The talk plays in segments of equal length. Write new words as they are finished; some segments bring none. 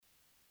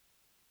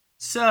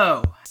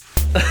So.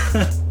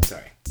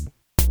 Sorry.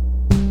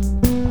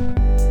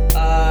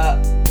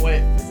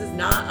 Wait. This is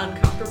not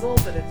uncomfortable,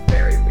 but it's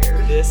very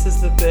weird. This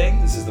is the thing?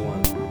 This is the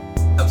one.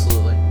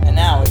 Absolutely. And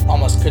now it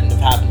almost couldn't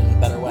have happened in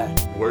a better way.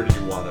 Where do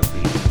you want to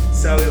be?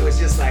 So it was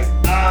just like,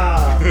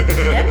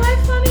 Am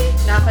I funny?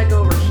 Now if I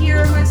go over here,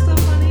 am I still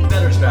funny?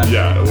 Better strategy.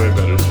 Yeah, way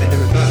better. I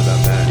never thought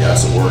about that.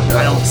 Yes, it worked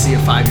I out. don't see it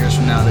 5 years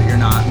from now that you're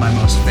not my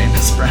most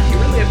famous friend. You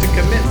really have to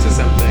commit to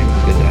something.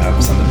 Good to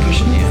have something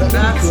pushing you.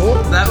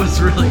 That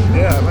was really cool.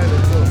 Yeah, it might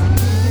have been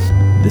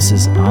cool. This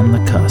is On the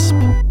Cusp.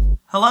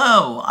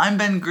 Hello, I'm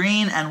Ben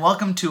Green, and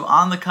welcome to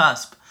On the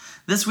Cusp.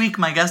 This week,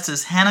 my guest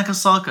is Hannah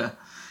Kasalka.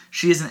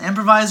 She is an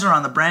improviser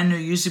on the brand new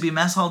UCB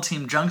mess hall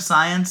team Junk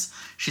Science.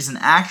 She's an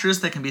actress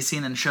that can be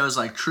seen in shows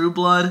like True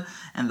Blood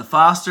and The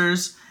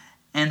Fosters,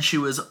 and she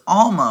was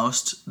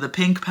almost the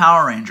Pink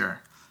Power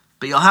Ranger.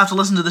 But you'll have to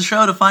listen to the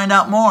show to find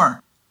out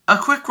more. A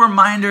quick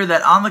reminder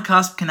that On the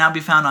Cusp can now be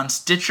found on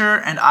Stitcher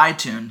and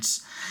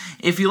iTunes.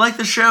 If you like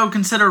the show,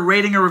 consider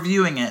rating or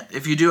reviewing it.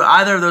 If you do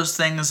either of those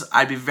things,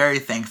 I'd be very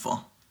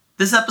thankful.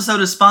 This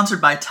episode is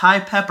sponsored by Thai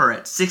Pepper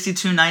at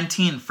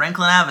 6219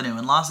 Franklin Avenue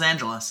in Los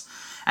Angeles.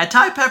 At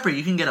Thai Pepper,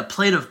 you can get a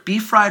plate of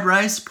beef fried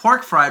rice,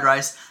 pork fried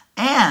rice,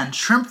 and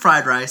shrimp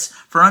fried rice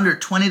for under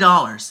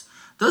 $20.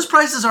 Those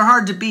prices are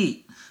hard to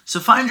beat, so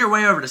find your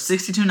way over to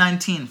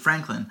 6219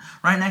 Franklin,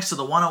 right next to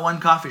the 101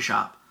 Coffee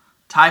Shop.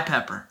 Thai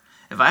Pepper.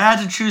 If I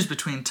had to choose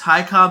between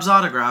Ty Cobb's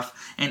autograph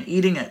and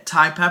eating at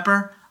Thai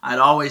Pepper, I'd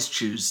always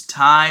choose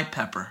Thai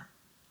Pepper.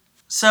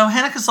 So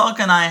Hannah Kasalka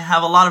and I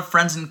have a lot of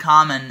friends in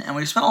common, and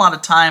we've spent a lot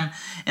of time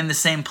in the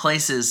same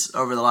places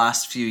over the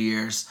last few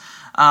years.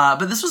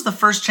 But this was the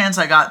first chance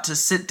I got to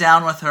sit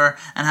down with her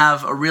and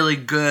have a really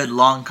good,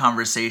 long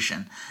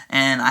conversation.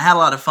 And I had a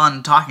lot of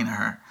fun talking to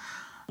her.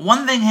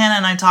 One thing Hannah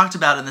and I talked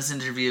about in this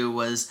interview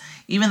was,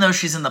 even though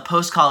she's in the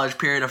post-college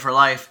period of her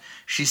life,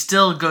 she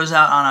still goes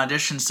out on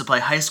auditions to play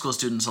high school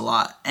students a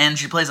lot. And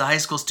she plays a high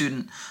school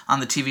student on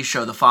the TV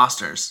show The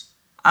Fosters.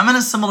 I'm in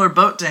a similar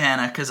boat to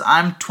Hannah because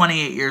I'm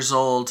 28 years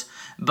old,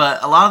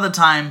 but a lot of the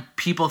time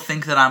people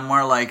think that I'm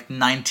more like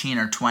 19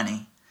 or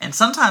 20. And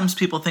sometimes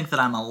people think that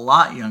I'm a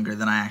lot younger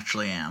than I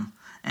actually am,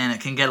 and it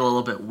can get a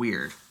little bit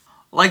weird.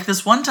 Like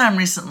this one time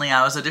recently,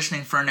 I was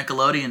auditioning for a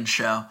Nickelodeon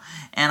show,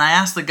 and I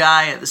asked the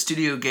guy at the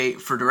studio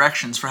gate for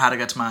directions for how to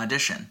get to my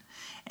audition.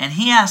 And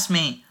he asked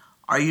me,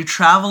 "Are you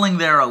traveling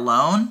there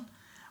alone?"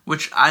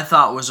 Which I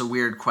thought was a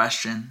weird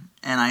question.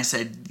 And I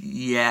said,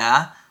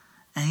 "Yeah."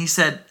 And he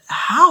said,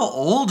 "How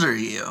old are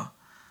you?"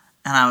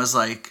 And I was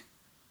like,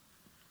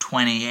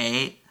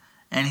 28.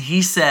 And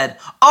he said,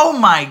 "Oh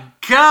my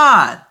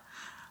God!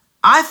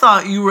 I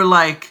thought you were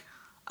like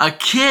a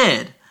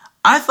kid.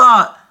 I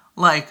thought,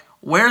 like,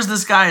 where's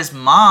this guy's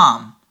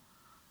mom?"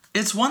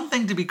 It's one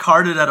thing to be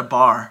carded at a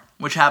bar,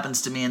 which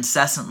happens to me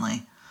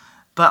incessantly,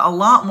 but a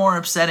lot more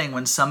upsetting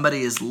when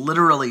somebody is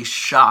literally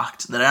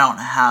shocked that I don't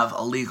have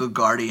a legal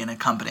guardian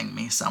accompanying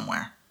me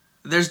somewhere.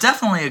 There's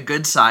definitely a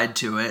good side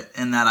to it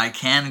in that I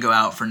can go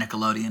out for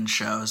Nickelodeon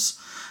shows,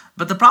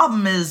 but the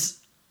problem is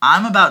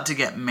I'm about to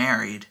get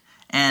married,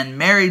 and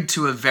married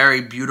to a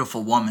very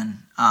beautiful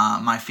woman,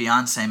 my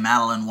fiance,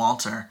 Madeline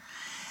Walter.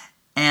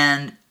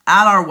 And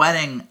at our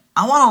wedding,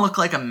 I want to look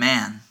like a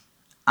man.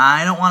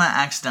 I don't want to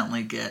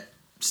accidentally get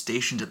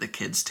stationed at the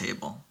kids'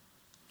 table.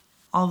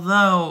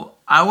 Although,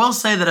 I will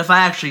say that if I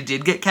actually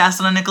did get cast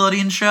on a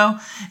Nickelodeon show,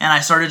 and I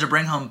started to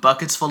bring home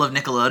buckets full of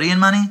Nickelodeon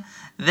money,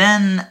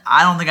 then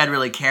I don't think I'd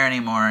really care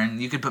anymore,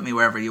 and you could put me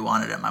wherever you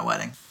wanted at my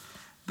wedding.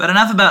 But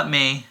enough about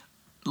me.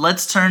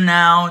 Let's turn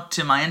now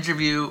to my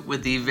interview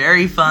with the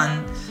very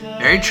fun,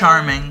 very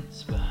charming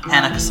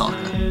Hannah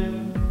Kasalka.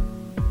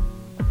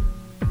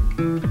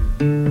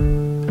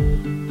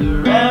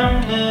 The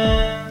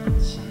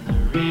remnants in the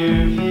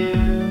rear view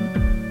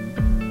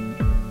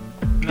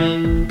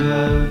make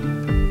the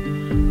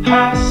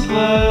past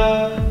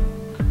look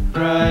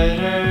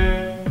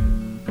brighter,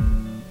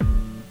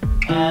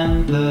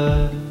 and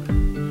the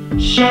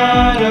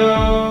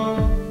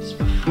shadows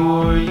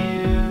before you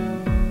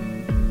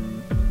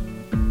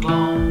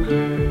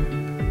longer.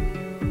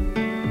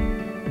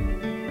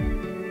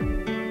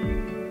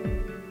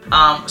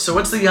 So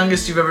what's the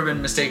youngest you've ever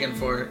been mistaken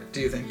for,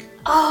 do you think?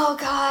 Oh,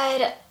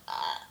 God.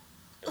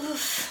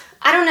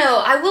 I don't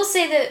know. I will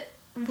say that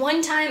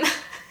one time,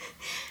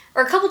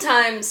 or a couple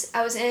times,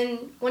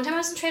 one time I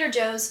was in Trader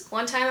Joe's,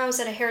 one time I was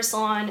at a hair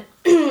salon,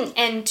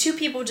 and two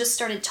people just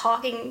started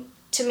talking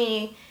to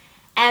me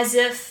as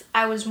if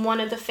I was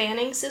one of the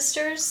Fanning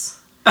sisters.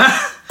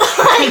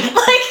 How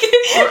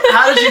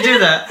did you do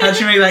that? How did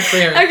you make that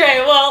clear?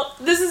 Okay, well,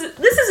 this is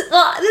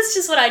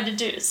just what I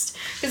deduced.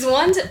 Because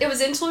it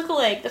was in Toluca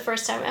Lake the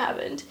first time it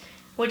happened,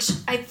 which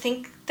I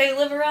think they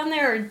live around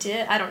there or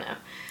did, I don't know.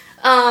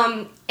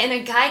 And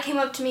a guy came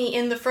up to me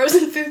in the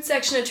frozen food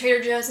section of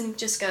Trader Joe's and he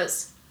just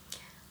goes,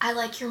 "I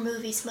like your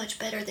movies much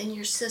better than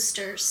your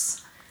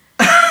sisters."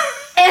 And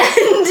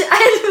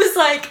I was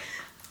like,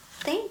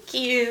 "Thank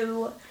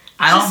you."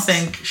 I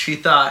think she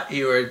thought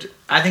you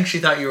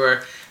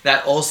were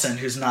that Olsen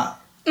who's not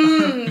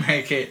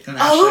Mary Kate and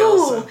Ashley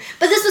Oh, Olsen.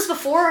 but this was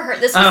before her.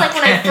 This was like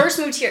when I Okay. first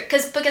moved here,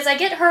 because I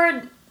get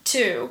her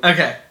too,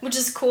 Okay. which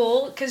is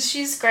cool because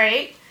she's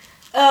great.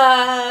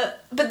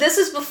 But this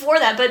was before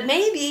that. But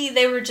maybe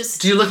they were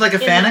just. Do you look like a in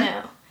the Fanning?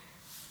 know.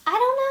 I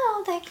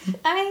don't know. Like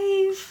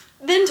I've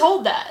been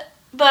told that,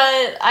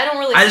 but I don't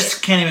really. I see just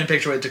it. can't even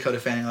picture what Dakota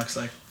Fanning looks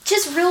like.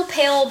 Just real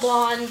pale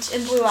blonde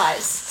and blue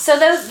eyes. So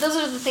those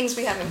are the things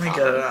we have in Let me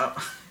common. get it out.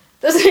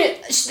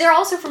 They're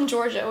also from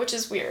Georgia, which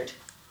is weird,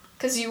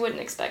 because you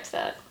wouldn't expect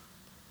that.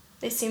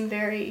 They seem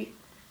very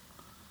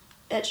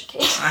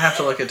educated. I have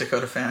to look at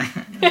Dakota Fanning.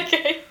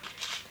 Okay.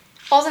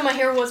 Also, my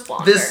hair was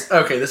blonder.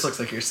 This looks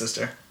like your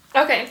sister.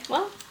 Okay,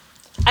 well,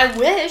 I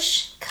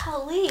wish.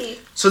 Golly.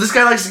 So this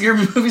guy likes your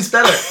movies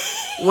better.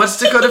 What's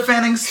Dakota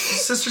Fanning's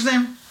sister's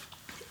name?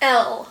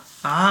 Elle.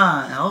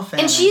 Ah, Elle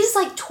Fanning. And she's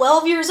like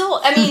 12 years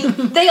old. I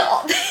mean,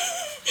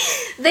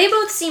 they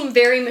both seem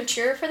very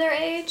mature for their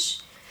age.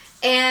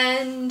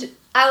 And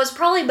I was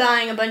probably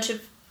buying a bunch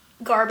of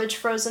garbage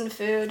frozen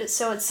food,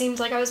 so it seems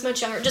like I was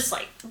much younger. Just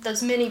like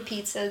those mini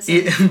pizzas.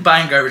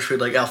 Buying garbage food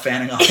like Elle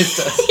Fanning always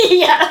does.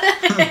 Yeah.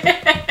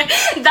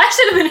 That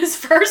should have been his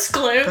first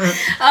clue.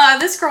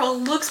 This girl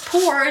looks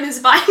poor and is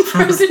buying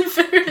frozen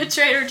food at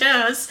Trader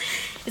Joe's.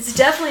 It's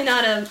definitely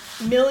not a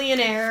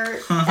millionaire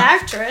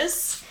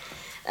actress.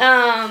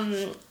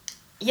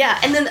 Yeah,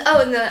 and then,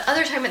 and the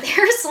other time at the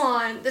hair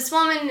salon, this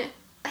woman,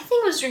 I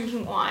think, was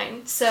drinking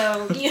wine,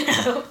 so, you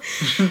know.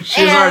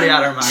 She was already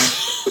out of her mind.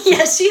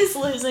 Yeah, she's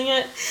losing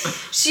it.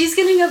 She's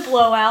getting a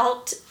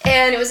blowout,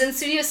 and it was in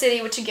Studio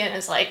City, which, again,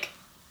 is, like,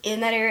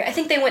 in that area. I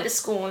think they went to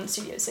school in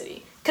Studio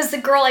City, because the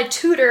girl I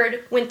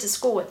tutored went to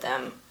school with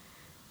them,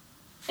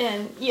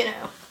 and, you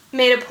know,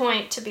 made a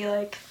point to be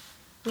like,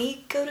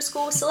 we go to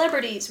school with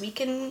celebrities, we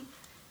can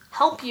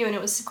help you, and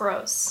it was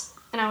gross.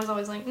 And I was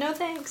always like, no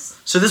thanks.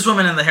 So this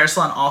woman in the hair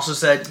salon also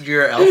said,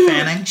 you're Elle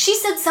Fanning? She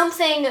said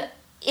something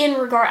in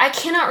regard, I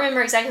cannot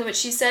remember exactly what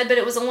she said, but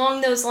it was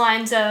along those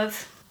lines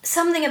of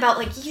something about,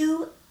 like,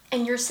 you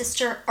and your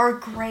sister are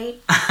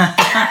great.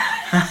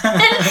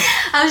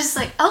 I was just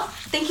like, oh,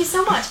 thank you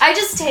so much. I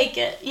just take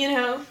it, you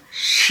know?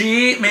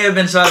 She may have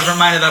been so out of her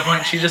mind at that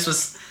point. She just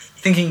was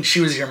thinking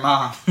she was your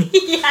mom.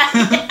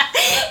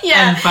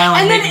 Yeah. And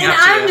finally making up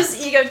to I'm you. just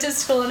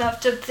egotistical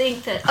enough to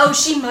think that, oh,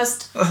 she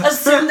must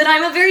assume that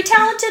I'm a very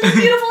talented and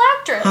beautiful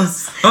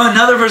actress. Oh,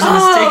 another person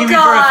was taking me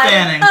for a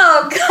Fanning.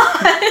 Oh,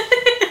 God.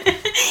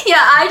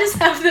 Yeah, I just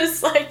have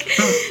this, like,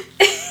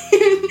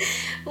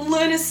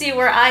 lunacy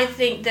where I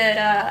think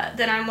that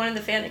I'm one of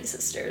the Fanning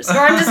sisters. Or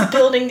I'm just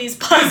building these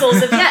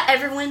puzzles of, yeah,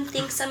 everyone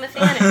thinks I'm a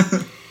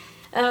Fanning.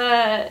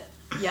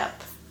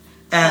 Yep.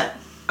 And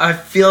I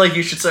feel like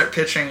you should start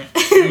pitching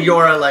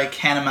your, like,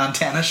 Hannah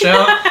Montana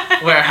show,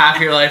 where half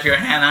your life you're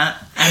Hannah,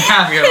 and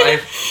half your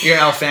life you're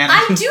Elle Fanning.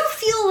 I do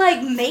feel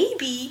like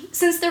maybe,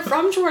 since they're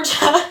from Georgia,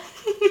 Oh,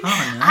 no.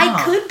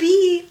 I could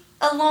be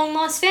a long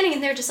lost Fanning,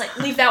 and they're just like,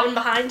 leave that one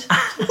behind.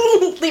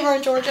 Leave her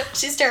in Georgia.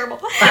 She's terrible.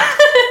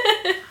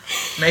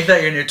 Make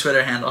that your new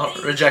Twitter handle,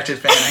 Rejected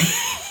Fanning.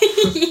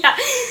 Yeah.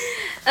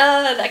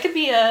 That could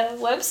be a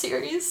web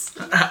series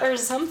or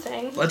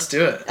something. Let's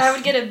do it. I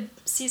would get a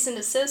cease and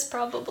desist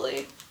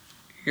probably.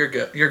 You're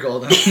good. You're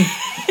golden.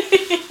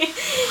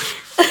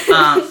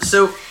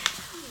 So,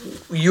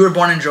 you were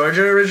born in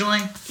Georgia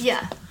originally?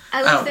 Yeah.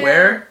 I lived there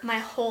where? my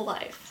whole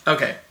life.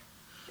 Okay.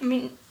 I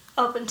mean,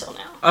 up until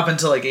now. Up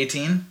until like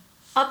 18?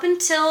 Up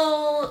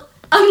until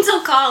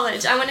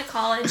college. I went to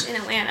college in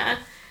Atlanta.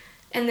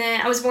 And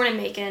then I was born in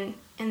Macon.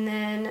 And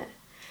then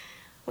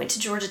went to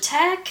Georgia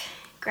Tech.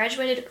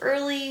 Graduated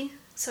early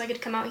so I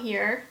could come out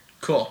here.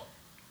 Cool.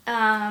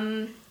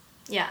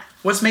 Yeah.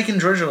 What's Macon,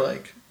 Georgia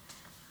like?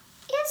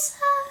 It's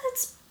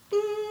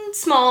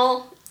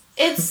small.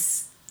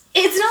 It's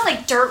not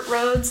like dirt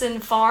roads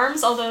and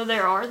farms, although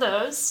there are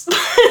those.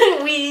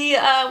 we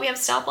have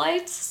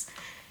stoplights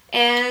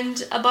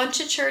and a bunch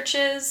of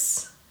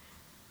churches,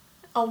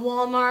 a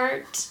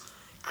Walmart,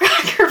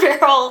 Cracker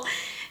Barrel.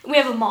 We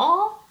have a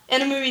mall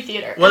and a movie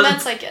theater, What and are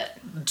that's like it.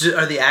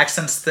 Are the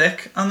accents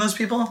thick on those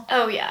people?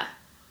 Oh yeah,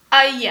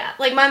 yeah.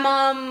 Like my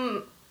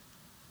mom,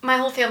 my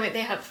whole family,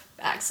 they have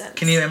accents.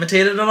 Can you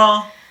imitate it at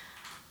all?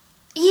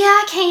 Yeah,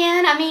 I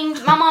can. I mean,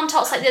 my mom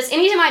talks like this.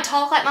 Anytime I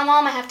talk like my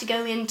mom, I have to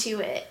go into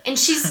it. And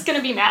she's going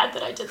to be mad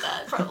that I did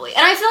that, probably.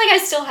 And I feel like I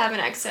still have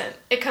an accent.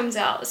 It comes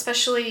out,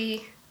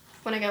 especially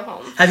when I go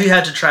home. Have you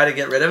had to try to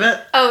get rid of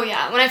it? Oh,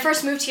 yeah. When I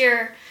first moved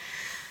here,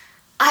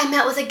 I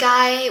met with a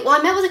guy. Well,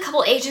 I met with a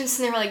couple agents,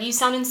 and they were like, you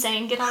sound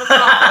insane. Get out of the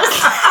office.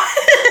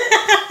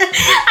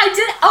 I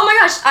did. Oh, my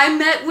gosh. I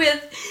met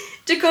with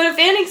Dakota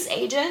Fanning's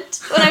agent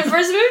when I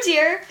first moved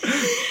here.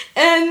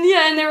 And,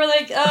 yeah, and they were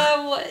like,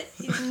 what?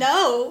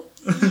 No.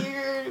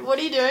 What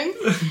are you doing?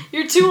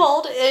 You're too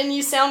old and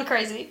you sound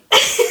crazy.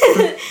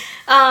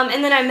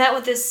 And then I met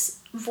with this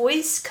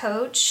voice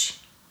coach,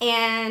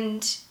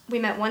 and we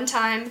met one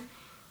time.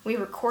 We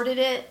recorded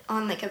it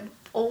on like an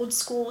old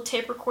school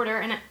tape recorder,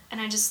 and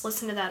I just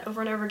listened to that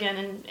over and over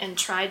again and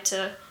tried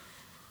to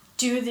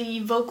do the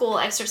vocal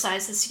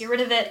exercises to get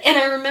rid of it. And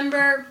I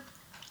remember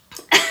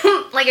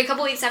like a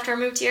couple weeks after I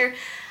moved here,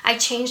 I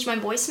changed my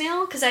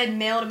voicemail because I had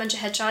mailed a bunch of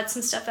headshots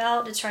and stuff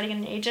out to try to get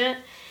an agent.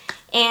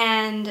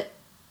 And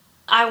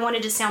I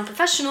wanted to sound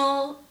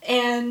professional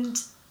and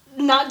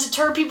not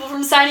deter people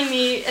from signing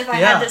me if I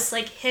had this,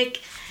 like,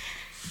 hick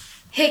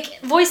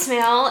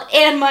voicemail.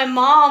 And my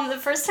mom, the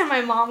first time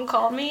my mom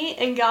called me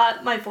and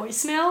got my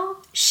voicemail,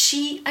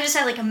 I just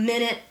had, like, a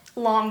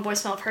minute-long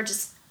voicemail of her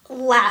just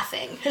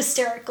laughing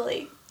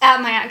hysterically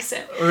at my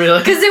accent. Really?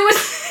 Because it was,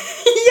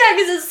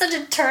 because it's such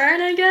a turn,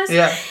 I guess.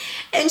 Yeah.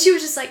 And she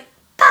was just like,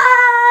 bah!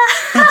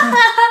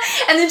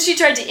 And then she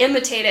tried to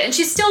imitate it. And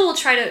she still will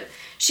try to,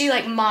 she,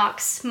 like,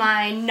 mocks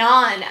my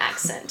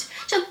non-accent.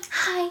 She'll,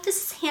 hi,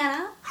 this is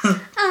Hannah.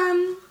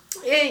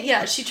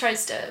 She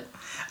tries to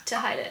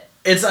hide it.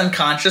 It's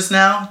unconscious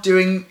now,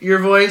 doing your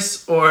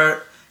voice,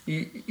 or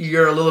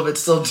you're a little bit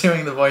still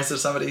doing the voice of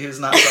somebody who's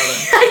not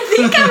Southern? I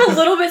think I'm a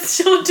little bit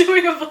still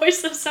doing a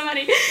voice of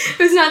somebody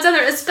who's not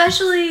Southern,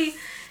 especially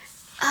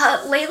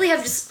lately. I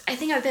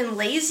think I've been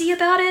lazy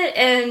about it,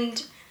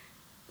 and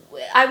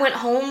I went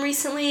home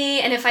recently,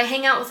 and if I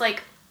hang out with,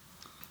 like,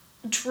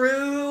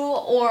 Drew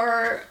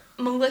or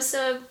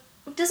Melissa,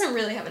 who doesn't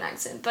really have an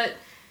accent, but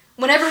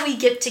whenever we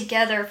get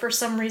together, for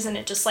some reason,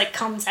 it just, like,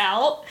 comes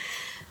out.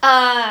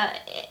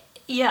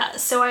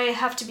 So I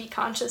have to be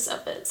conscious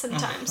of it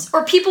sometimes.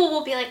 Or people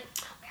will be like,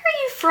 where are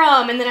you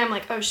from? And then I'm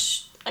like, oh,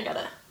 I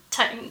gotta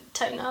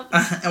tighten up.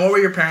 And what were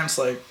your parents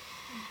like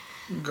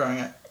growing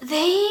up?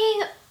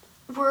 They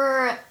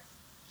were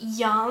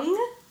young,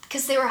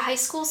 because they were high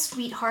school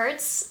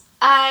sweethearts.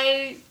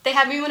 They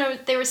had me when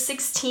they were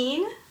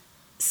 16,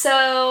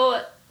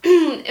 so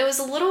it was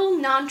a little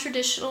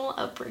non-traditional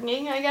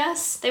upbringing, I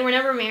guess. They were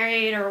never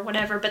married or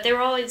whatever, but they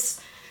were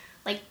always,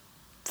 like,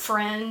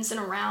 friends and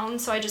around,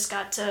 so I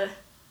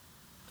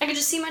could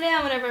just see my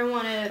dad whenever I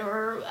wanted,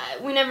 or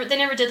they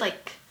never did,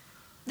 like,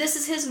 this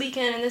is his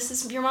weekend and this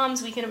is your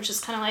mom's weekend. It was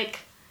just kind of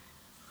like,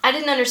 I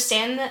didn't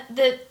understand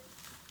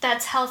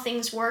that's how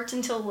things worked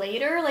until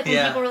later, like,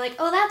 when people were like,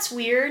 oh, that's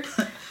weird.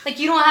 Like,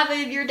 you don't have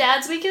your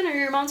dad's weekend or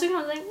your mom's weekend?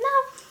 I was like, no.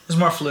 It was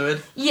more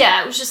fluid.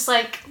 Yeah, it was just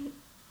like,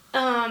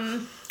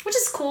 which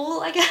is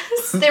cool, I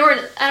guess. I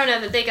don't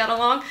know, that they got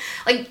along.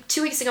 Like,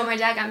 2 weeks ago, my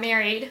dad got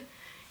married,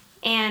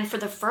 and for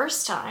the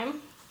first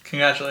time.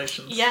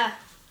 Congratulations. Yeah.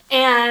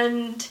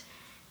 And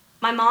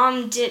my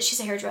mom she's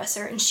a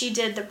hairdresser, and she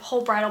did the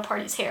whole bridal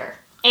party's hair,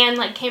 and,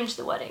 like, came to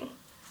the wedding.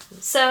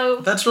 So.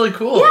 That's really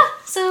cool. Yeah,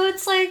 so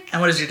it's like.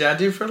 And what does your dad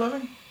do for a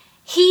living?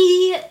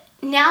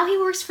 Now he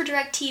works for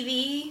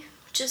DirecTV,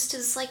 just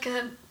as, like,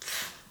 I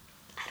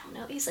don't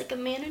know, he's like a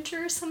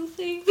manager or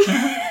something. Is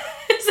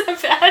that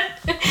bad?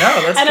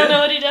 No, that's I don't good. know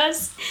what he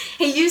does.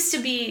 He used to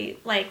be,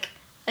 like,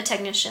 a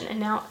technician,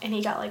 and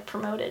he got, like,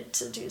 promoted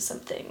to do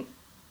something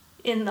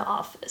in the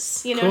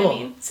office. You know what I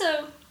mean?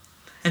 So.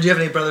 And do you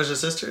have any brothers or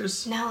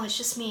sisters? No, it's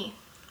just me.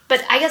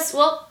 But I guess,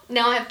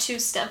 now I have 2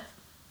 step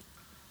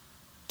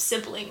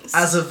siblings.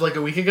 As of, like,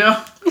 a week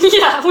ago?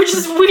 Yeah, which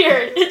is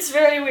weird. It's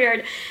very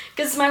weird.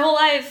 Because my whole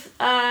life,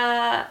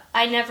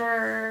 I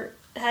never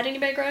had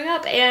anybody growing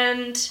up,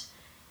 and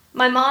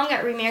my mom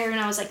got remarried when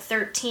I was, like,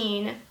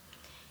 13,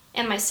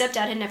 and my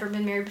stepdad had never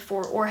been married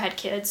before or had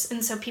kids,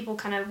 and so people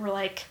kind of were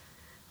like,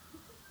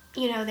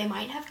 they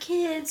might have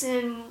kids,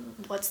 and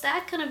what's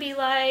that gonna be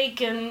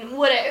like, and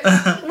whatever,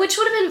 which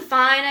would have been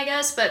fine, I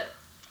guess, but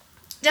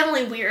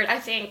definitely weird, I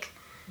think,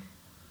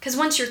 because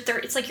once you're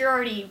 30, it's like you're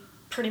already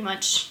pretty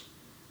much,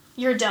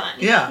 you're done.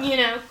 Yeah.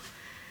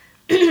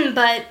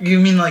 But. You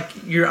mean, like,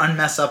 you're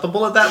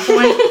unmess-upable at that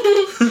point?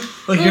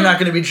 Like, you're not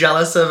going to be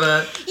jealous of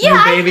a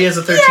new baby as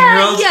a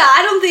 13-year-old? Yeah,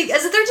 I don't think,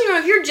 as a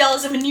 13-year-old, if you're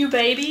jealous of a new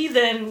baby,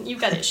 then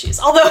you've got issues.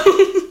 Although,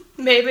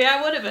 maybe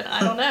I would have been, I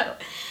don't know.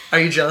 Are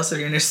you jealous of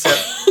your new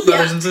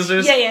step-brothers and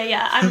sisters?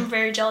 Yeah. I'm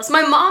very jealous.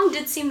 My mom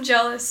did seem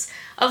jealous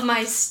of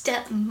my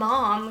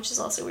stepmom, which is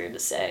also weird to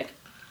say.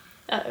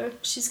 Uh-oh,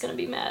 she's gonna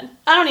be mad.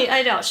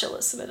 I doubt she'll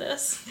listen to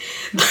this.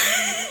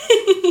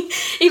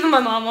 Even my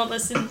mom won't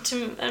listen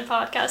to a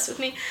podcast with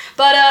me.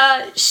 But,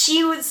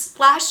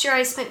 last year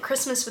I spent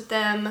Christmas with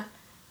them,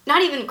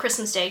 not even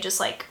Christmas Day, just,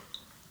 like,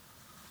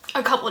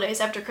 a couple of days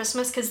after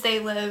Christmas, because they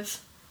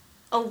live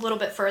a little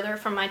bit further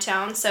from my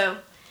town, so,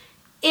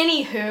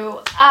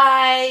 anywho,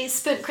 I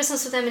spent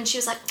Christmas with them, and she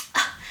was like,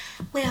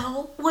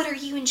 well, what are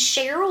you and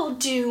Cheryl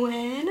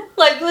doing?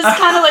 Like, was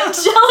kind of, like,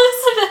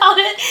 jealous about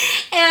it,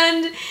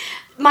 and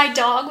my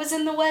dog was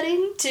in the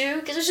wedding, too,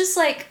 because it was just,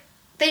 like,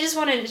 they just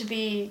wanted it to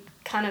be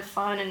kind of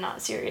fun and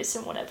not serious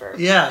and whatever.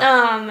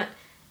 Yeah.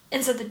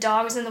 And so the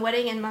dog was in the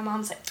wedding, and my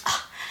mom's like,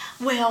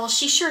 well,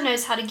 she sure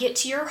knows how to get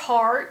to your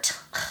heart.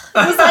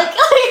 I was like,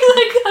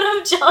 kind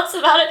of jealous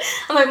about it.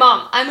 I'm like,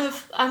 Mom,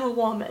 I'm a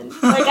woman.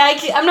 Like, I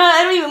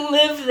don't even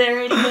live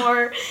there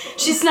anymore.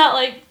 She's not,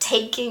 like,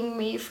 taking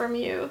me from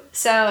you.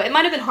 So it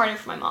might have been harder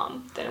for my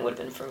mom than it would have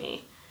been for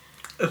me.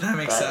 That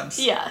makes sense.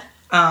 Yeah.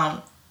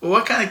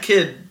 What kind of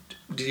kid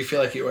did you feel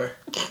like you were?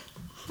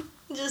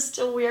 Just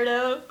a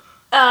weirdo.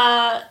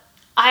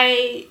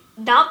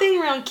 Not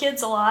being around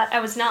kids a lot, I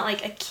was not,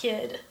 like, a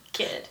kid.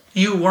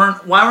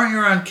 Why weren't you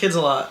around kids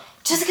a lot?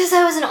 Just because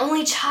I was an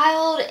only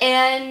child,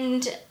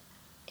 and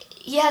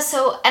Yeah,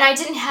 so, and I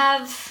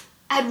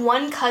had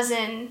one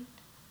cousin,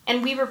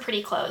 and we were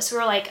pretty close. We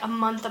were like a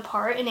month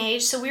apart in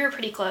age, so we were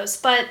pretty close.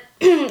 But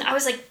I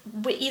was like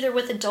either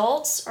with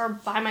adults or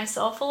by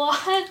myself a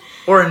lot.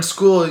 Or in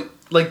school,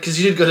 like,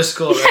 because you did go to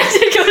school, right? I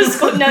did go to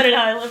school. No,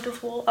 I lived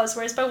with wolves. I was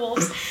raised by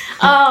wolves.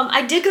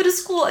 I did go to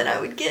school, and I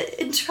would get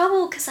in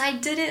trouble because I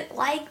didn't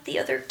like the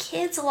other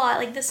kids a lot.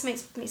 Like, this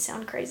makes me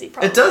sound crazy,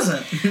 probably. It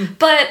doesn't.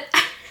 But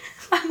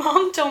my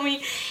mom told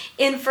me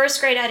in first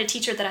grade I had a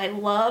teacher that I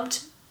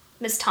loved,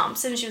 Miss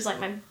Thompson. She was like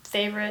my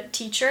favorite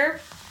teacher.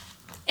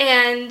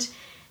 And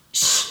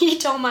she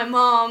told my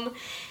mom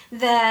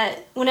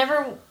that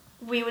whenever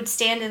we would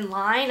stand in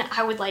line,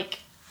 I would like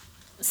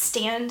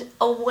stand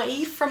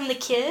away from the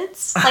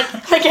kids.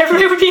 Like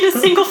everybody would be in a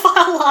single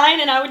file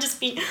line and I would just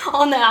be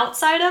on the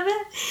outside of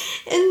it.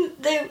 And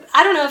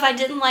I don't know if I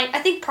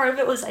think part of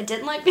it was I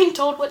didn't like being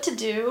told what to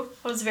do.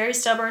 I was very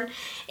stubborn.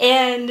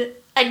 And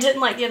I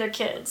didn't like the other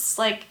kids.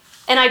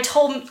 And I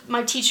told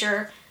my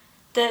teacher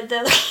that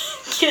the other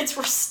kids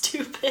were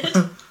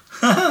stupid.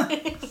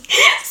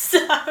 So,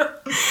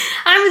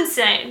 I'm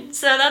insane.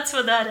 So that's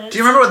what that is. Do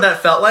you remember what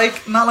that felt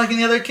like, not liking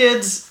the other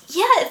kids?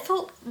 Yeah, it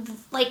felt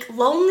like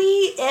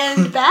lonely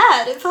and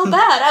bad. It felt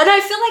bad. And I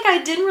feel like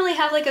I didn't really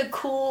have like a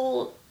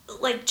cool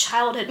like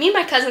childhood. Me and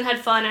my cousin had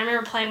fun. I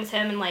remember playing with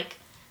him and like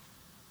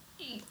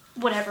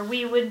whatever.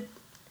 We would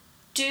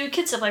do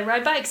kid stuff like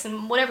ride bikes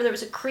and whatever. There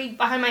was a creek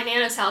behind my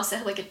Nana's house that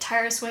had like a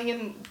tire swing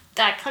and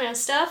that kind of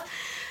stuff.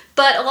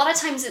 But a lot of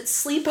times at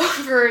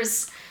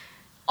sleepovers,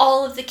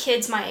 all of the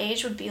kids my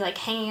age would be like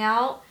hanging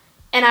out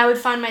and I would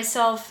find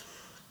myself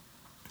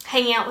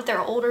hanging out with their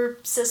older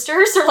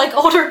sisters or like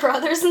older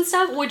brothers and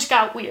stuff, which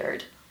got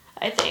weird,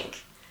 I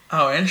think.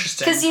 Oh,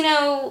 interesting. Because,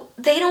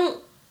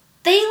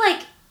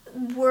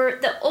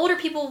 the older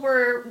people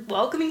were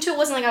welcoming to it. It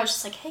wasn't like I was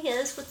just like, hey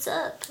guys, what's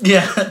up?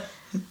 Yeah.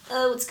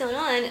 What's going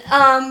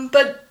on?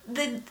 But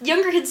the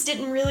younger kids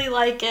didn't really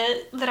like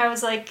it, that I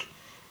was like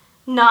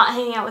not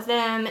hanging out with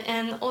them,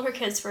 and the older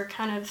kids were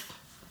kind of,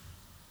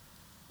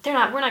 we're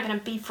not going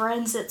to be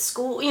friends at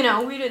school. We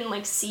didn't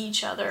like see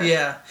each other.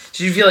 Yeah.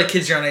 Did you feel like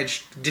kids your own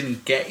age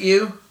didn't get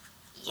you?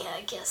 Yeah,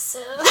 I guess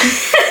so.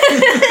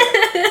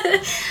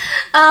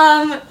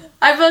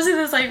 I posted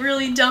this like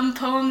really dumb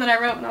poem that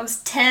I wrote when I was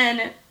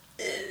 10,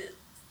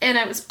 and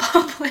it was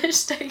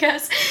published, I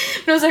guess.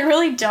 But it was like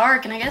really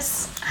dark, and I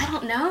guess, I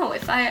don't know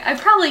if I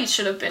probably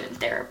should have been in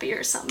therapy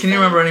or something. Can you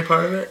remember any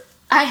part of it?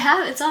 I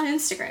have. It's on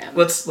Instagram.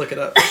 Let's look it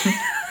up.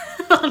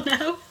 Oh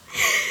no.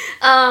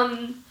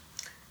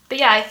 But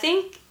yeah, I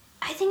think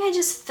I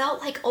just felt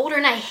like older,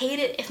 and I hate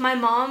it if my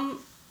mom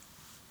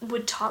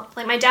would talk.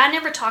 Like, my dad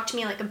never talked to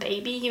me like a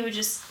baby. He would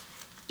just,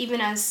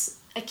 even as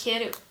a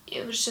kid,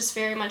 it was just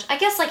very much, I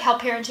guess, like how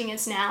parenting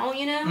is now,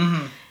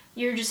 Mm-hmm.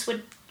 You just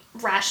would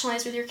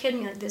rationalize with your kid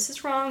and be like, this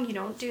is wrong, you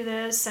don't do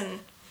this. And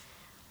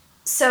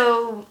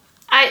so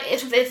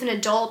if an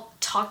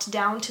adult talked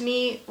down to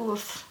me,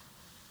 oof,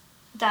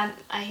 that,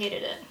 I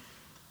hated it.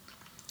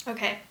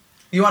 Okay.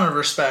 You wanted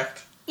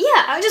respect.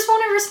 Yeah, I just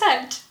wanted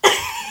respect.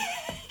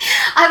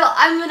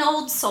 I'm an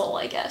old soul,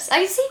 I guess.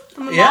 I see.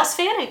 I'm a lost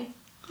Fanning.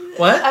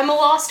 What? I'm a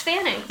lost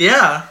Fanning.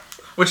 Yeah.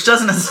 Which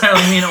doesn't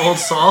necessarily mean old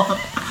soul.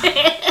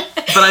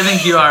 But I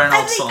think you are an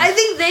old soul. I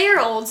think they are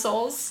old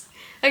souls.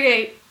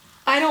 Okay,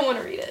 I don't want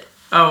to read it.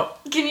 Oh.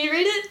 Can you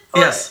read it?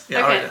 Yes. Yeah,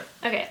 okay. I'll read it.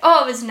 Okay.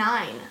 Oh, it was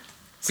 9.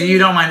 So you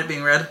don't mind it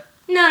being read?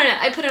 No.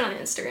 I put it on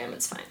Instagram.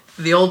 It's fine.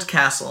 The old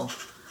castle.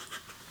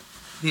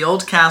 The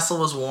old castle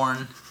was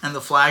worn, and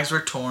the flags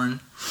were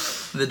torn.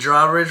 The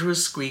drawbridge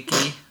was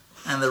squeaky,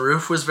 and the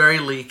roof was very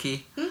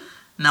leaky.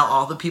 Now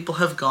all the people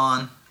have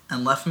gone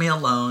and left me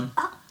alone.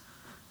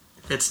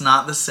 It's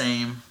not the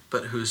same,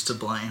 but who's to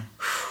blame?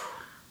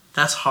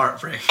 That's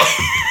heartbreaking.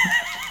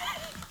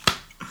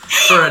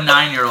 For a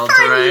 9-year-old to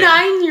write. For a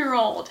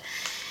 9-year-old.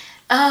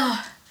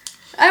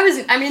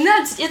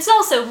 It's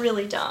also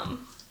really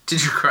dumb.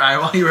 Did you cry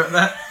while you wrote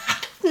that?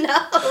 No,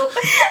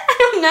 I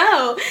don't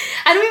know.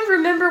 I don't even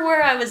remember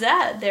where I was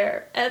at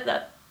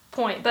that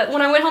point. But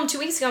when I went home 2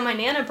 weeks ago, my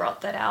Nana brought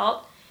that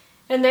out,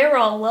 and they were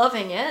all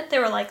loving it. They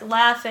were like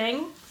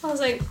laughing. I was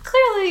like,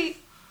 clearly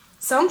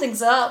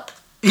something's up.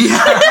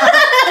 Yeah.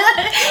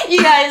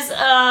 You guys,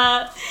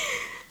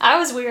 I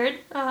was weird.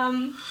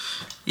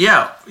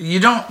 Yeah,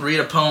 you don't read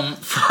a poem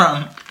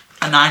from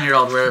a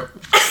 9-year-old where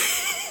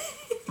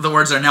the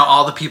words are, now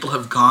all the people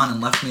have gone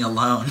and left me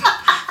alone.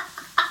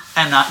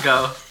 And not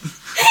go.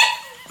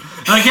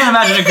 I can't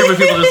imagine a group of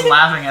people just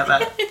laughing at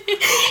that. No,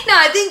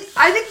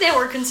 I think they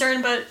were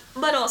concerned, but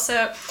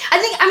also,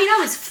 I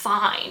was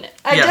fine.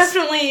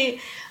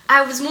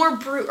 I was more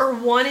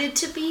wanted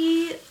to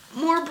be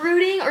more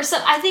brooding, or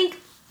so. I think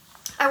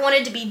I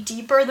wanted to be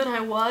deeper than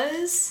I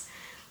was.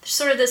 There's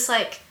sort of this,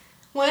 like,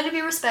 wanted to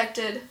be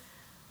respected.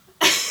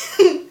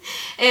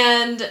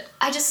 And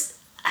I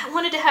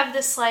wanted to have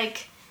this,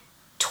 like,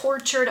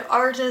 tortured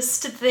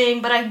artist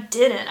thing, but I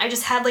didn't. I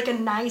just had, like, a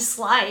nice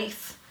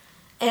life.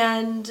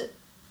 And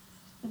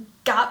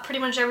got pretty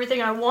much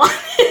everything I wanted.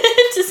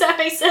 Does that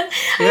make sense?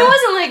 Yeah. It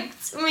wasn't like,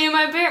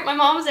 my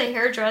mom was a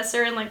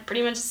hairdresser and like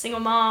pretty much a single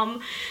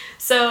mom.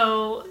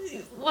 So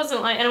it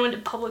wasn't like, and I went to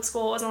public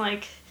school. It wasn't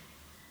like,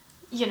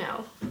 you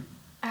know,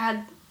 I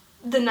had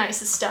the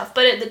nicest stuff.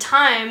 But at the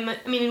time, I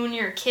mean, when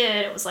you're a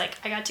kid, it was like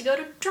I got to go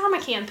to drama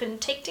camp and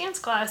take dance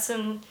class,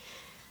 and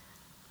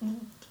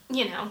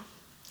you know,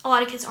 a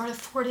lot of kids aren't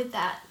afforded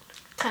that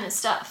kind of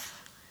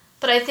stuff.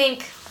 But I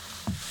think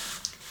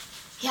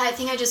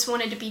I just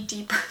wanted to be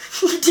deeper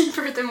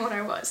than what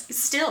I was.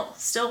 Still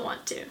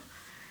want to.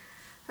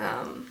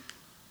 Want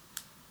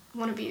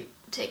to be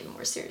taken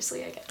more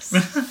seriously, I guess. Do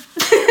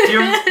you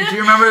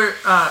remember,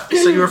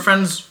 so you were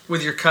friends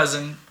with your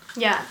cousin.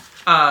 Yeah.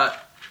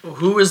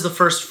 Who was the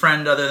first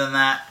friend other than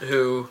that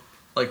who,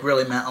 like,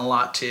 really meant a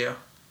lot to you?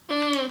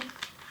 I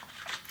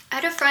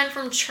had a friend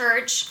from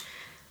church,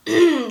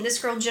 this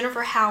girl,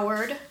 Jennifer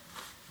Howard,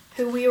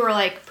 who we were,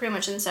 like, pretty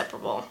much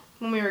inseparable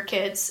when we were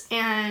kids.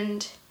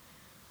 And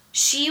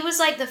she was,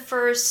 like, the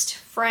first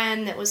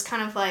friend that was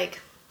kind of,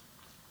 like,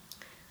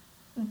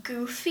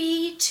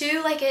 goofy,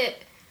 too. Like,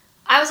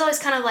 I was always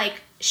kind of,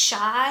 like,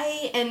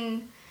 shy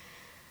and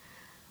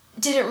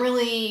didn't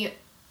really...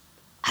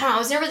 I don't know, I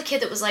was never the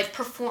kid that was, like,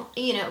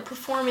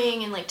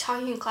 performing and, like,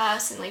 talking in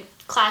class and, like,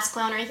 class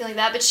clown or anything like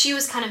that. But she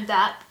was kind of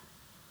that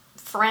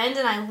friend,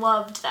 and I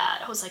loved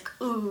that. I was like,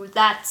 ooh,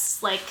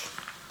 that's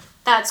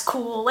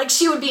cool. Like,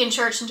 she would be in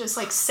church and just,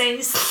 like, say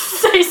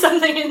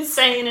something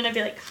insane, and I'd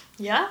be like,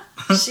 yeah,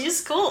 she's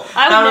cool.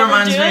 That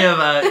reminds me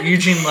of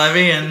Eugene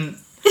Levy and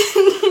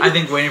I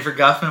think Waiting for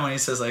Guffman when he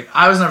says, like,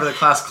 I was never the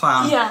class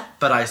clown,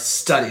 but I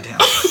studied him.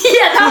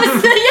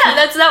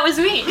 that was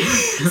me.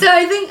 So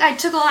I think I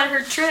took a lot of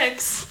her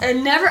tricks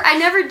and I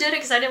never did it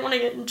because I didn't want to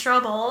get in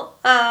trouble.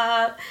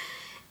 But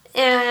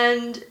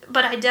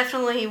I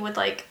definitely would,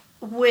 like,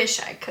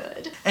 wish I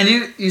could. And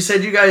you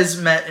said you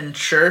guys met in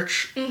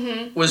church.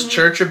 Mm-hmm. Was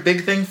church a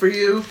big thing for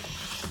you?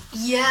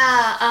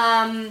 Yeah.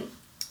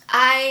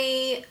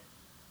 I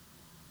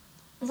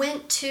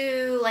went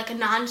to, like, a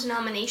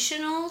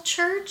non-denominational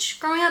church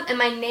growing up, and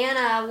my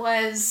Nana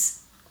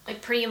was,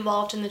 like, pretty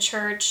involved in the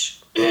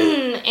church.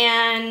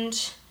 And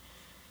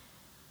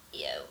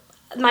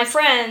my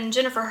friend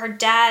Jennifer, her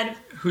dad.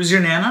 Who's your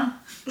Nana?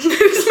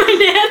 Who's my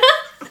Nana?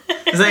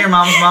 Is that your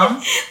mom's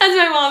mom? That's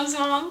my mom's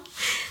mom.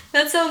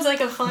 That sounds like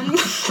a fun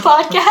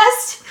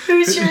podcast.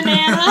 Who's your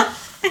Nana?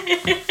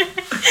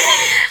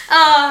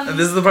 And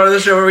this is the part of the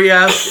show where we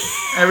ask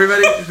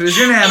everybody, who's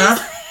your Nana?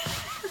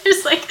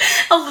 There's, like,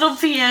 a little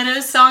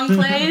piano song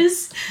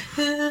plays.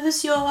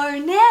 Who's your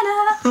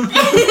Nana?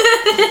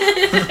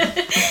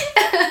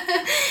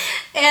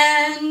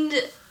 And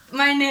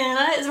my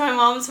Nana is my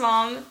mom's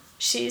mom.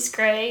 She's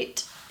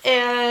great.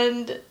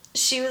 And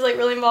she was, like,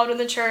 really involved in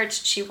the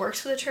church. She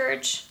works for the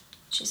church.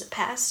 She's a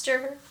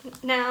pastor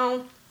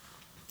now.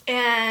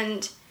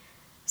 And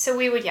so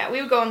we would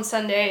go on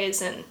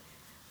Sundays, and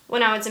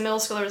when I was in middle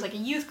school, there was, like, a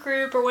youth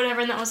group or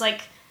whatever, and that was,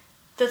 like,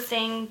 the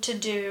thing to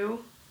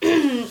do.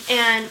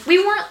 And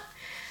we weren't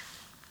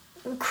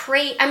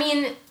I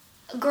mean,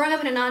 growing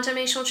up in a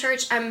non-denominational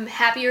church, I'm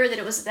happier that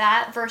it was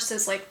that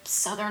versus, like,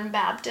 Southern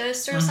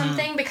Baptist or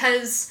something,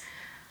 because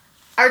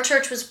our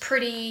church was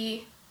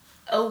pretty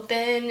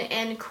open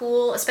and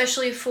cool,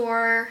 especially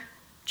for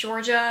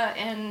Georgia,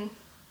 and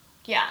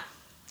yeah.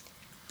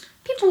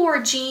 People wore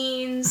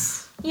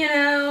jeans, you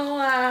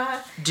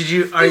know.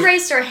 We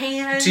raised our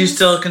hands. Do you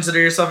still consider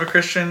yourself a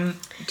Christian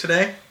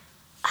today?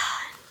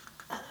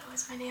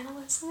 Was my Nana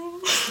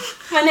listening?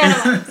 My Nana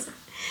might listen.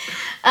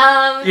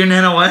 Your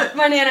Nana what?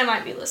 My Nana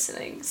might be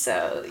listening,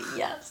 so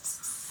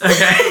yes.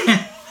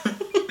 Okay.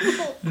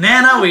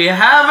 Nana, we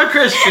have a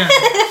Christian.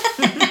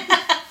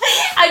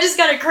 I just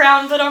got a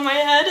crown put on my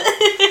head.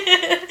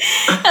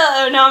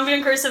 Oh, now I'm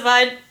being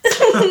crucified.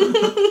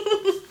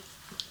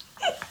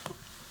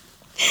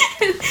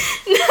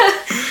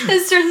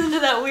 This turns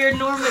into that weird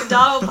Norm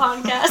Macdonald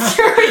podcast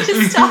where we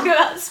just talk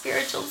about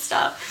spiritual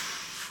stuff.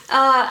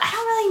 I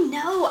don't really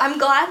know. I'm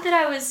glad that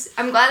I was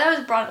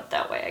brought up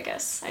that way, I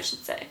guess I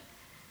should say.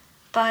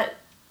 But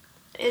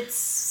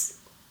it's,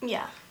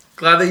 yeah.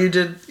 Glad that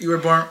you were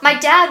born. My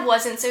dad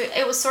wasn't, so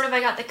it was sort of, I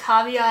got the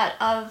caveat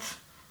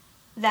of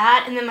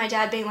that, and then my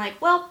dad being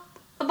like, well,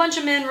 a bunch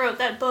of men wrote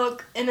that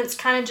book, and it's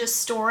kind of just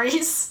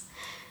stories.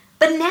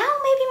 But now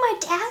maybe my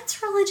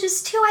dad's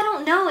religious too. I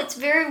don't know. It's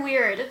very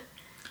weird.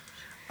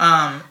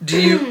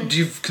 Do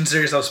you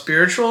consider yourself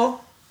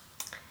spiritual?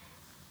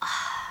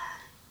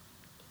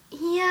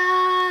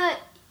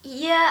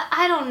 Yeah,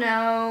 I don't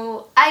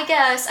know. I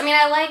guess. I mean,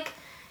 I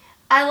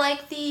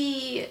like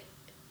the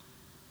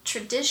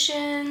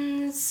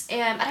traditions,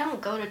 and I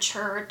don't go to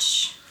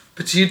church.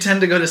 But do you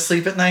tend to go to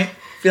sleep at night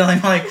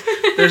feeling like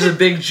there's a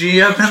big G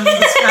up in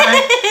the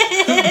sky?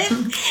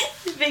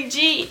 Big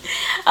G.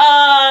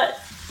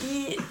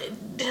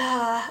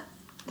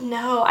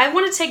 No. I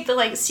want to take the,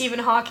 like, Stephen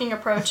Hawking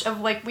approach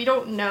of, like, we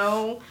don't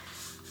know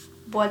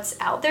what's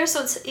out there,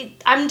 so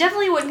I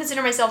definitely wouldn't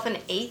consider myself an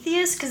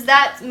atheist, because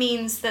that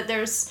means that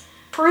there's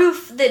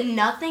proof that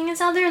nothing is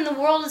out there, and the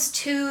world is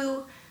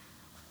too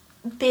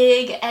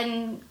big,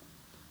 and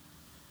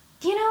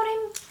you know what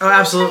I'm Oh,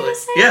 absolutely.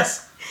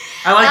 Yes.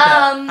 I like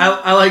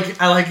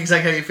that. I like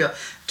exactly how you feel.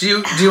 Do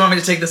you want me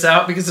to take this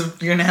out because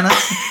of your Nana?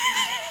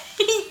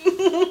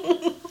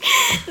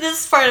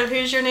 This part of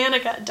Who's Your Nana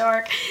got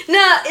dark.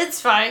 No, it's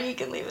fine. You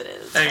can leave it in.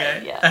 It's Okay.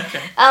 fine, yeah.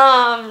 Okay.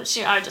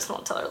 I just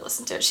won't tell her to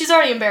listen to it. She's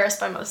already embarrassed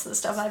by most of the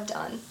stuff I've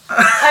done.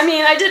 I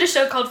mean, I did a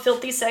show called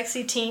Filthy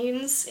Sexy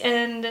Teens,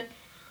 and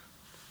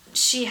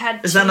she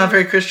had. Is that not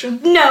very Christian?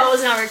 No, it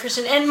was not very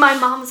Christian. And my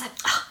mom was like,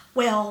 oh,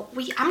 "Well,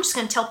 I'm just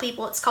gonna tell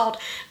people it's called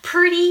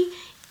Pretty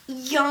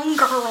Young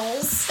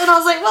Girls," and I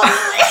was like, "Well,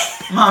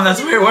 Mom,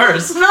 that's way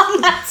worse. Mom,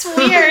 that's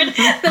weird.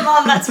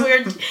 Mom, that's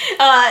weird."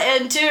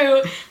 And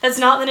two, that's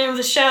not the name of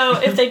the show.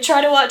 If they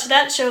try to watch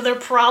that show, they're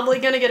probably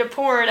gonna get a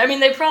porn. I mean,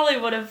 they probably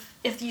would have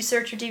if you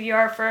search your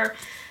DVR for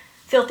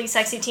Filthy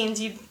Sexy Teens.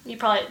 You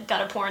probably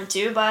got a porn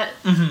too, but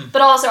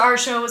also our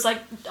show was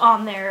like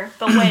on there,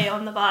 but way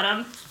on the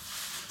bottom.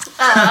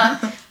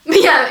 But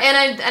yeah,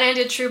 and I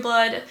did True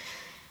Blood,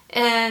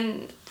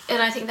 and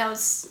I think that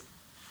was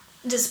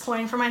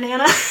disappointing for my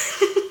Nana.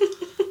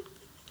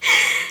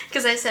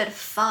 Because I said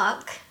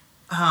fuck.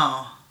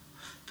 Oh.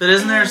 But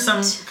isn't there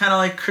some kind of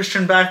like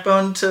Christian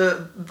backbone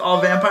to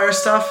all vampire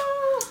stuff?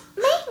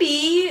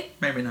 Maybe.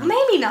 Maybe not.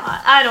 Maybe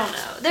not. I don't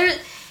know. There,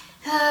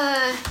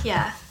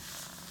 yeah.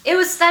 It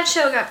was, that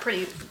show got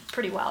pretty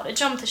wild. It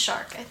jumped the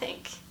shark, I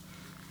think.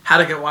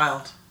 How'd it get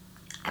wild?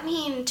 I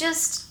mean,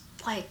 just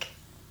like,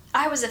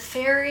 I was a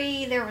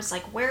fairy. There was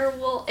like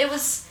werewolf. It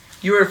was.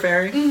 You were a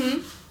fairy?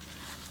 Mm-hmm.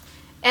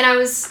 And I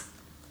was.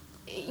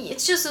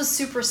 It's just so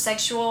super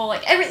sexual.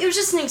 Like it was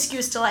just an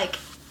excuse to like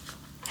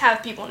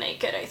have people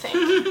naked. I think.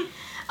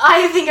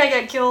 I think I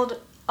got killed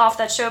off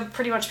that show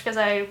pretty much because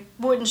I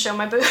wouldn't show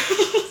my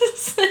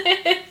boobs.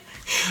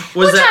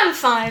 I'm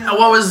fine.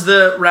 What was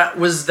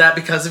was that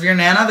because of your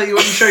Nana that you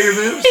wouldn't show your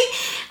boobs?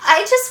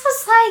 I just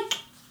was like,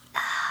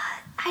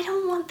 I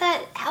don't want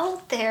that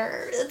out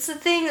there. It's the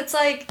thing. It's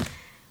like,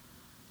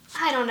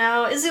 I don't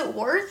know. Is it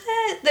worth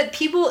it that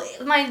people that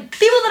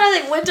I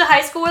like went to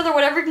high school with or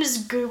whatever can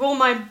just Google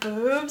my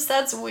boobs?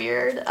 That's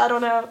weird. I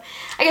don't know.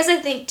 I guess I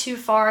think too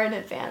far in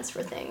advance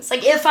for things.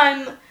 Like if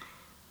I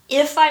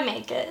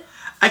make it.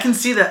 I can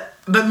see that,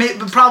 but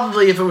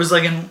probably if it was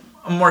like a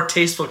more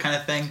tasteful kind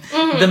of thing,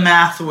 the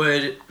math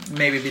would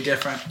maybe be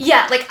different.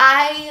 Yeah, like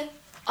I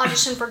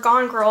auditioned for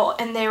Gone Girl,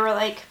 and they were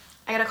like,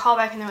 I got a call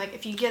back, and they're like,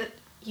 if you get it,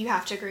 you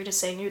have to agree to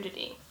say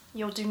nudity.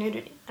 You'll do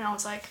nudity. And I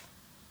was like,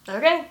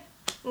 okay.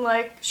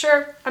 Like,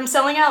 sure, I'm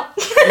selling out.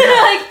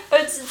 Like,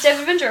 it's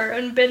David Fincher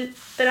and Ben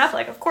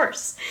Affleck, of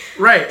course.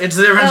 Right, it's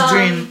the difference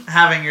between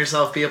having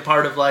yourself be a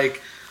part of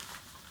like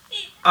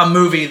a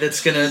movie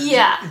that's gonna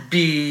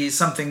be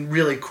something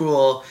really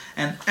cool,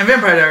 and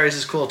Vampire Diaries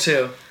is cool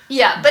too.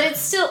 Yeah, but it's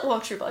still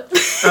True Blood.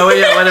 Oh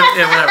yeah,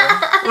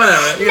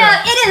 whatever.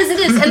 Yeah, it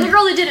is, and the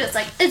girl who did it's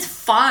like it's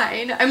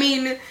fine. I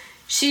mean,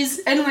 she's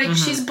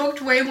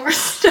booked way more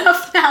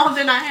stuff now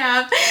than I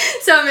have,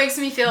 so it makes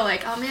me feel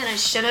like, oh man, I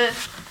should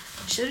have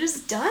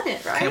just done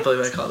it, right? I can't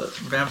believe I called it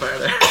Vampire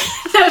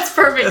Diaries. That's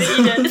perfect that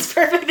you did. It's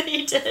perfect that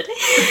you did.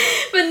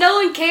 But no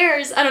one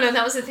cares. I don't know.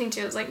 That was the thing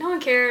too. It was like no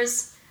one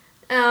cares.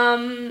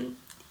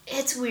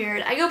 It's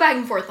weird. I go back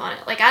and forth on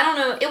it. Like I don't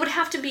know. It would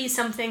have to be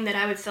something that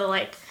I would feel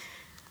like,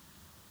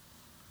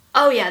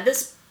 oh yeah,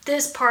 this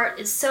part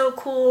is so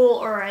cool,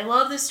 or I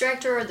love this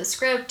director or the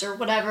script or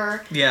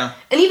whatever. Yeah.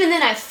 And even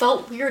then, I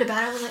felt weird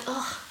about it. I was like,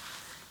 oh,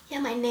 yeah,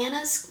 my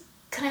Nana's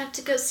gonna have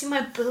to go see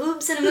my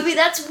boobs in a movie.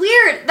 That's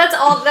weird. That's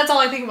all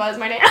I think about is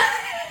my Nana.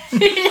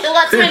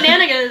 What's my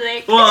Nana gonna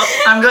think? Well,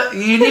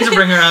 you need to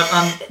bring her up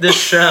on this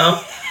show.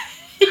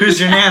 Who's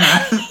your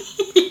Nana?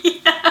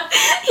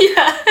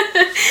 Yeah.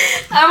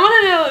 I want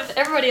to know if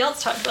everybody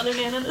else talked about their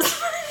Nana in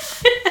this.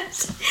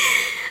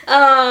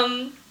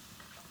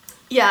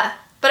 Yeah.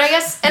 But I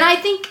guess, and I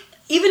think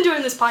even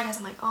doing this podcast,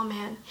 I'm like, oh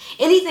man,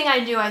 anything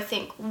I do, I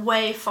think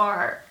way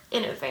far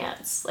in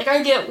advance. Like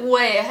I get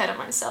way ahead of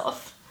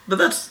myself. But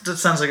that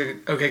sounds like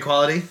a okay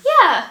quality.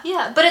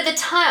 Yeah. But at the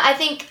time, I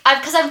think,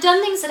 because I've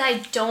done things that I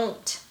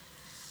don't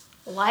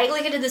like.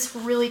 Like I did this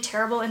really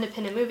terrible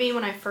independent movie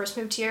when I first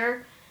moved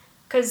here.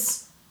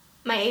 Because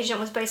my agent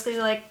was basically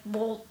like,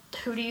 well,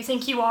 who do you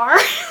think you are?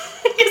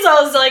 Because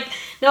I was like,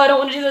 no, I don't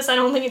want to do this. I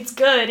don't think it's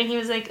good. And he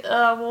was like,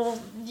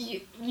 well,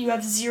 you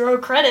have 0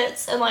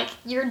 credits. And like,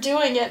 you're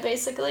doing it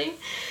basically.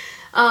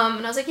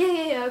 And I was like,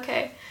 yeah,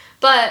 okay.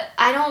 But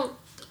I don't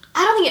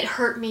think it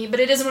hurt me, but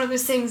it is one of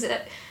those things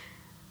that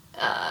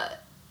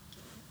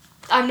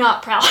I'm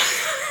not proud.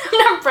 I'm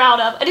not proud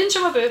of. I didn't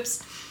show my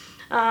boobs.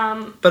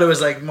 But it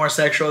was like more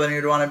sexual than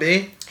you'd want to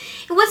be?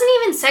 It wasn't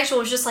even sexual.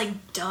 It was just like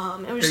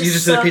dumb. It was you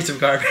just did a piece of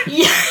garbage.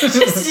 Yeah,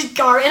 just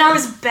garbage. And I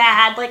was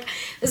bad. Like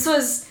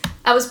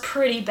I was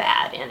pretty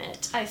bad in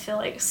it, I feel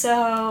like.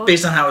 So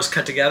based on how it was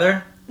cut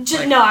together?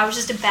 No, I was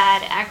just a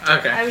bad actor.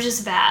 Okay. I was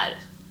just bad.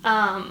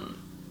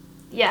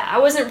 Yeah, I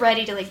wasn't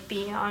ready to like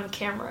be on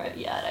camera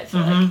yet. I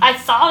feel like I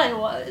thought I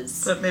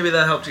was. But maybe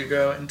that helped you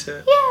grow into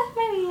it. Yeah,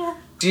 maybe, yeah.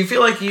 Do you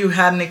feel like you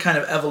had any kind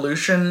of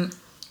evolution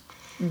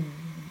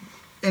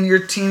in your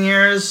teen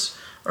years?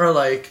 Or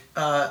like,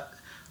 let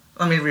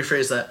me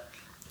rephrase that.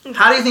 Okay.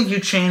 How do you think you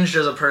changed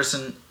as a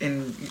person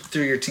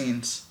through your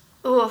teens?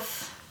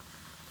 Oof.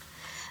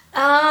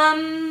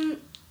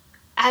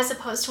 As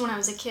opposed to when I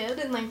was a kid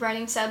and like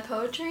writing sad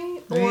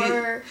poetry,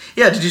 or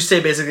Yeah, did you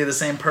stay basically the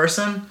same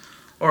person,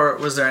 or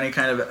was there any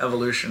kind of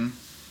evolution?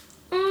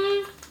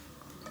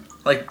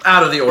 Like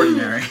out of the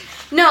ordinary.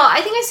 No,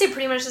 I think I stay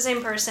pretty much the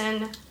same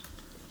person.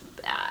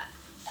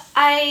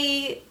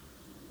 I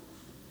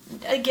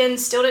again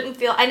still didn't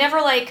feel. I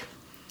never like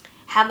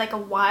had like a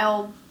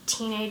wild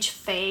teenage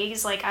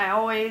phase. Like I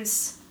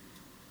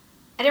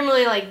didn't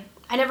really like.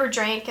 I never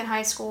drank in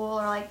high school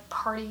or like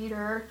partied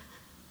or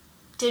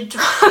did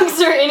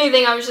drugs or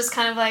anything. I was just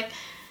kind of like,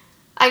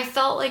 I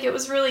felt like it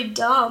was really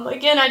dumb.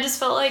 Again, I just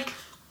felt like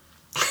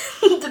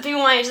the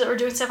people my age that were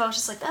doing stuff, I was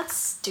just like, that's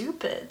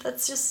stupid.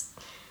 That's just,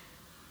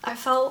 I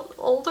felt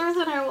older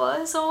than I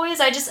was always.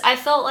 I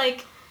felt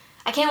like,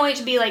 I can't wait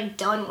to be like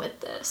done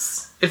with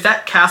this. If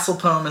that castle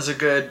poem is a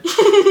good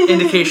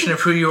indication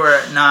of who you were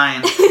at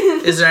 9,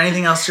 is there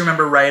anything else you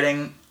remember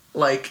writing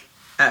like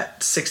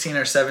at 16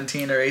 or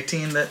 17 or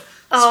 18 that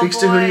speaks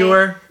to who you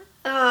were?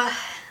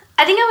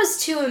 I think I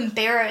was too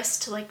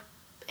embarrassed to like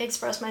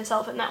express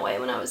myself in that way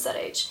when I was that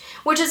age,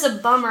 which is a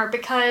bummer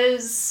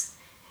because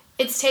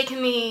it's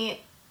taken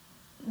me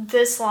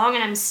this long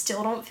and I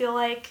still don't feel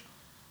like,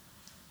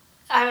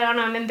 I don't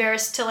know, I'm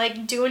embarrassed to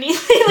like do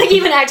anything, like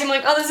even acting. I'm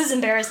like, oh, this is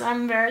embarrassing,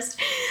 I'm embarrassed.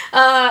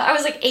 I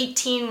was like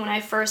 18 when I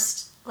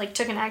first like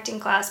took an acting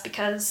class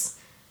because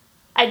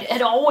I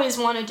had always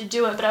wanted to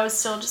do it, but I was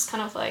still just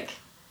kind of like,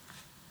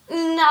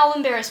 I'll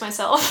embarrass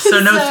myself. So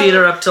no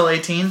theater up till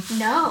 18?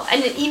 No,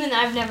 and even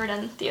I've never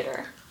done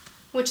theater,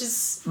 which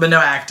is... But no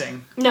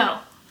acting? No.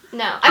 I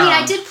mean,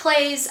 I did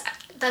plays,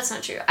 that's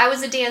not true. I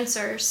was a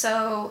dancer,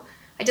 so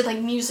I did like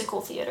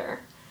musical theater.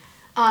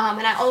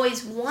 And I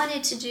always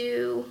wanted to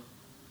do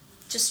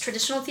just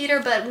traditional theater,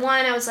 but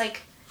one, I was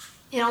like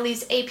in all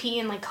these AP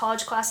and like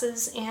college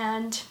classes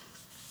and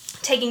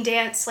taking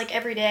dance like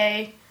every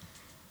day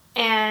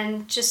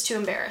and just too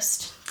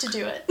embarrassed to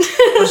do it.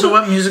 So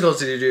what musicals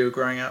did you do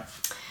growing up?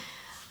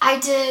 I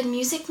did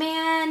Music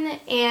Man,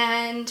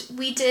 and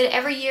we did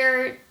every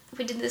year,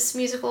 we did this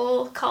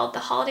musical called The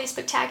Holiday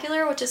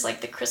Spectacular, which is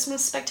like the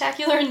Christmas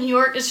Spectacular in New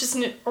York. It's just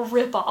a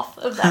rip-off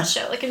of that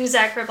show, like an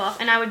exact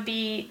rip-off. And I would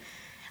play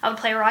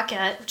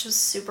Rockette, which was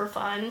super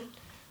fun.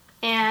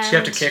 And Did you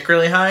have to kick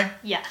really high?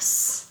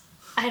 Yes.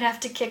 I'd have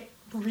to kick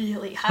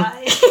really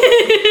high.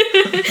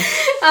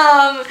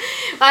 I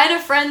had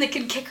a friend that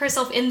could kick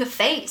herself in the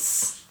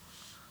face.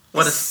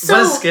 What a skill.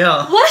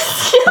 What a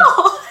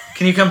skill.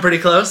 Can you come pretty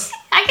close?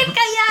 At the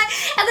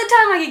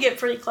time I could get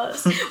pretty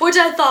close, which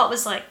I thought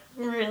was like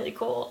really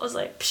cool. I was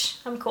like,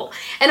 psh, I'm cool.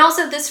 And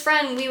also this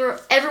friend,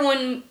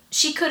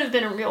 she could have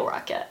been a real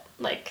Rockette.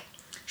 Like,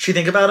 She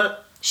think about it?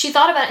 she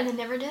thought about it and then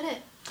never did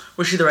it.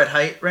 Was she the right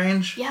height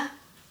range? Yeah.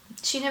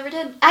 She never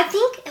did. I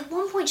think at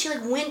one point she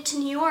like went to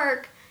New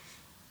York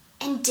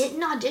and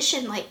didn't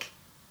audition, like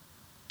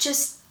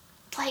just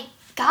like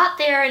got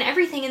there and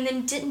everything and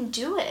then didn't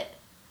do it.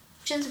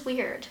 Which is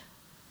weird.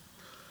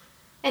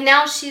 And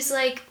now she's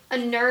like a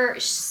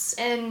nurse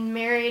and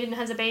married and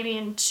has a baby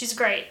and she's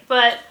great.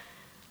 But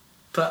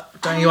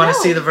don't you want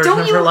to see the version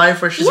of her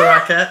life where she's a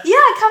Rockette? Yeah,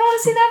 I kind of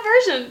want to see that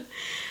version.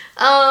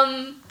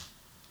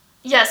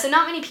 Yeah, so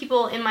not many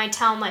people in my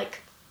town like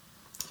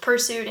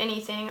pursued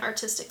anything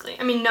artistically.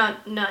 I mean, none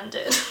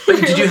did.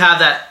 But did you have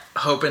that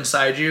hope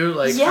inside you?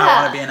 Like, Yeah.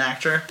 I want to be an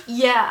actor?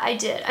 Yeah, I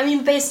did. I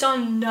mean, based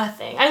on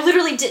nothing. I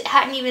literally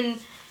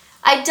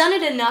I'd done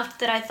it enough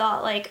that I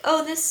thought, like,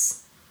 oh,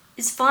 this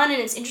is fun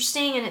and it's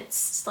interesting and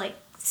it's, like,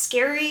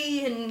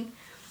 scary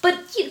but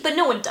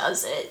no one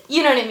does it.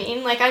 You know what I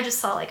mean? Like, I just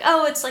thought, like,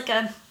 oh, it's, like,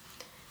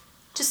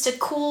 just a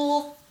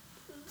cool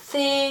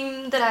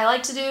thing that I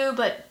like to do,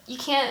 but you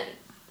can't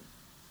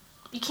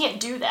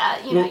do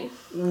that, you know?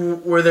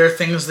 Were there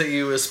things that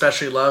you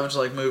especially loved,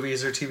 like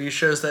movies or TV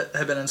shows that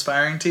have been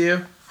inspiring to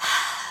you?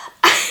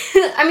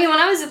 I mean, when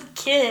I was a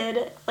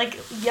kid, like,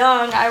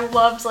 young, I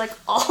loved, like,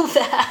 all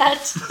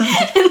that.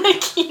 And,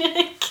 like, Kenan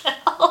and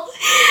Kel.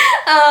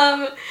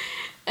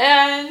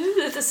 And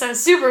this sounds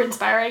super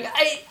inspiring.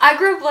 I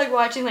grew up, like,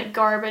 watching, like,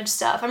 garbage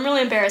stuff. I'm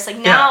really embarrassed. Like,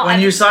 now... Yeah, when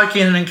you saw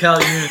Kenan and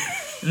Kel, you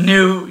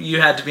knew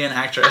you had to be an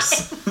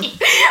actress.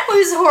 It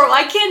was horrible.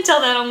 I can't tell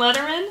that on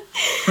Letterman.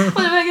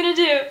 What am I going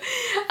to do?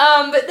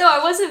 But, no, I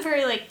wasn't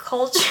very, like,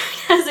 cultured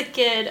as a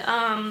kid.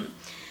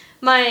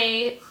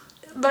 My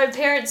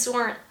parents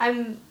weren't...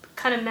 I'm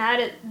kind of mad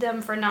at them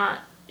for not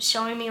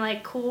showing me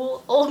like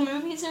cool old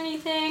movies or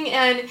anything,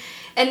 and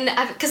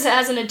because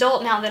as an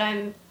adult now that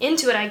I'm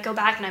into it, I go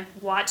back and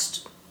I've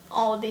watched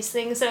all of these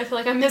things that I feel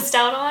like I missed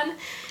out on.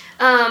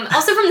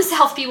 Also from the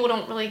South, people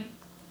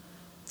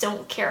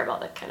don't care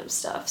about that kind of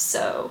stuff,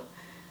 so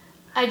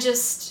I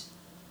just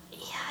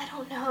I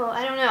don't know.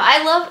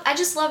 I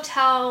just loved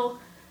how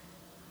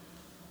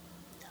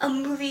a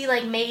movie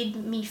like made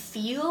me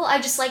feel.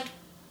 I just like,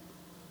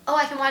 oh,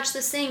 I can watch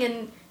this thing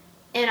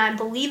and I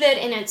believe it,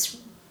 and it's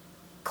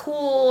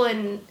cool,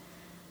 and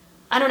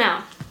I don't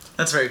know.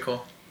 That's very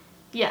cool.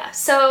 Yeah,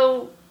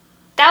 so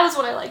that was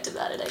what I liked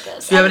about it, I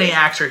guess. Do you have any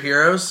actor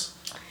heroes?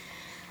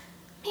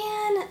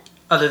 Man.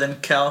 Other than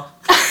Kel?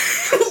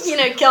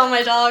 Kel,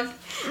 my dog.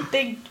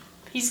 Big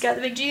He's got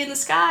the big G in the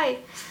sky.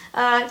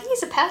 I think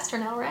he's a pastor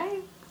now,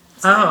 right?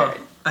 That's what I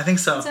heard. I think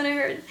so. That's what I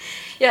heard.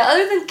 Yeah,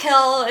 other than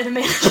Kel and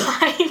Amanda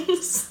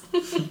Bynes.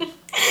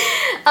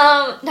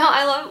 No,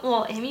 I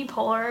love, Amy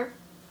Poehler,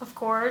 of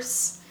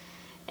course.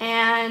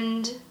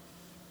 And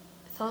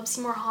Philip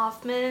Seymour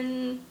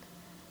Hoffman.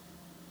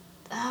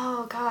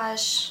 Oh,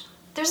 gosh.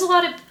 There's a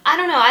lot of, I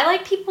don't know, I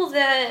like people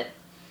that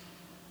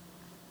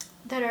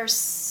are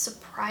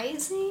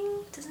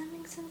surprising. Does that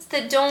make sense?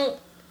 That don't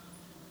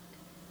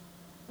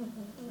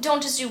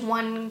just do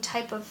one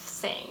type of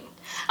thing.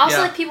 I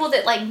also like people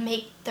that like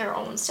make their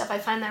own stuff. I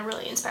find that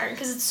really inspiring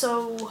because it's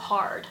so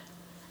hard.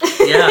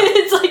 Yeah.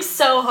 It's like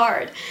so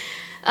hard.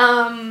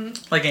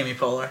 Like Amy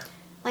Poehler.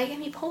 Like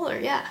Amy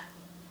Poehler, yeah.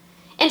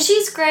 And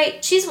she's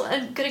great. She's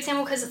a good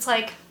example because it's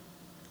like,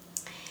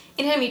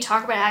 anytime you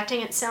talk about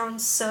acting, it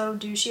sounds so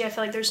douchey. I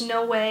feel like there's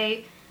no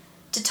way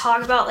to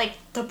talk about like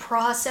the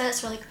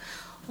process or like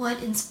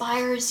what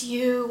inspires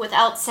you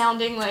without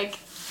sounding like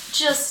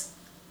just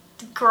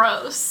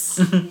gross.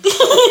 You know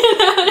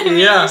what I mean?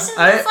 Yeah, I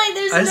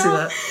see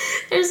that.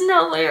 There's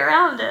no way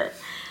around it.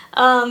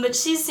 But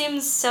she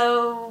seems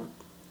so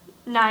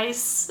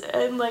nice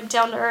and like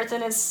down to earth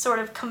and has sort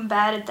of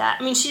combated that.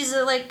 I mean, she's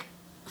a like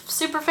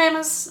super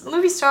famous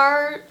movie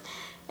star,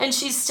 and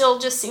she still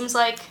just seems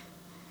like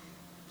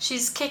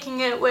she's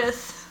kicking it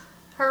with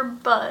her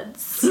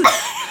buds.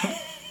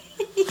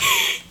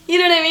 You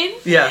know what I mean?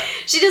 Yeah.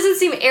 She doesn't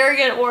seem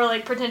arrogant or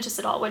like pretentious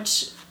at all,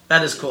 which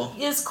That is cool.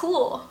 is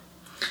cool.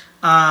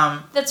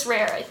 That's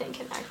rare, I think,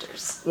 in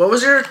actors. What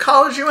was your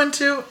college you went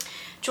to?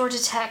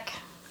 Georgia Tech.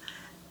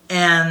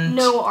 And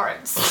No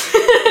arts.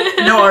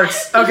 no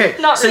arts. Okay.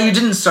 Not so really. you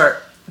didn't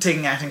start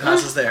taking acting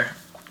classes there.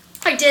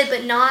 I did,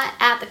 but not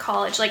at the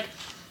college. Like,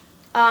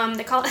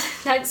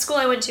 that school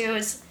I went to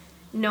is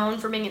known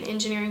for being an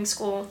engineering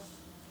school,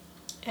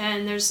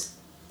 and there's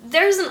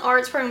an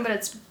arts program, but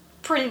it's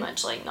pretty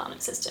much like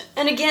non-existent.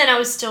 And again, I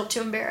was still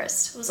too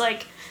embarrassed. It was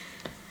like,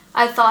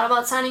 I thought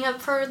about signing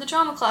up for the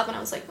drama club, and I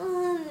was like,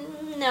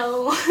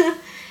 no.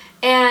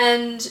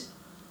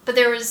 But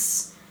there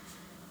was,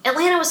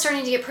 Atlanta was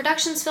starting to get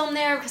productions filmed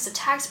there because of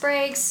tax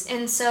breaks,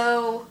 and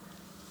so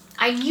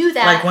I knew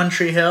that. Like One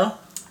Tree Hill?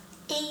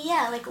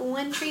 Yeah, like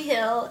One Tree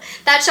Hill.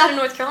 That shot in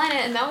North Carolina,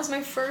 and that was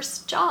my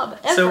first job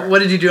ever. So what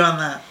did you do on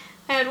that?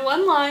 I had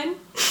one line,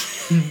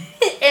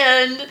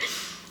 and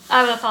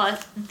I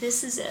thought,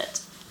 this is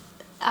it.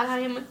 I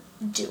am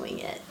doing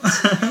it.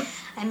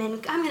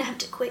 I'm gonna have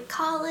to quit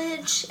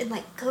college and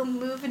like go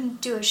move and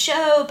do a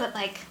show, but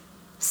like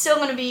still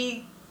gonna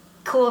be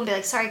cool and be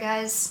like, sorry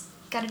guys,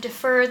 gotta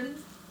defer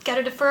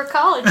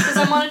college because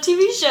I'm on a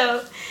TV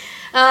show.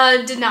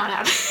 Did not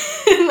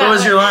happen. What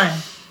was your line?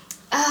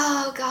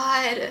 Oh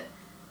God,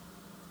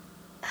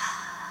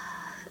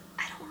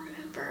 I don't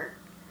remember.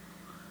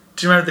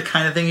 Do you remember the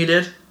kind of thing you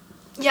did?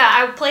 Yeah,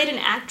 I played an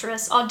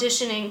actress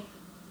auditioning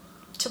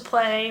to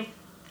play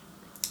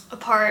a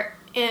part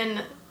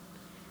in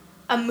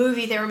a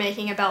movie they were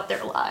making about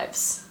their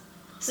lives.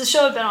 So the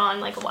show had been on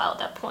like a while at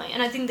that point,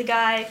 and I think the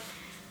guy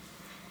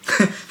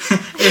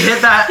It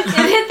hit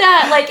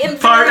that like in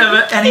part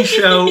of any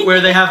show where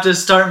they have to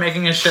start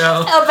making a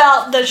show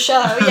about the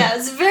show. Yeah,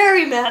 it's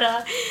very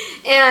meta,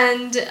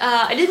 and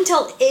I didn't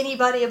tell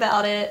anybody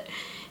about it.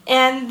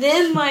 And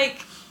then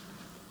like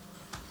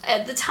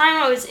at the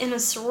time I was in a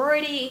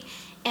sorority,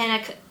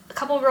 and a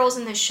couple of girls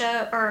in the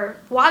show or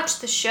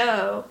watched the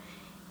show,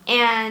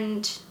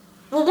 and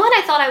well, one,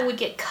 I thought I would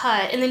get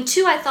cut, and then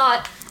two, I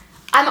thought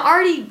I'm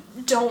already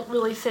don't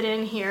really fit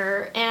in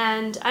here,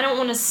 and I don't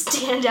want to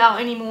stand out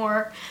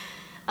anymore,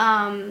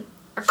 or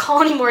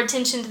call any more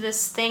attention to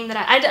this thing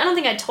that I don't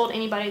think I told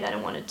anybody that I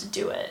wanted to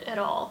do it at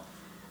all.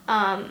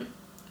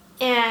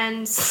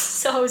 And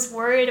so I was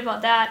worried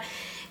about that.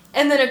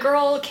 And then a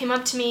girl came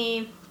up to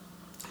me,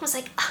 was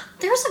like,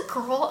 there's a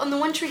girl on the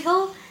One Tree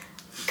Hill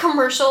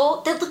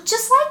commercial that looked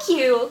just like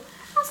you.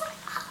 I was like,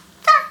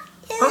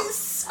 that is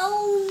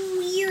so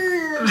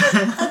weird.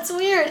 That's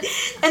weird.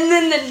 And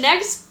then the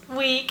next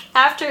week,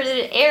 after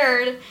it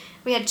aired,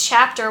 we had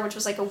Chapter, which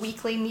was like a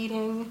weekly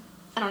meeting.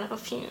 I don't know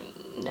if you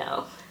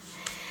know.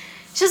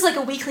 It's just like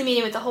a weekly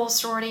meeting with the whole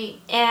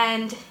sorority,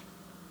 and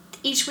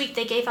each week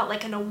they gave out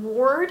like an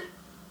award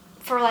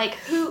for like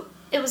who,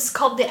 it was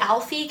called the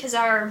Alfie, because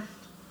our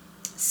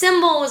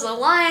symbol was a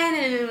lion,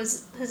 and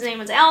his name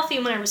was Alfie,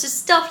 and whenever it was a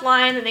stuffed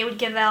lion that they would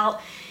give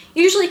out,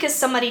 usually because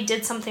somebody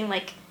did something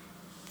like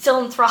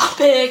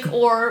philanthropic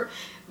or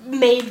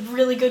made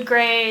really good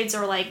grades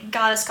or like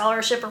got a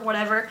scholarship or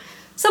whatever,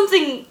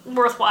 something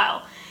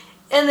worthwhile.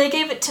 And they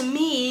gave it to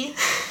me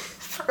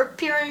for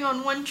appearing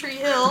on One Tree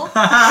Hill. So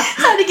I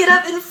had to get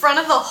up in front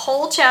of the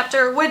whole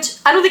chapter, which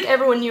I don't think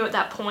everyone knew at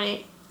that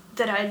point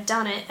that I had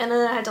done it. And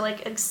then I had to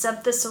like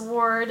accept this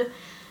award,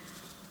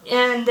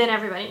 and then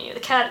everybody knew. The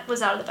cat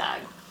was out of the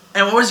bag.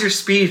 And what was your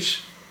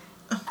speech?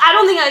 I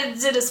don't think I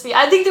did a speech.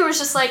 I think there was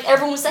just like,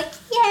 everyone was like,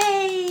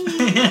 yay,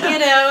 you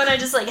know, and I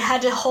just like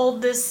had to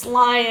hold this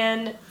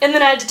lion, and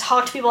then I had to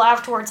talk to people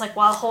afterwards, like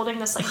while holding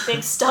this like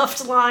big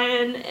stuffed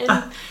lion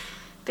and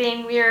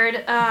being weird.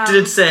 Did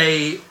it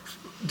say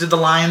Did the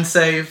line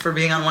say for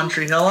being on One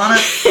Tree Hill on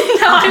it?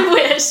 No,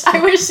 I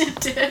wish it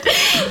did.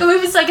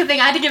 It was like a thing.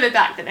 I had to give it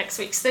back the next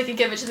week so they could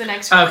give it to the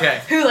next girl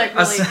Okay. who like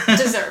really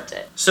deserved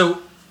it.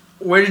 So,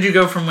 where did you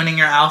go from winning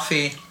your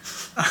Alfie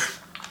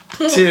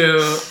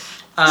to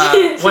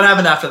what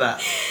happened after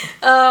that?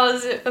 I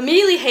was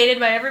immediately hated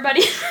by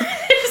everybody.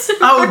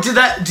 Oh,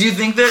 do you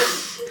think that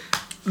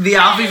the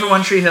Alfie for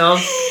One Tree Hill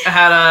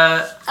had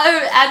an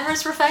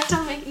adverse effect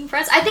on making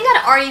friends? I think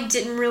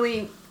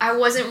I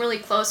wasn't really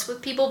close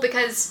with people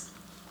because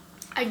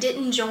I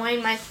didn't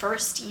join my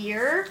first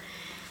year.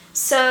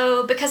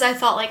 So, because I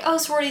thought like, oh,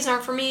 sororities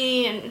aren't for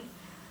me, and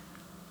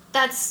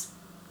that's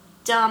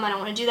dumb, I don't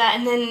want to do that.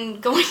 And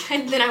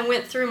then I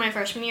went through my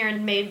freshman year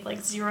and made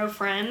like 0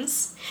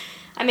 friends.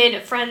 I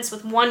made friends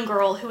with one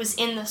girl who was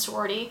in the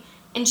sorority,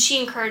 and she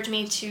encouraged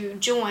me to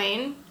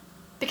join.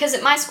 Because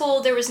at my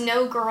school, there was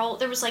no girl,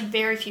 there was like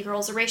very few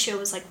girls. The ratio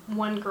was like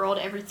 1 girl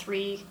to every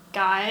 3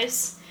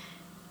 guys.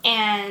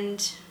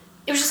 And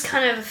it was just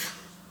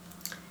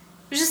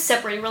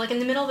separated. We're like in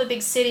the middle of a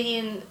big city,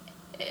 and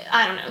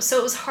I don't know. So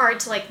it was hard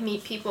to like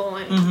meet people,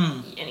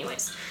 and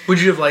anyways.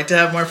 Would you have liked to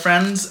have more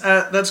friends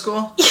at that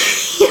school?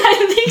 Yeah,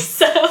 I think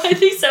so.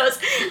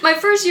 My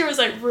first year was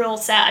like real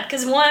sad.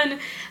 Because one,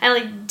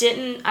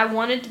 I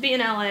wanted to be in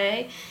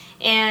LA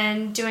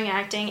and doing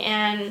acting,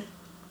 and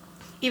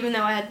even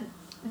though I had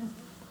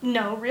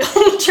no real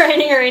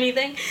training or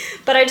anything,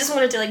 but I just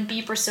wanted to like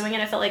be pursuing it.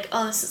 I felt like,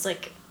 oh, this is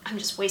like, I'm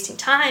just wasting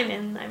time,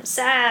 and I'm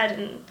sad,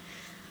 and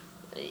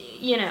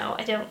you know,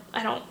 I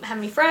don't have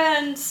any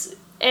friends,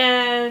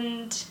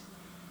 and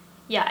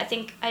yeah, I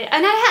think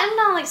I'm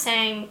not like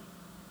saying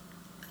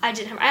I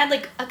had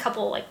like a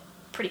couple like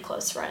pretty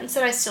close friends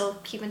that I still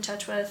keep in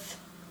touch with,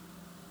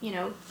 you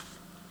know,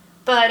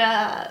 but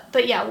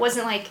yeah, it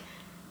wasn't like.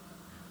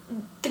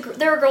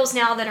 There are girls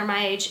now that are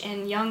my age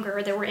and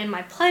younger that were in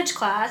my pledge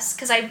class,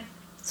 because I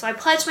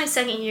pledged my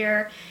second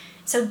year,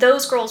 so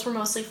those girls were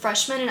mostly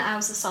freshmen and I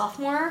was a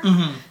sophomore.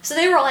 Mm-hmm. So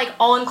they were like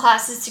all in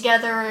classes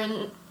together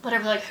and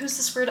whatever, like, who's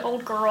this weird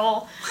old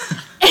girl?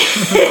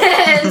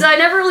 And I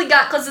never really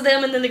got close to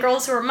them, and then the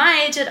girls who were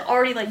my age had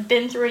already like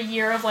been through a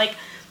year of like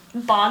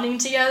bonding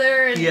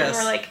together, and yes.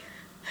 were like,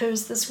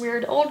 who's this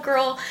weird old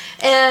girl?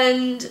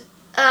 And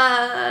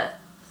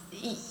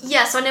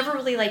yeah, so I never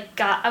really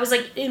I was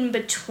like in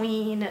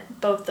between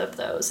both of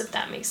those, if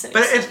that makes any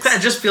sense. But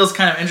it just feels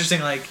kind of interesting,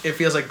 like it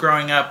feels like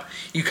growing up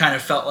you kind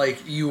of felt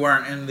like you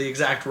weren't in the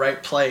exact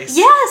right place.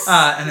 Yes!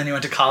 And then you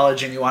went to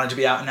college and you wanted to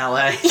be out in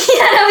LA. Yeah,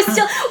 I was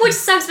still, which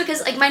sucks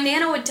because like my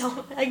Nana would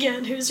tell,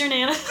 again, who's your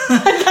Nana?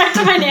 Back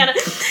to my Nana.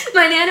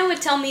 My Nana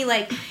would tell me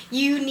like,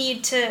 you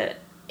need to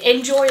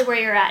enjoy where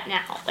you're at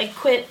now. Like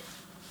quit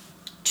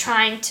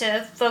trying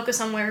to focus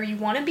on where you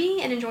want to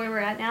be and enjoy where you're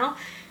at now.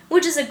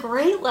 Which is a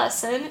great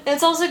lesson.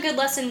 It's also a good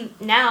lesson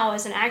now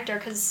as an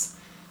actor,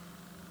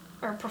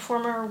 or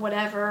performer or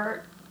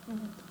whatever.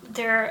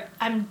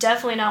 I'm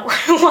definitely not where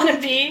I want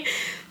to be,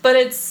 but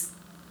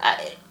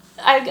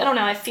I don't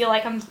know. I feel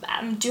like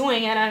I'm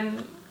doing it.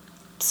 I'm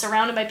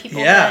surrounded by people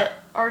that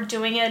are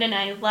doing it, and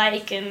I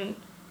like, and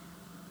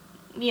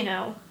you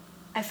know,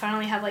 I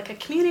finally have like a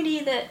community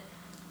that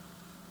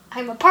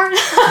I'm a part of,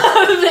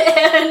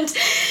 and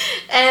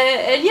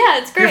yeah,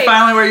 it's great. You're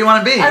finally where you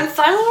want to be. I'm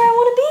finally where I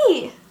want to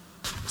be.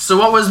 So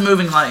what was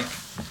moving like?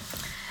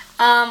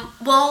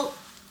 Well,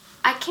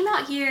 I came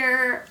out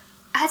here,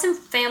 I had some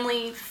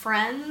family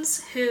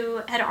friends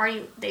who had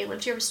already, they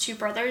lived here. It was 2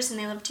 brothers, and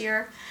they lived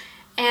here,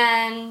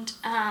 and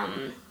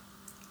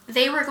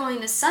they were going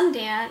to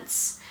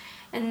Sundance,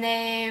 and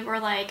they were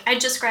like, I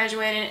just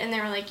graduated, and they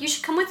were like, you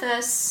should come with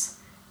us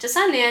to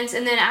Sundance,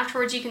 and then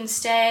afterwards you can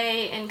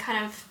stay and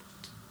kind of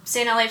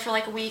stay in LA for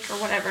like a week or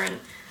whatever, and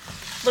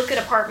look at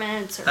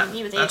apartments or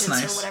meet with agents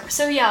nice. Or whatever.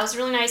 So yeah, it was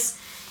really nice.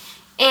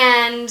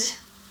 And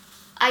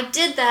I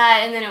did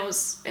that, and then I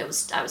was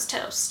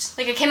toast.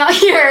 Like, I came out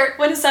here,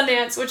 went to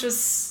Sundance, which was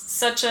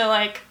such a,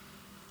 like,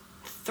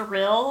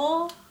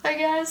 thrill, I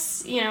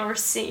guess. You know,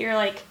 you're,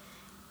 like,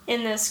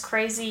 in this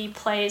crazy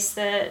place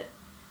that,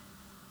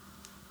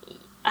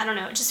 I don't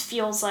know, it just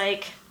feels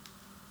like...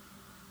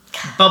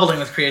 Bubbling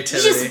with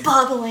creativity. Just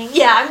bubbling.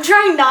 Yeah, I'm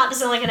trying not to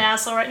sound like an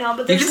asshole right now,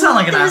 but you can sound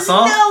like an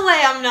asshole. There's no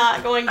way I'm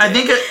not going to. I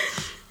think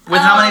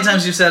with how many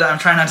times you've said, I'm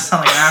trying not to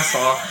sound like an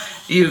asshole...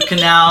 You've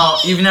now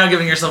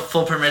given yourself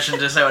full permission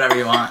to say whatever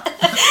you want.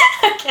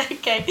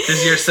 Okay.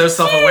 Because you're so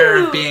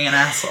self-aware of being an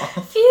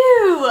asshole.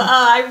 Phew.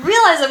 I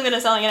realize I'm going to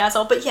sound like an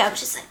asshole, but yeah, it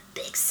was just like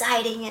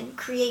exciting and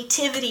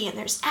creativity, and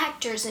there's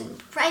actors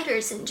and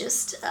writers, and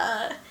just,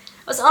 I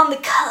was on the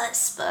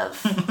cusp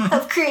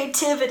of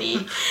creativity.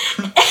 And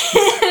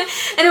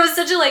it was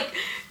such a, like,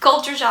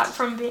 culture shock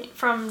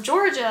from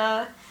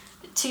Georgia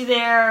to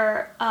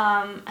there,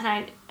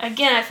 and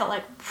I felt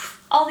like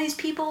all these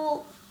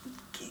people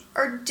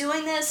are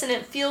doing this, and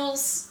it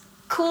feels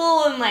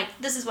cool, and like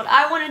this is what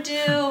I want to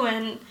do,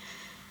 and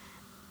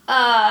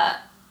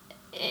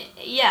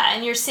yeah,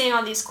 and you're seeing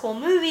all these cool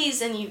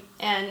movies, and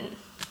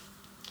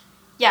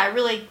yeah, I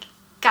really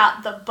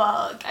got the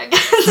bug, I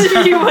guess,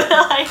 if you will.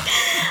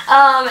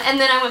 And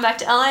then I went back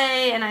to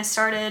LA, and I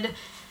started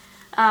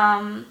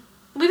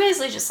We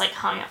basically just like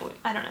hung out.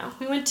 I don't know.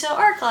 We went to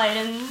ArcLight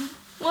and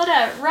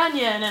whatever,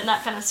 Runyon and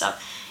that kind of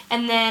stuff.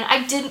 And then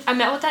I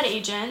met with that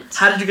agent.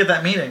 How did you get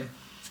that meeting?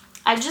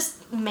 I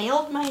just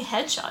mailed my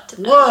headshot to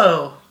them.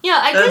 Whoa. Yeah,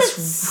 I did.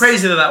 That's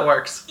crazy that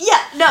works.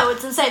 Yeah, no,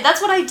 it's insane.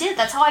 That's what I did.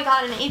 That's how I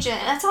got an agent.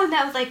 And that's how I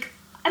met with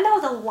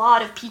a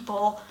lot of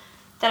people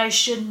that I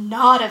should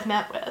not have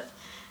met with.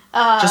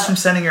 Just from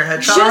sending your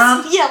headshot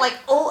around? Yeah,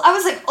 I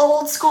was like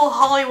old school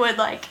Hollywood,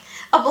 like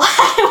a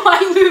black and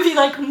white movie,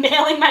 like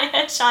mailing my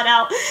headshot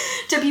out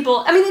to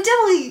people. I mean, it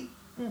definitely,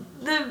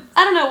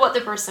 I don't know what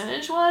the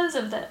percentage was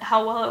of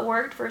how well it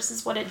worked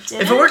versus what it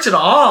did. If it worked at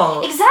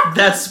all, exactly,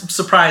 that's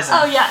surprising.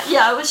 Oh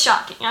yeah, it was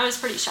shocking. I was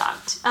pretty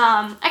shocked.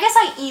 I guess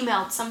I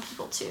emailed some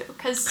people too,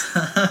 because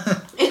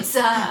it's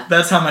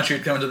that's how much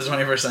you'd come to the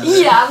 21st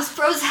century. Yeah, I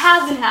was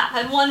half and half.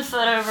 I had 1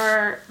 foot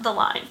over the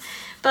line.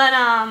 But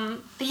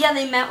yeah,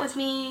 they met with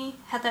me,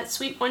 had that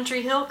sweet One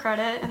Tree Hill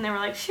credit, and they were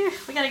like, phew,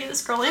 we gotta get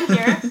this girl in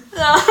here.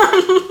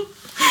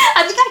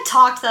 I think I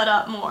talked that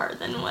up more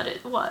than what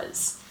it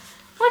was,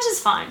 which is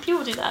fine.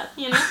 People do that,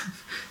 you know?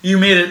 You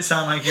made it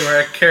sound like you were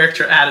a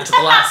character added to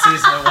the last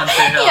season of One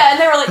Tree Hill. Yeah, and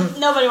they were like,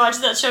 nobody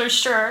watched that show,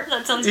 sure,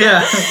 that sounds good.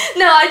 Yeah.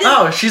 No, I didn't.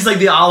 Oh, she's like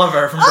the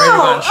Oliver from Brady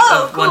Bunch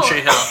of cool. One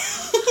Tree Hill.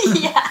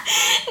 Yeah.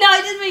 No,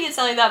 I didn't make it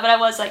sound like that, but I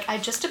was like, I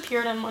just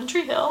appeared on One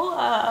Tree Hill.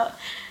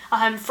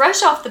 I'm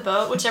fresh off the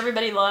boat, which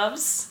everybody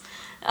loves.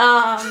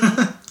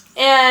 And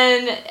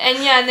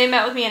yeah, and they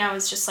met with me, and I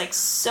was just like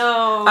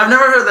so. I've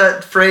never heard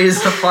that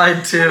phrase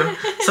applied to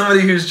somebody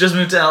who's just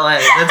moved to LA.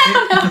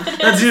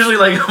 That's usually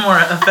like a more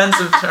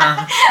offensive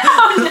term.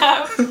 Oh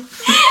no!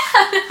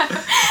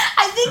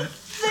 I think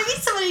maybe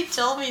somebody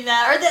told me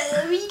that, or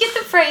that you get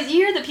the phrase.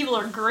 You hear that people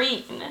are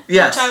green,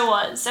 yes. Which I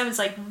was. I was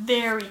like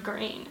very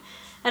green,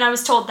 and I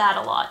was told that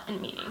a lot in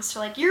meetings.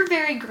 They're like, "You're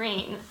very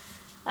green.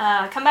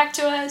 Come back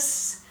to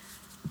us."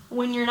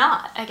 When you're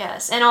not, I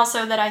guess. And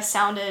also that I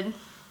sounded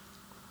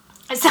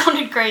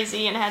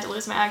crazy and I had to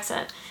lose my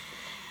accent.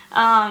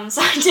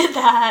 So I did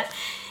that.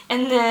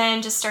 And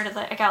then just started,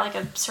 I got like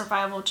a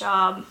survival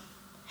job.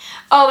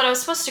 Oh, but I was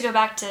supposed to go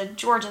back to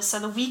Georgia, so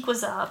the week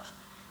was up.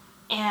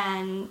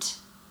 And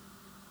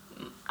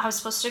I was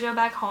supposed to go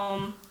back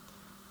home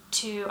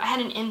I had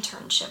an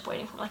internship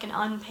waiting for, like an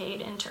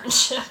unpaid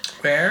internship.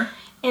 Where?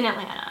 In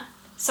Atlanta.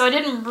 So I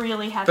didn't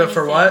really have But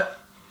anything. for what?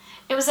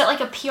 It was at like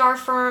a PR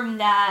firm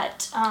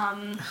that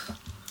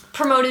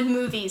promoted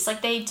movies.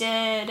 Like they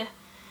did.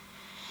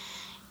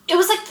 It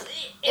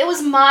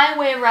was my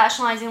way of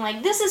rationalizing.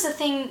 Like this is a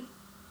thing,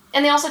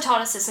 and they also taught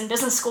us this in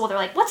business school. They're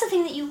like, "What's the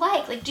thing that you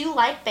like? Like, do you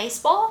like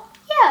baseball?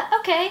 Yeah,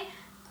 okay.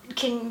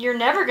 You're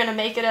never gonna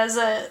make it as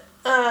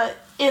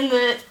in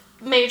the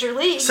major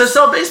leagues. So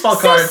sell baseball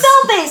cards. So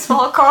sell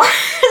baseball cards.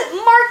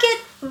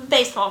 Market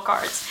baseball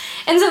cards."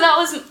 And so that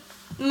was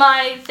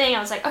my thing. I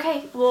was like,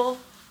 okay, well.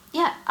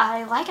 Yeah,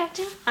 I like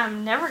acting.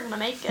 I'm never gonna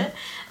make it,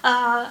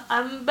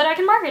 but I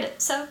can market it.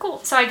 So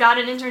cool. So I got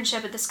an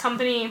internship at this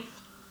company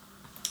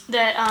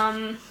that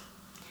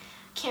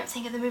can't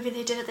think of the movie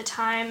they did at the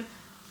time. I'm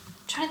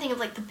trying to think of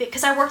like the big,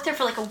 because I worked there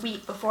for like a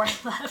week before I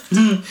left.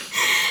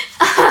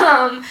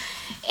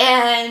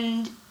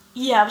 And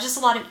yeah, it was just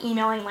a lot of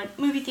emailing like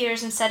movie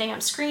theaters and setting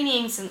up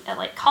screenings and at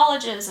like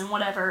colleges and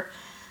whatever.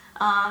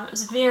 It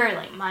was very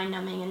like mind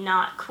numbing and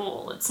not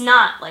cool. It's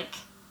not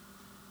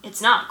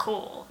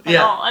cool at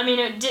all. I mean,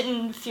 it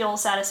didn't feel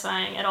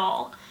satisfying at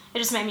all. It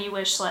just made me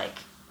wish, like,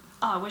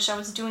 oh, I wish I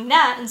was doing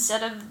that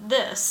instead of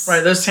this.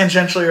 Right, those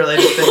tangentially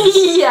related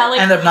things yeah,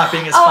 like, end up not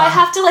being as fun. Oh, I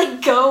have to,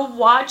 like, go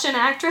watch an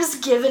actress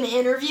give an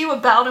interview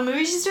about a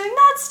movie she's doing?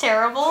 That's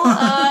terrible.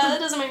 It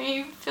doesn't make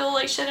me feel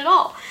like shit at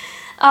all.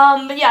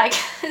 But yeah,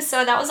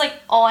 so that was, like,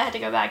 all I had to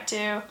go back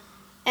to.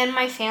 And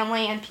my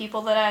family and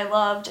people that I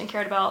loved and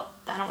cared about,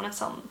 I don't want to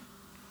tell them.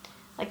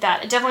 Like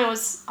that. It definitely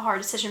was a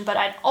hard decision, but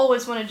I'd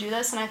always wanted to do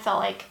this, and I felt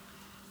like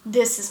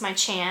this is my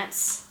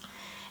chance.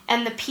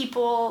 And the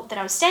people that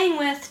I was staying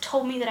with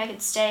told me that I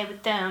could stay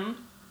with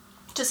them,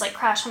 just like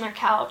crash on their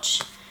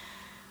couch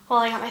while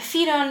I got my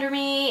feet under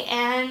me,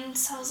 and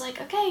so I was like,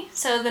 okay.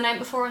 So the night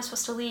before I was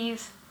supposed to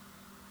leave,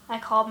 I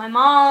called my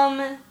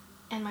mom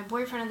and my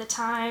boyfriend at the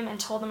time and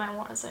told them I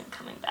wasn't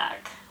coming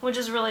back, which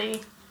is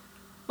really...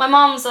 My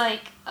mom was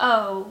like,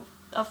 oh...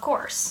 Of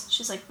course.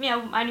 She's like,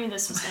 yeah, I knew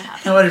this was going to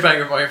happen. And what about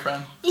your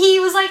boyfriend? He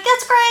was like,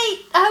 that's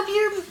great. I hope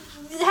you're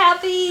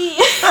happy.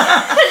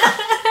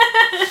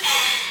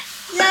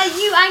 Yeah,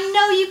 I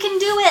know you can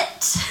do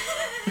it.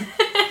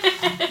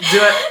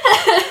 Do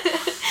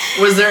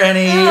it. Was there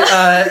any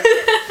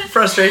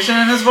frustration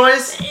in his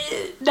voice?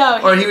 No.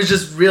 Or he was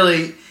just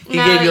really, he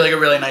gave you like a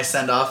really nice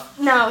send-off?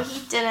 No, he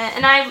didn't.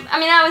 And I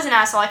mean, I was an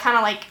asshole. I kind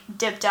of like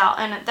dipped out,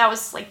 and that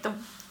was like the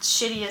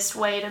shittiest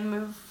way to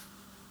move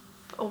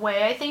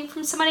away, I think,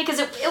 from somebody, because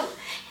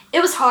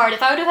it was hard.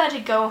 If I would have had to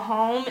go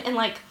home and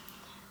like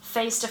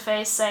face to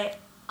face say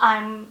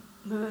I'm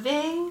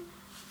moving,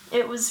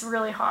 it was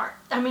really hard.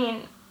 I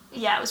mean,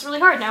 yeah, it was really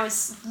hard, and I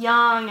was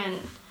young and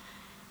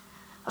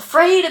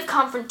afraid of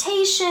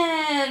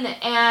confrontation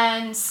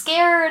and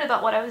scared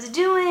about what I was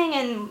doing,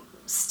 and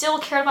still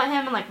cared about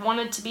him and like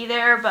wanted to be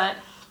there, but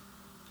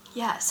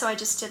yeah, so I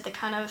just did the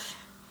kind of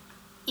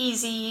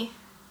easy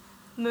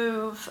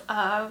move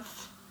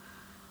of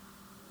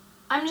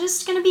I'm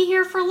just gonna be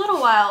here for a little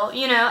while,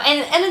 you know,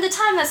 and at the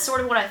time that's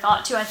sort of what I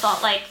thought too. I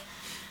thought like,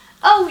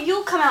 oh,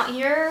 you'll come out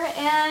here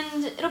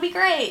and it'll be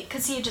great,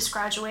 because he had just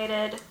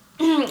graduated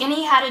and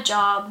he had a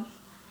job,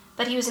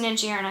 but he was an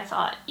engineer, and I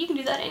thought you can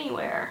do that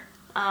anywhere,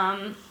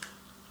 and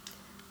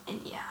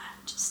yeah,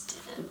 just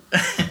didn't.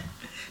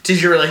 Did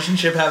your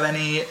relationship have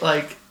any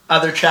like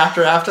other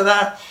chapter after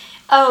that?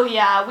 Oh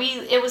yeah,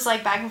 it was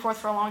like back and forth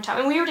for a long time,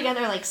 and we were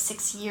together like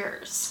 6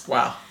 years.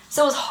 Wow.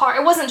 So it was hard.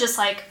 It wasn't just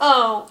like,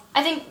 oh,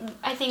 I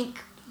think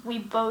we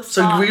both.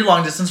 So were you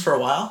long distance for a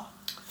while?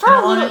 For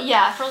a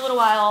little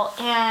while,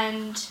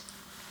 and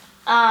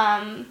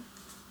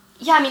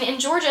yeah, I mean, in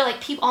Georgia,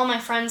 like all my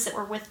friends that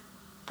were with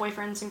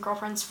boyfriends and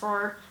girlfriends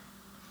for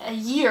a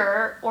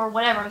year or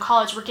whatever in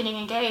college were getting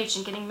engaged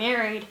and getting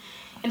married,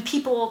 and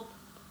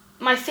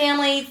my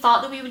family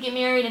thought that we would get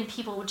married, and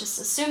people would just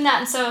assume that,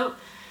 and so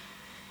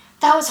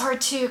that was hard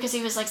too, because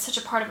he was like such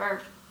a part of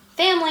our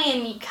family,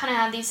 and you kind of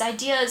have these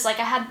ideas. Like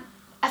I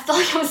felt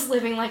like I was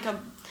living like a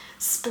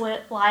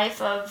split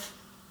life of,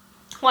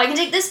 well, I can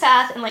take this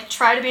path and like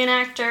try to be an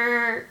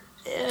actor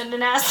and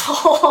an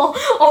asshole,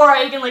 or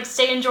I can like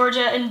stay in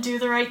Georgia and do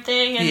the right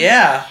thing. And,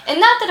 yeah. And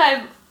not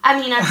that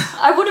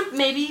I would have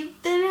maybe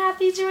been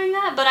happy doing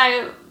that, but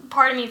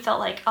part of me felt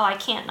like, oh, I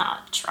can't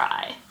not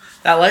try.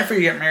 That life where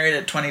you get married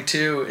at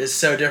 22 is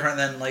so different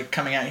than like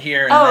coming out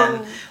here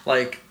and then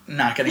like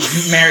not getting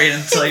married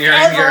until you're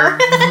in your ever.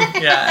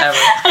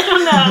 I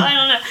don't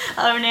know.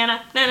 Oh,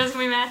 Nana's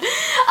gonna be mad.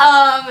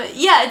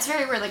 Yeah, it's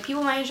very weird. Like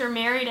people my age are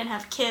married and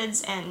have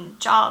kids and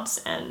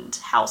jobs and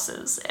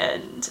houses,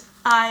 and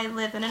I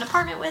live in an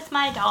apartment with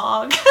my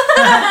dog.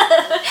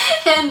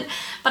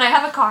 But I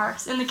have a car,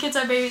 and the kids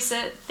I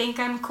babysit think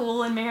I'm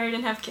cool and married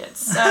and have kids,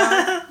 so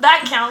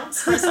that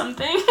counts for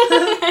something.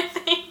 I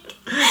think.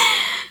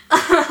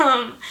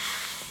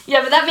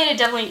 Yeah, but that made it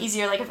definitely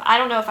easier. Like, I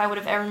don't know if I would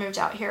have ever moved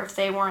out here if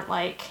they weren't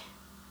like,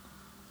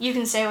 you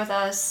can stay with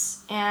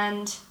us,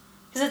 and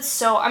because it's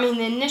so, I mean,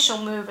 the initial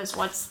move is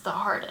what's the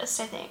hardest,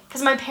 I think,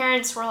 because my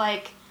parents were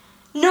like,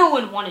 no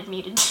one wanted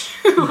me to do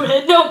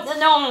it.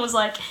 No one was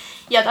like,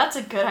 yeah, that's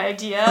a good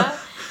idea.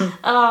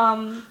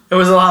 It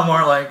was a lot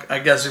more like, I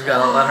guess we've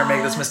got to let her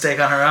make this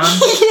mistake on her own.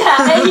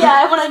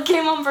 yeah. When I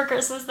came home for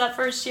Christmas that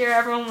first year,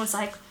 everyone was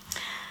like,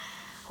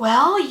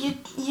 well, you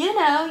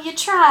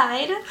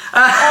tried.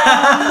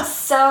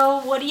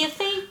 So what do you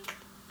think?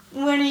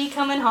 When are you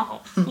coming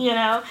home? You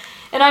know?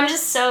 And I'm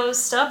just so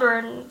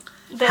stubborn.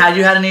 Had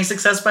you had any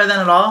success by then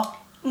at all?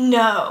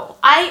 No.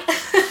 I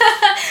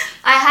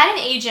had an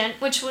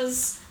agent, which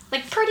was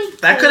like pretty cool.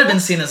 That could have been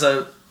seen as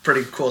a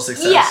pretty cool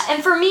success. Yeah,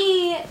 and for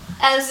me,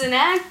 as an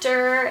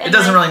actor... It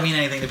doesn't really mean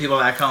anything to people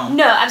back home.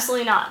 No,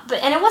 absolutely not.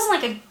 And it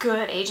wasn't like a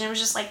good agent. It was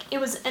just like, it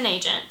was an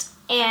agent.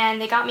 And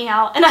they got me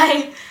out, and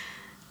I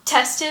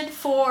tested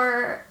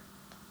for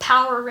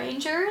Power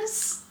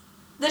Rangers,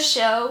 the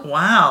show.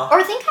 Wow. Or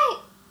I think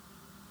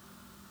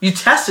You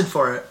tested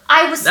for it.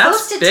 I was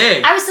supposed to.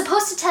 Big. I was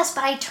supposed to test,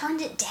 but I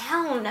turned it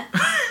down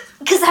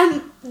because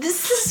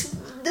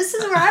This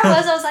is where I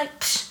was. I was like,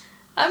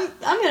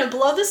 I'm gonna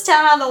blow this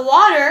town out of the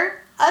water.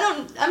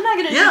 I'm not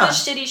gonna do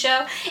this shitty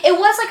show. It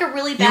was like a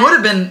really bad. You would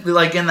have been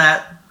like in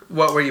that.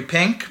 What were you,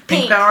 Pink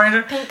Power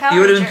Ranger? Pink Power Ranger.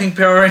 You would have been Pink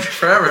Power Ranger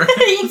forever.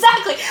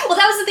 Exactly. Well,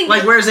 that was the thing.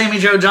 Like, where's Amy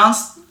Jo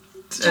Johnson?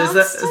 Is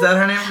that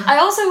her name? I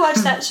also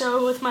watched that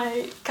show with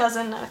my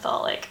cousin, and I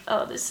thought, like,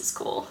 oh, this is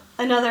cool.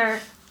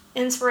 Another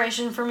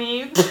inspiration for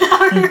me,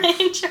 Power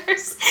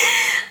Rangers.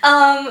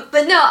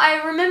 But no,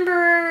 I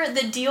remember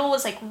the deal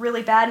was, like,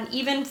 really bad, and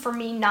even for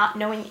me not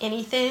knowing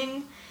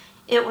anything,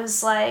 it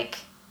was, like,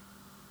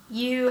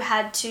 you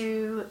had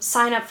to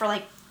sign up for,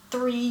 like,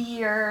 3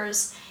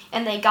 years,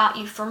 and they got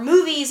you for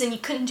movies, and you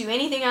couldn't do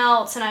anything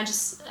else, and I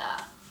just...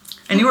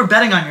 And you were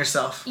betting on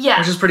yourself. Yeah.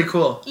 Which is pretty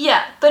cool.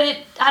 Yeah, but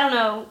I don't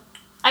know,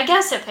 I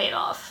guess it paid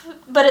off.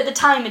 But at the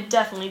time, it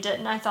definitely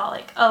didn't. I thought,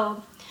 like,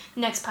 oh,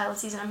 next pilot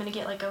season, I'm going to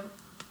get, like, a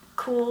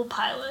cool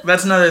pilot.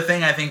 That's another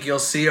thing I think you'll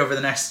see over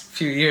the next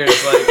few years,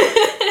 like,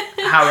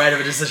 how right of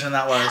a decision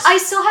that was. I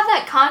still have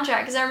that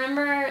contract, because I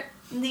remember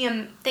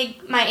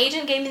my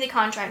agent gave me the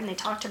contract, and they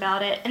talked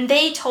about it, and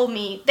they told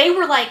me, they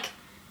were, like,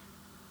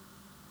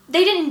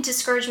 they didn't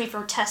discourage me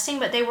from testing,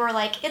 but they were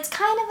like, it's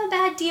kind of a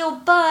bad deal,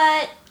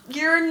 but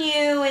you're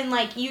new, and,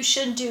 like, you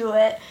should do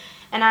it.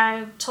 And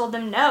I told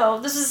them no.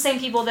 This was the same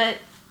people that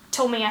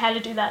told me I had to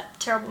do that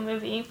terrible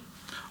movie.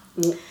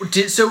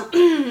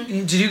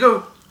 Did you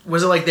go...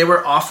 Was it like they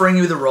were offering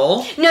you the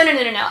role? No.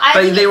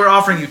 But they were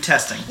offering you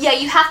testing? Yeah,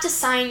 you have to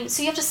sign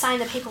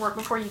the paperwork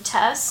before you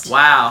test.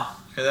 Wow.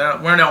 We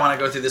don't want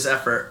to go through this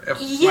effort if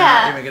we're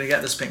not even going to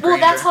get this Pink Ranger. Well,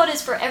 that's how it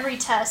is for every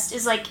test,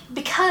 is like,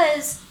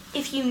 because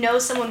if you know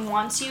someone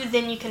wants you,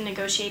 then you can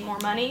negotiate more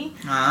money.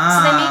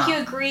 So they make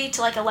you agree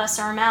to, like, a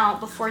lesser amount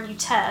before you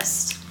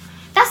test.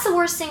 That's the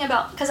worst thing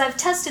about, because I've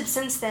tested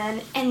since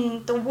then,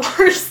 and the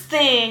worst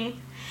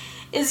thing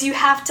is you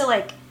have to,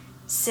 like,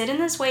 sit in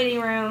this waiting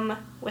room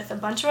with a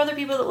bunch of other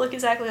people that look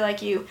exactly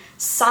like you,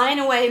 sign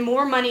away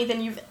more money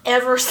than you've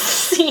ever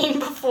seen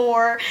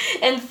before,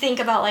 and think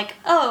about like,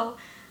 oh,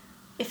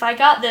 if I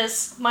got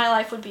this, my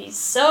life would be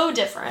so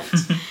different.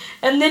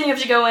 And then you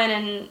have to go in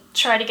and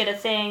try to get a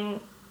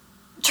thing,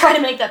 try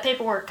to make that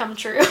paperwork come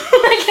true,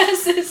 I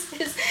guess,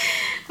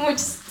 which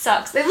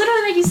sucks. They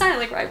literally make you sign it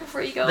like right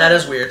before you go That in,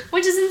 is weird.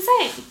 which is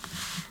insane.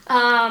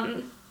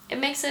 It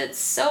makes it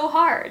so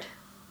hard.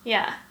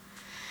 Yeah.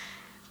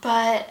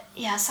 But,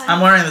 yeah, so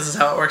I'm wondering this is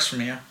how it works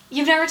from you.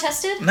 You've never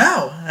tested?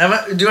 No.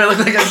 Do I look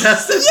like I've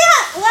tested?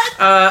 Yeah! What?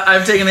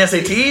 I've taken the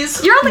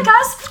SATs. You're on the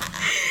cusp?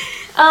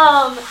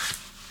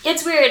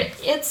 It's weird.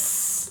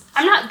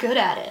 I'm not good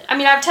at it. I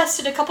mean, I've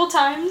tested a couple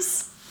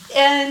times,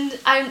 and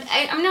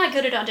I'm not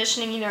good at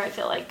auditioning either, I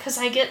feel like, because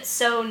I get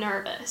so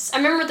nervous. I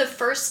remember the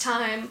first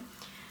time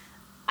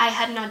I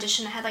had an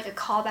audition, I had, like, a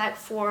callback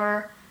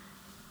for,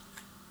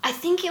 I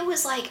think it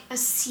was, like, a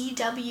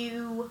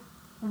CW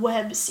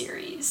web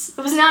series.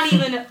 It was not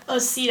even a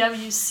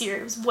CW series,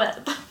 it was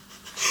web.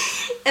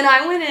 And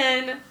I went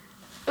in, it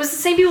was the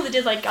same people that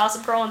did like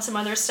Gossip Girl and some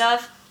other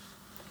stuff,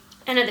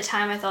 and at the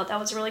time I thought that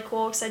was really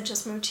cool because I'd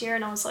just moved here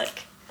and I was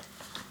like,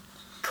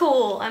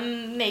 cool,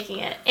 I'm making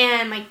it.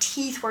 And my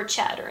teeth were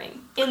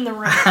chattering in the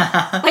room.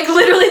 Like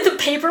literally the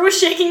paper was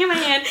shaking in my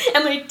hand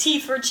and my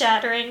teeth were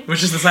chattering.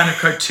 Which is the sign of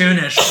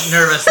cartoonish It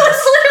nervousness.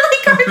 was literally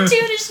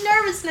cartoonish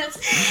nervousness.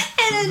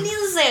 And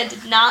needless to say, I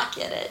did not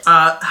get it.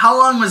 How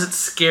long was it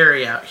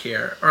scary out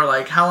here? Or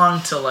like, how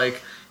long till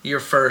like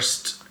your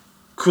first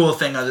cool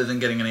thing other than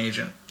getting an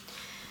agent?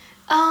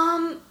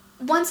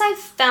 Once I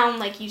found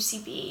like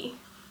UCB,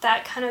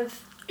 that kind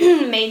of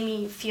made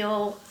me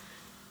feel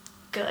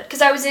good.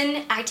 Because I was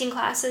in acting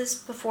classes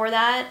before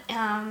that,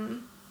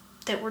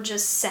 that were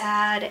just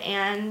sad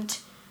and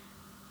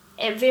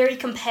very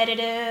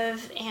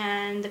competitive,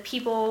 and the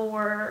people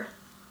were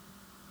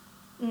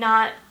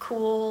not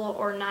cool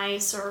or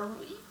nice or,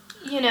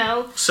 you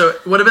know. So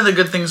what have been the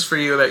good things for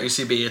you about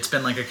UCB? It's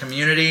been like a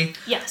community.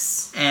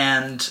 Yes.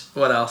 And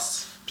what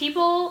else? The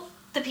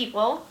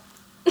people.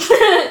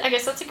 I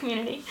guess that's a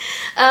community.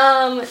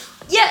 Yeah,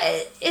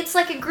 it's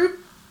like a group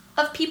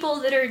of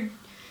people that are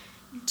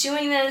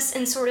doing this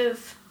in sort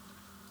of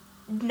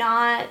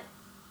not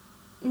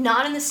in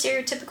the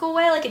stereotypical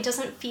way. Like, it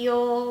doesn't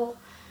feel,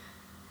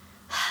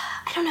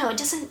 I don't know, it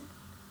doesn't,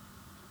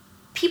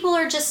 people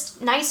are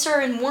just nicer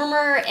and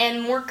warmer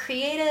and more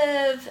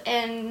creative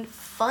and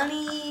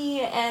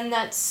funny, and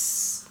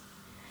that's,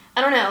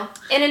 I don't know.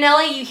 And in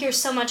LA you hear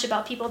so much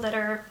about people that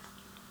are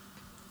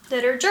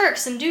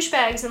jerks and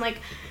douchebags and like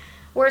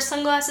wear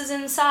sunglasses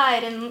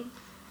inside and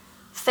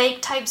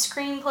fake type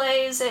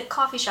screenplays at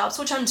coffee shops,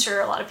 which I'm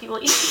sure a lot of people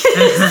you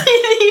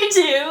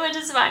do, which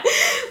is fine.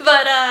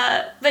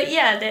 But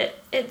yeah, that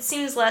it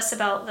seems less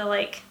about the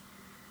like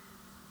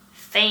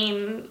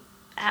fame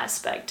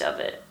aspect of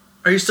it.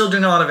 Are you still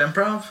doing a lot of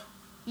improv?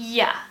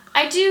 Yeah,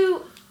 I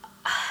do.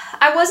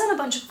 I was in a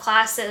bunch of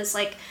classes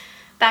like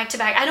back to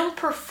back. I don't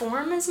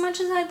perform as much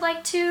as I'd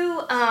like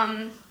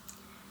to.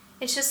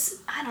 It's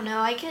just, I don't know,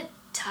 I get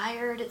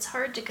tired. It's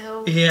hard to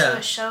go to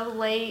a show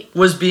late.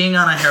 Was being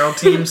on a Herald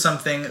team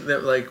something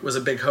that like was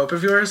a big hope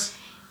of yours?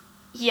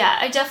 Yeah,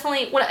 I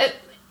definitely,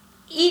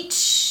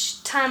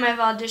 each time I've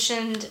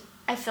auditioned,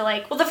 I feel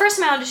like, well, the first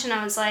time I auditioned,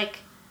 I was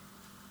like,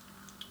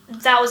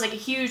 that was like a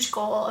huge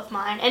goal of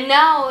mine. And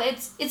now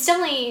it's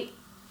definitely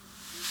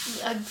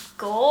a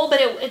goal,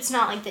 but it's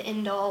not like the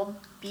end all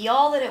be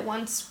all that it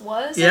once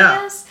was, I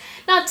guess.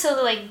 Not to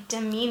like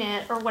demean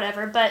it or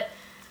whatever, but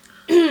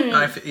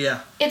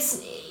it's,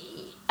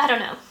 I don't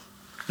know.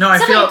 No, I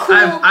feel cool.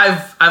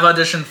 I've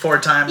auditioned 4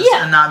 times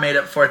and not made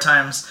it 4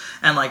 times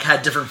and like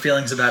had different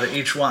feelings about it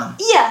each one.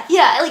 Yeah.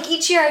 Like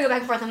each year I go back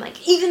and forth. I'm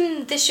like,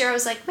 even this year I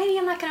was like, maybe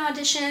I'm not gonna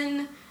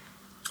audition.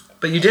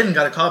 But you did and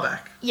got a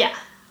callback. Yeah,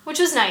 which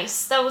was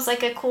nice. That was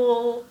like a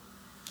cool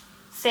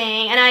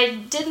thing, and I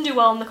didn't do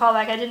well in the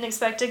callback. I didn't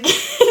expect to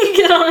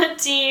get on a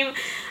team,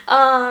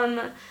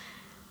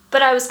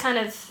 but I was kind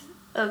of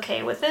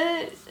okay with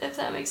it, if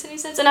that makes any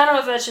sense. And I don't know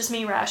if that's just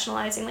me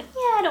rationalizing, like,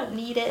 yeah, I don't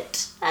need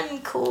it.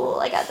 I'm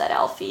cool. I got that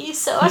Alfie,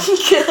 so I'm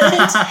good.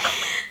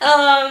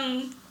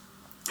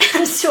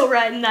 I'm still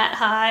riding that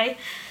high.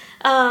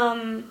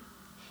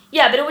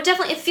 Yeah, but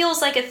it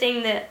feels like a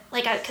thing that,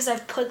 like, because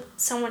I've put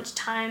so much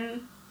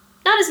time,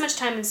 not as much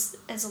time as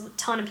a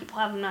ton of people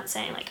have. I'm not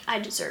saying, like, I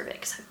deserve it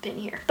because I've been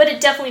here. But it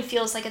definitely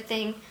feels like a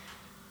thing.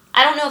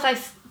 I don't know if I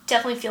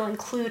definitely feel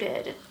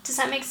included. Does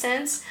that make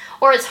sense?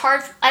 Or it's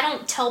hard, I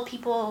don't tell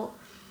people,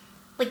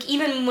 like,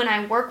 even when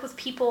I work with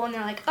people and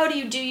they're like, oh, do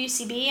you do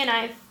UCB? And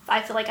I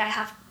feel like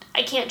I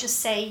can't just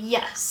say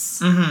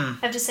yes. Mm-hmm.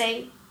 I have to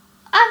say,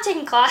 I'm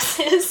taking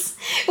classes,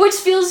 which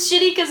feels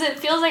shitty because it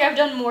feels like I've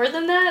done more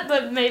than that,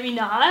 but maybe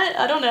not.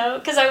 I don't know,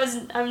 because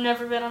I've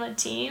never been on a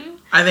team.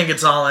 I think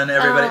it's all in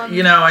everybody.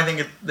 I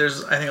think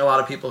there's a lot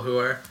of people who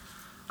are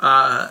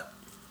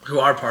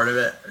part of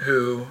it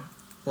who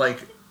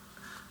like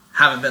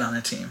haven't been on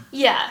a team.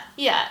 Yeah,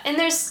 and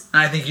there's...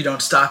 And I think you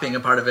don't stop being a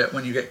part of it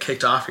when you get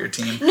kicked off your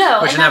team. No,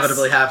 which and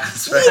inevitably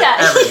happens for yeah,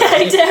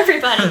 everybody. yeah, to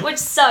everybody, which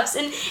sucks.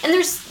 And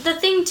there's the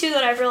thing, too,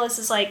 that I've realized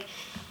is, like,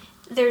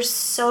 there's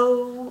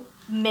so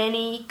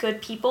many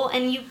good people,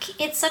 and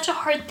it's such a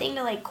hard thing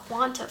to, like,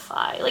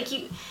 quantify. Like,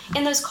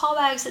 in those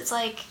callbacks, it's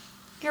like,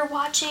 you're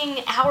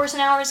watching hours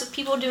and hours of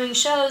people doing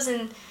shows,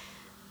 and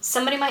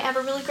somebody might have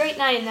a really great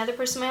night, and the other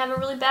person might have a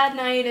really bad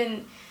night,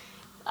 and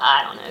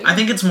I don't know. I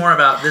think it's more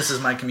about this is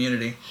my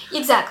community.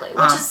 Exactly,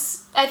 which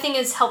is, I think,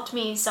 has helped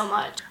me so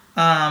much.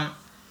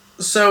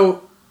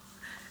 So,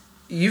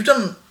 you've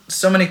done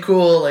so many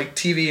cool, like,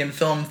 TV and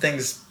film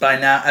things by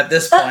now, at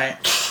this point.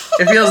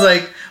 It feels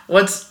like,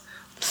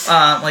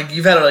 like,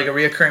 you've had, like, a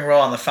reoccurring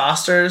role on The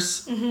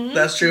Fosters. Mm-hmm.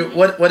 That's true.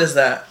 Mm-hmm. What is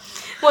that?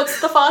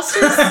 What's The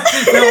Fosters?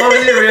 No, what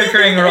was your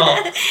reoccurring role?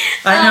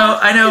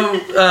 I know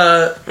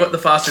what The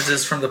Fosters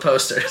is from the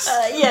posters.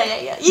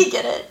 Yeah. You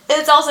get it.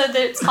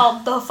 It's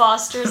called The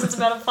Fosters. It's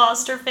about a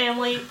foster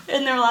family,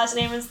 and their last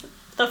name is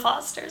The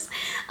Fosters.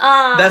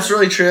 That's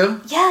really true?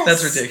 Yes.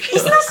 That's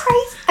ridiculous. Isn't that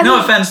crazy? No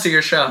offense to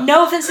your show.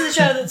 No offense to the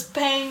show that's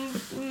paying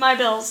my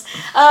bills.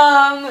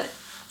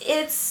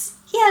 It's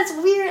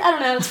weird. I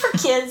don't know. It's for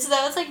kids,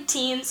 though. It's like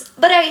teens.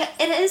 But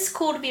it is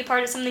cool to be a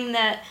part of something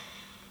that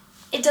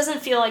it doesn't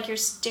feel like your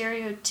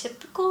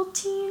stereotypical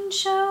teen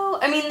show.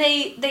 I mean,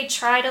 they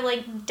try to,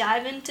 like,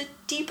 dive into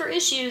deeper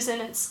issues,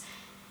 and it's,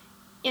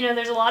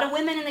 there's a lot of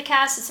women in the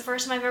cast. It's the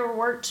first time I've ever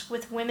worked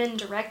with women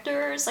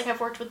directors. Like, I've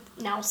worked with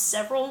now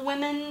several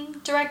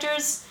women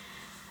directors,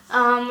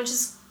 which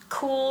is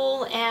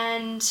cool,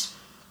 and,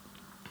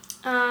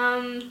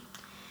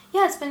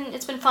 yeah,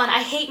 it's been fun.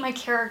 I hate my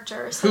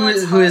character. So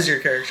who is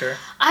your character?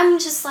 I'm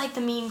just, like,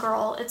 the mean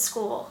girl at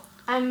school.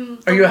 Are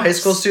you a high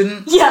school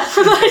student? Yeah,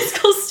 I'm a high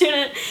school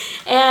student,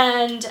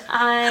 and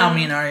I'm... How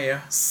mean are you?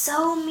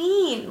 So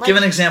mean. Like, give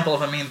an example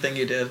of a mean thing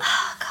you did.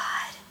 Oh,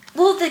 God.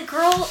 Well, the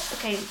girl...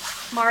 Okay,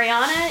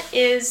 Mariana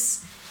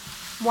is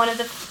one of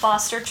the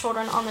foster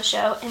children on the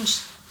show, and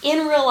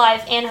in real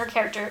life, and her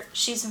character,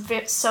 she's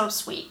so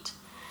sweet.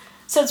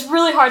 So it's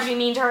really hard to be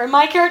mean to her, and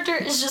my character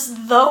is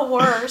just the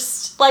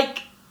worst.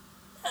 Like...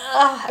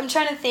 I'm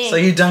trying to think. So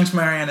you dunked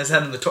Mariana's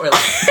head in the toilet.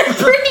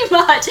 Pretty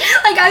much.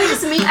 Like,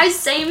 I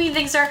say mean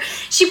things to her.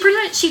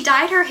 She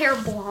dyed her hair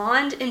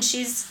blonde, and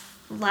she's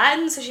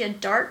Latin, so she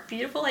had dark,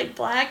 beautiful, like,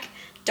 black,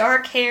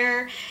 dark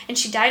hair, and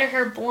she dyed her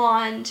hair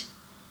blonde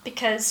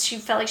because she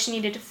felt like she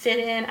needed to fit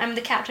in. I'm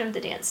the captain of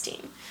the dance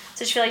team,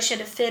 so she felt like she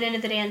had to fit into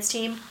the dance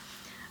team.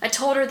 I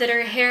told her that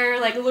her hair,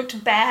 like,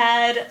 looked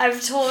bad.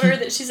 I've told her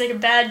that she's, like, a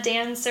bad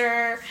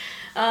dancer.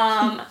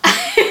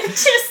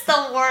 Just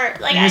the word.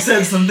 Like, you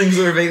said some things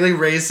that were vaguely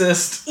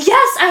racist.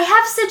 Yes, I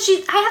have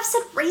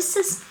said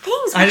racist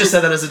things. I just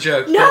said that as a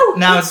joke. No,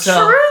 now it's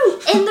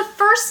true. In the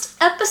first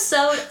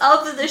episode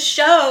of the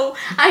show,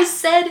 I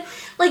said,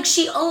 like,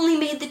 she only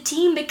made the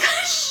team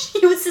because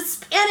she was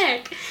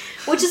Hispanic,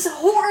 which is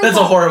horrible. That's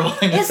a horrible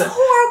thing to say. It's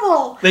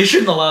horrible. They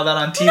shouldn't allow that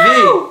on TV.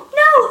 No.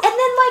 And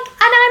then, like,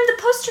 and I'm the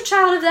poster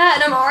child of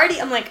that, and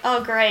I'm like,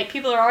 oh, great.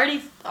 People are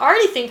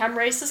already think I'm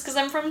racist because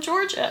I'm from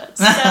Georgia.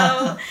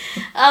 So,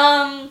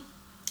 now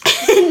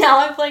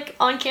I'm, like,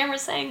 on camera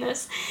saying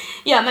this.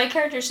 Yeah, my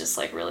character's just,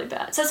 like, really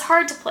bad. So it's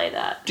hard to play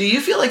that. Do you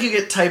feel like you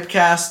get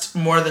typecast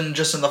more than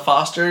just in the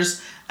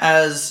Fosters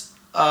as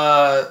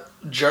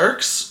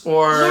jerks,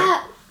 or...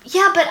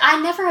 Yeah, but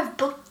I never have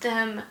booked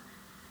them.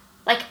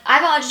 Like,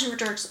 I've auditioned for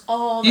jerks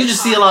all the time. You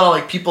just see a lot of,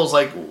 like, people's,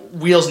 like,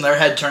 wheels in their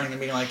head turning and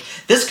being like,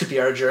 this could be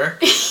our jerk.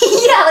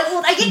 Yeah, like,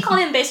 well, I get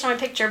called in based on my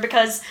picture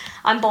because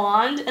I'm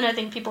blonde, and I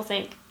think people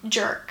think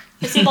jerk.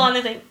 They see blonde,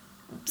 they think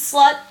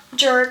slut,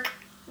 jerk.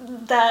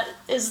 That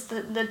is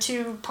the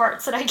two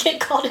parts that I get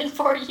called in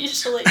for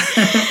usually.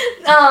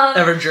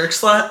 Ever jerk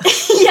slut?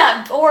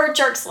 Yeah, or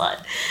jerk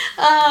slut.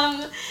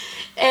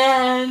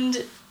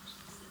 And...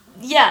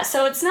 yeah,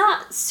 so it's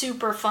not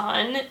super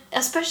fun,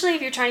 especially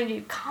if you're trying to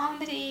do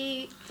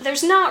comedy.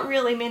 There's not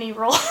really many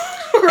roles.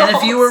 And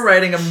if you were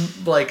writing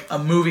a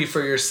movie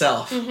for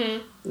yourself,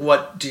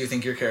 what do you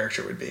think your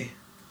character would be?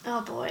 Oh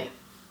boy.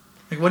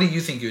 Like, what do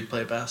you think you would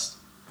play best?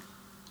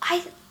 I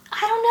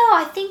don't know.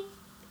 I think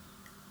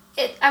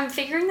I'm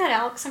figuring that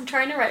out because I'm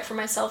trying to write for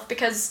myself,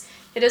 because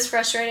it is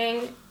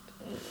frustrating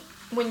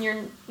when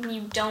you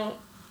don't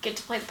get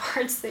to play the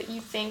parts that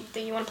you think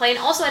that you want to play. And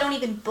also, I don't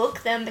even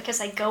book them because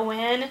I go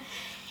in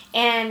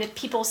and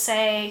people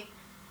say,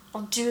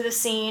 I'll do the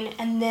scene,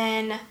 and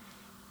then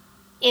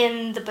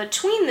in the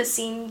between the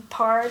scene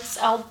parts,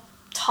 I'll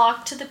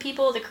talk to the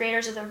people, the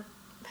creators of the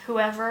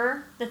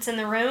whoever that's in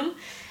the room,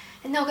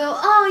 and they'll go,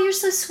 oh, you're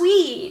so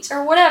sweet,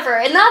 or whatever.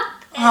 And not...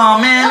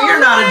 oh, man, you're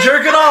not a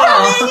jerk at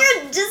all.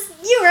 Man,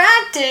 you're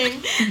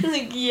acting. I'm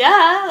like,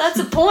 yeah, that's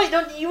the point.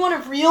 Don't you want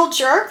a real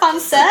jerk on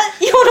set?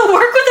 You want to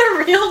work with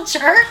a real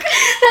jerk?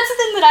 That's the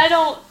thing that I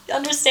don't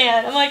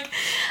understand. I'm like,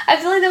 I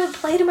feel like that would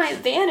play to my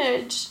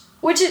advantage,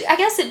 which I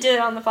guess it did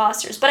on The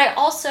Fosters. But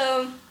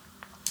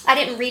I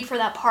didn't read for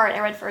that part. I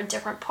read for a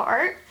different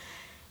part,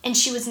 and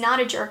she was not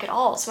a jerk at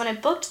all. So when I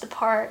booked the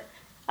part,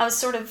 I was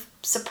sort of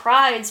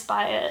surprised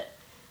by it.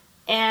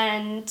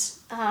 and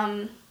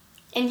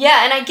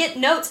yeah, and I get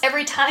notes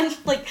every time,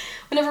 like,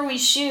 whenever we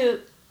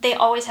shoot, they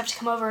always have to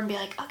come over and be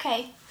like,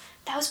 okay,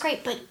 that was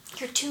great, but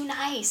you're too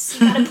nice.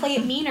 You gotta play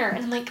it meaner.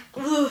 And I'm like,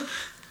 ugh,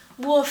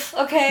 woof,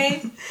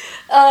 okay.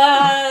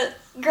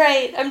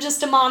 Great, I'm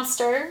just a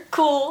monster.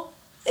 Cool.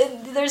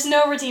 There's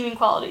no redeeming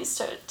qualities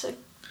to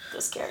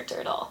this character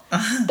at all.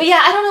 But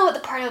yeah, I don't know what the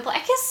part I would play.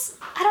 I guess,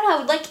 I don't know, I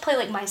would like to play,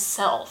 like,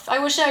 myself. I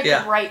wish I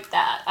could write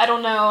that. I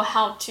don't know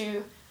how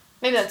to...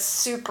 Maybe that's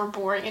super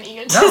boring and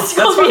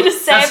egotistical for me to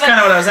say. That's kind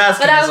of what I was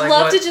asking. But I would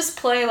love to just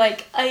play,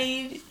 like,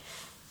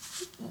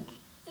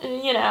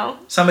 you know.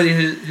 Somebody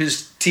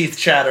whose teeth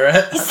chatter.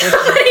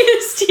 Somebody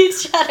whose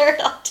teeth chatter at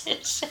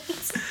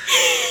auditions.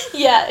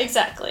 Yeah,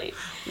 exactly.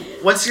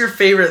 What's your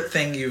favorite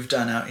thing you've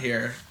done out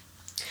here?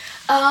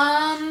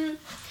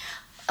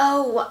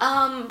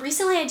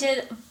 Recently I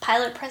did a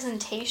pilot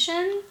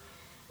presentation.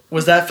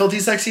 Was that Filthy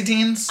Sexy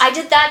Teens? I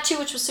did that too,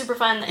 which was super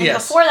fun. And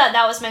before that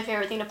was my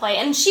favorite thing to play.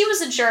 And she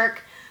was a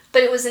jerk,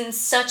 but it was in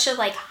such a,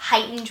 like,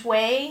 heightened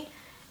way.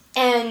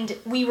 And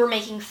we were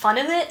making fun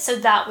of it, so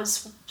that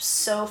was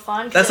so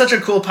fun. That's such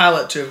a cool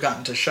pilot to have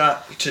gotten to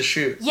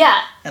shoot.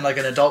 Yeah. And, like,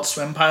 an Adult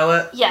Swim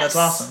pilot. Yes. That's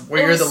awesome.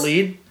 Where you're the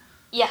lead?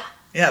 Yeah.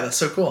 Yeah, that's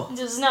so cool. It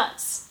was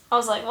nuts. I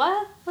was like,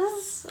 what?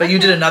 But you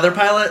did another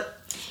pilot?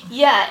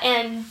 Yeah,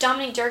 and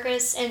Dominique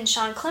Durkis and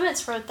Sean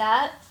Clements wrote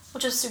that,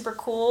 which was super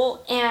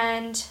cool,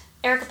 and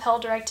Erica Pell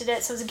directed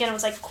it, so it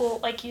was like cool,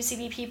 like,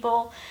 UCB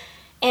people,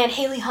 and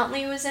Haley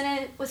Huntley was in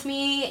it with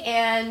me,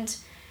 and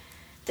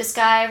this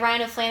guy,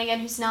 Ryan O'Flanagan,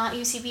 who's not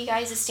UCB guy,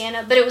 he's a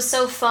stand-up, but it was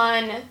so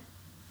fun,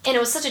 and it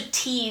was such a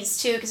tease,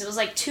 too, because it was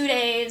like 2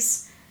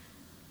 days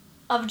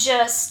of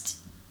just,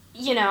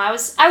 you know, I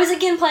was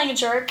again playing a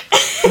jerk,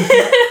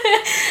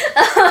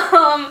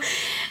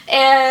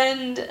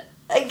 and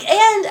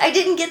I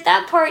didn't get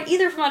that part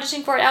either from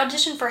auditioning for it. I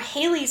auditioned for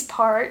Haley's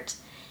part,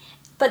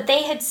 but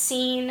they had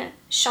seen,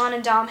 Sean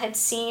and Dom had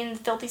seen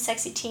Filthy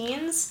Sexy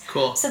Teens.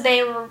 Cool. So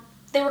they were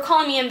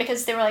calling me in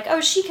because they were like,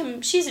 oh,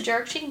 she's a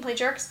jerk, she can play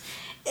jerks.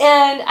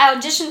 And I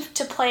auditioned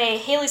to play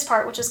Haley's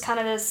part, which is kind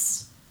of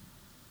this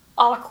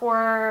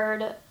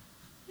awkward,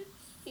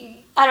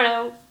 I don't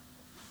know,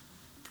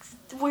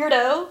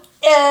 weirdo,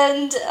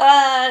 and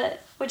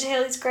which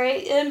Haley's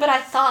great in, but I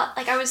thought,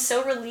 like, I was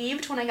so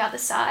relieved when I got the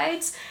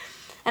sides,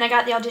 and I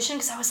got the audition,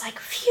 because I was like,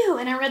 phew,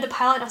 and I read the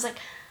pilot, and I was like,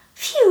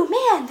 phew,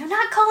 man, they're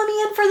not calling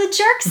me in for the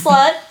jerk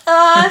slut.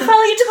 I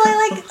finally get to play,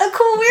 like, a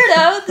cool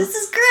weirdo. This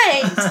is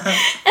great.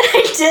 And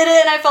I did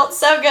it, and I felt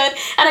so good,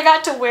 and I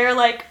got to wear,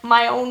 like,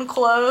 my own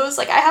clothes.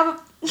 Like, I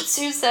have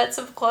 2 sets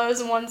of clothes,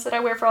 and ones that I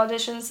wear for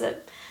auditions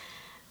that,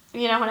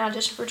 you know, when I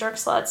audition for jerk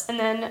sluts, and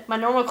then my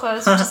normal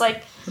clothes, which is,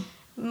 like,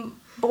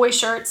 boy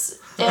shirts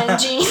and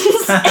jeans,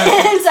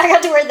 and so I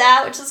got to wear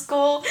that, which is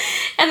cool.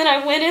 And then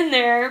I went in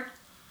there,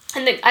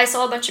 and I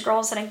saw a bunch of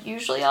girls that I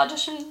usually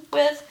audition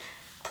with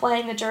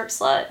playing the jerk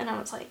slut, and I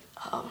was like,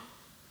 oh,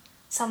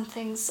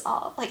 something's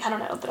off. Like, I don't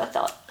know, but I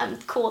thought, I'm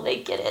cool,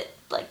 they get it.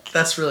 Like,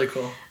 that's really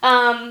cool.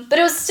 But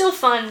it was still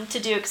fun to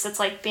do, because it's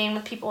like being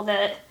with people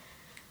that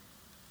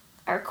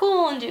are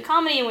cool and do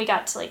comedy, and we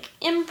got to, like,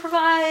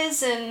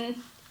 improvise, and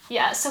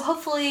yeah, so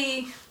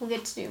hopefully we'll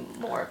get to do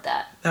more of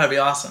that. That would be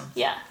awesome.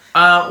 Yeah.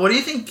 What do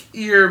you think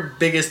your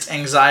biggest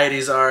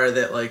anxieties are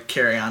that, like,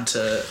 carry on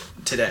to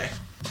today?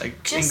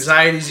 Like, just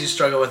anxieties you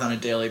struggle with on a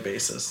daily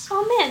basis.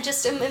 Oh, man,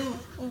 just,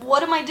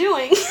 what am I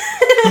doing?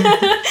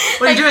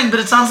 What are you doing? But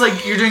it sounds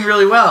like you're doing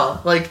really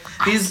well. Like,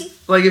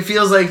 it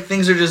feels like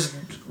things are just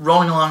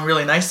rolling along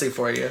really nicely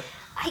for you.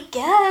 I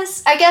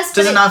guess.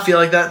 Does it not feel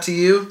like that to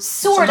you?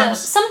 Sort of.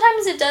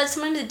 Sometimes it does,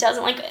 sometimes it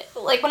doesn't.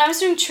 Like when I was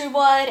doing True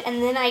Blood,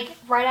 and then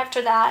right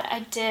after that,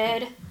 I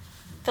did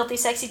Filthy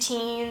Sexy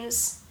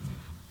Teens,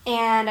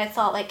 and I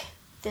thought, like,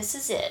 this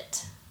is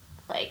it.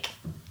 Like,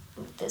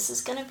 this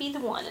is gonna be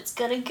the one. It's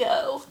gonna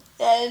go,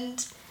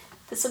 and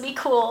this will be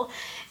cool.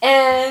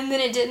 And then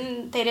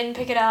they didn't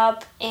pick it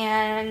up,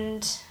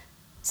 and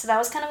so that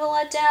was kind of a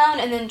letdown.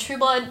 And then True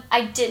Blood,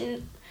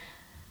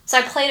 so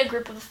I played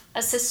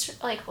a sister,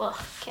 like, well,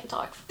 can't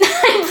talk.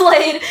 I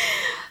played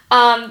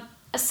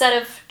a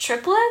set of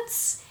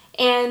triplets,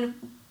 and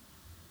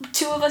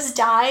 2 of us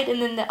died,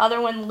 and then the other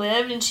one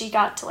lived, and she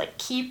got to, like,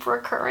 keep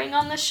recurring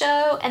on the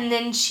show, and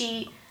then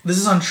This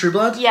is on True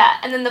Blood? Yeah,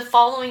 and then the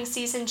following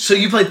season... So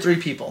you played 3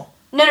 people?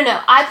 No.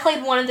 I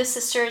played one of the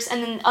sisters,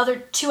 and then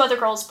 2 other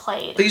girls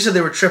played. But you said they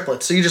were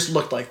triplets, so you just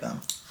looked like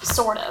them.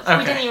 Sort of. Okay.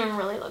 We didn't even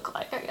really look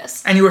alike, I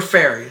guess. And you were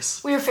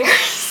fairies. We were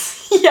fairies.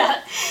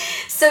 Yeah.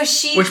 So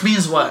Which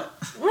means what?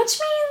 Which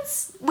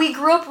means we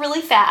grew up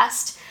really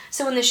fast.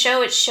 So in the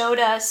show, it showed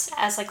us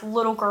as, like,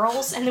 little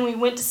girls, and then we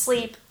went to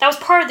sleep. That was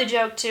part of the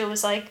joke, too. It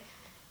was, like,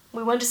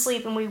 we went to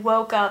sleep, and we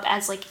woke up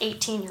as, like,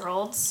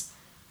 18-year-olds.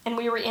 And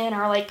we were in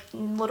our, like,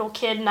 little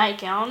kid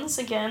nightgowns,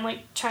 again,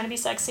 like, trying to be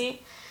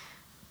sexy.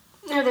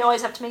 You know, they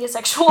always have to make it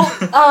sexual.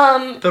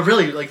 But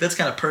really, like, that's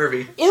kind of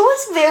pervy. It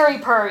was very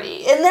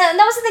pervy. And that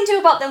was the thing, too,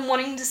 about them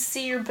wanting to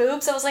see your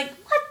boobs. I was like,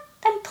 what?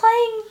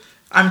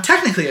 I'm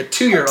technically a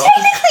 2-year-old.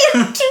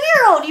 Technically a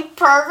 2-year-old, you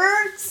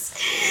perverts.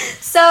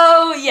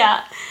 So,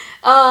 yeah.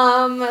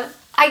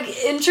 I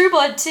in True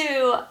Blood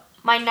 2,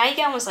 my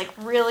nightgown was like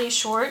really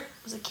short.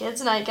 It was a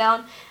kid's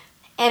nightgown.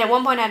 And at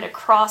one point I had to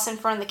cross in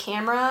front of the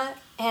camera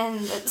and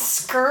the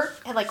skirt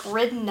had like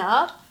ridden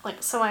up,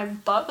 like so my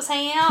butt was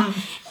hanging out.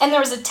 And there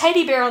was a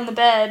teddy bear on the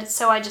bed,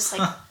 so I just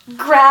like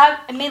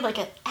I made like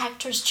an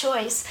actor's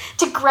choice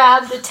to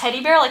grab the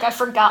teddy bear, like I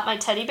forgot my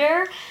teddy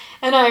bear.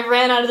 And I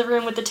ran out of the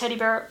room with the teddy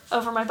bear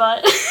over my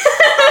butt.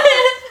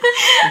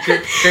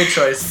 Great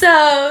choice. So,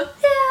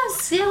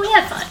 yeah, we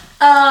had fun.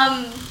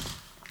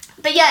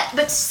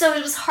 But so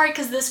it was hard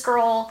because this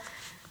girl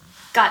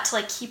got to,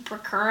 like, keep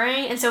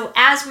recurring. And so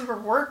as we were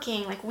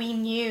working, like, we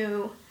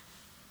knew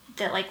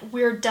that, like,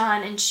 we're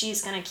done and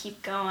she's going to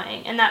keep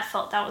going. And that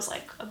was,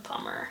 like, a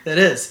bummer. It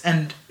is.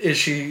 And is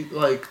she,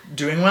 like,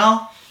 doing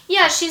well?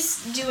 Yeah,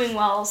 she's doing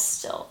well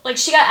still. Like,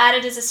 she got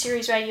added as a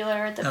series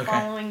regular the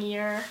following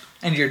year.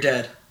 And you're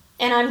dead.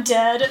 And I'm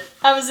dead.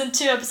 I was in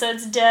 2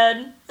 episodes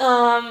dead.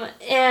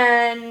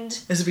 And...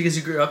 Is it because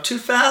you grew up too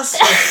fast?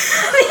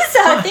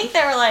 I think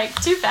they were, like,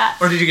 too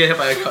fast. Or did you get hit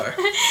by a car?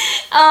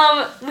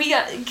 We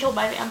got killed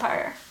by a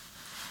vampire.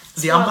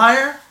 The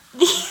umpire?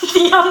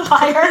 The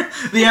umpire.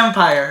 The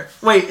Empire.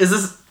 Wait, is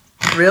this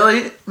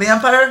really the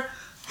Empire?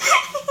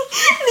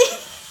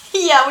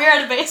 Yeah, we were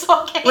at a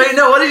baseball game. Wait,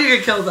 no, what did you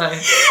get killed by?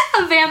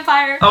 A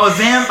vampire. Oh, a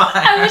vampire.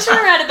 I wish we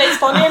were at a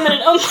baseball game and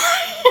an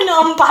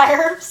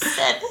umpire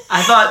said...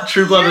 I thought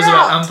True Blood was "You're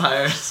about out."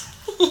 umpires.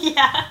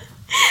 Yeah.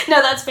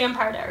 No, that's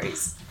Vampire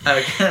Diaries.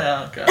 Okay,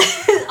 oh god.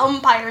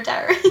 Umpire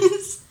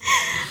Diaries.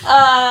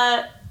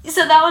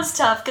 So that was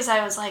tough because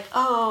I was like,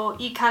 oh,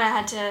 you kind of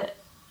had to...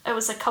 It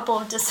was a couple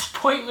of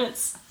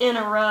disappointments in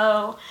a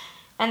row.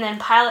 And then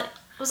pilot...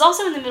 It was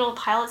also in the middle of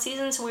pilot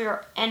season, so we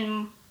were...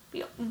 And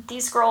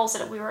these girls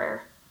that I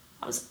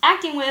was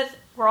acting with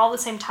were all the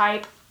same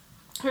type.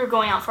 We were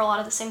going out for a lot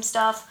of the same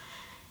stuff,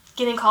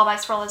 getting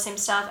callbacks for all the same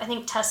stuff. I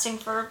think testing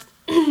for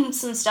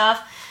some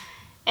stuff,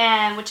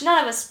 and which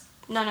none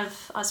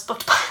of us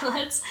booked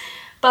pilots.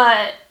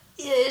 But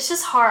it's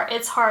just hard.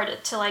 It's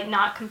hard to like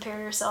not compare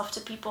yourself to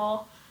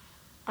people,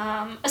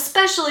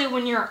 especially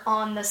when you're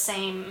on the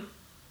same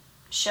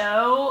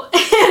show,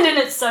 and then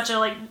it's such a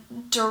like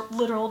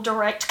literal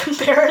direct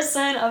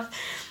comparison of.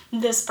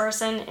 This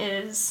person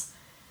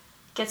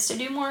gets to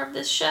do more of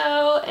this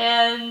show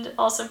and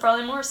also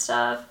probably more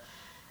stuff.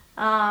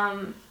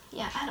 I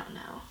don't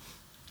know.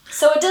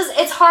 So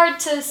it's hard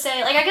to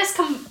say, like, I guess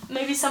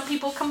maybe some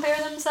people compare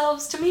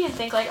themselves to me and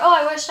think like, oh,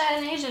 I wish I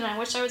had an agent, I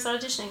wish I was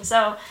auditioning.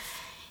 So,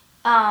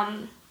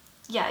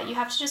 you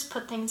have to just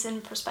put things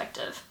in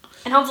perspective.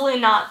 And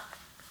hopefully not,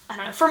 I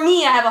don't know, for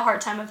me, I have a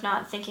hard time of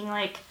not thinking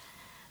like,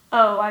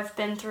 oh, I've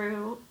been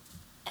through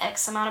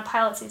X amount of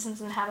pilot seasons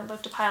and haven't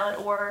booked a pilot,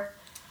 or...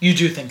 You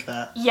do think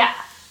that? Yeah.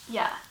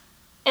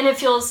 And it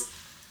feels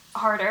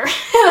harder.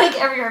 Like,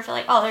 every year I feel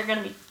like, oh, they're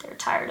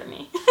tired of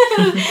me.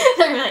 They're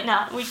gonna be like,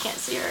 no, we can't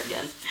see her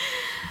again.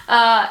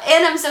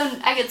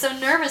 And I get so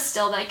nervous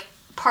still, like,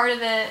 part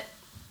of it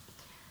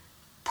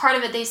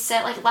they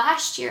said, like,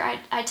 last year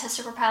I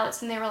tested for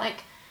pilots and they were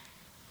like,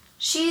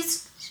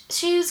 she's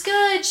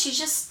good, she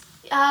just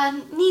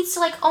needs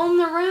to, like, own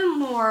the room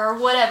more, or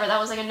whatever.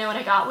 That was, like, a note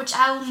I got, which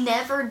I will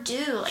never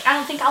do. Like, I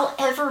don't think I'll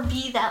ever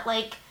be that,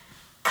 like,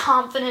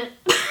 confident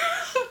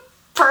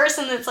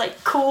person that's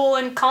like cool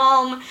and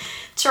calm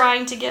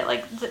trying to get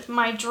like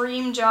my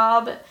dream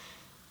job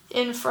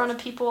in front of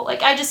people.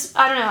 Like I don't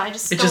know, it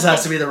just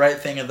has to be the right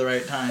thing at the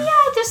right time. Yeah,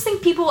 I just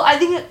think I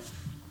think that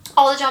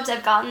all the jobs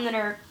I've gotten that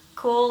are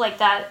cool, like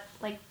that,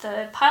 like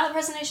the pilot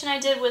presentation I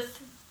did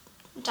with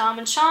Dom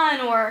and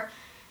Sean, or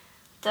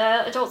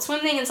the Adult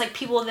Swim thing, it's like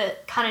people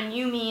that kind of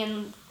knew me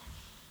and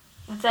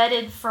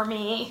vetted for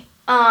me.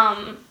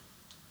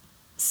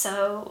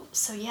 So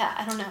yeah,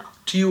 I don't know.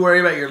 Do you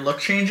worry about your look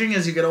changing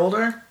as you get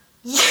older?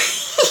 Yeah,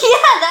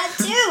 that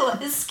too.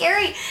 It's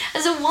scary.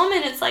 As a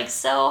woman, it's like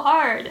so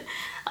hard.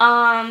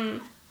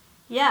 I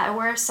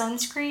wear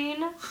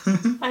sunscreen.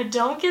 I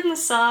don't get in the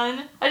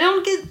sun. I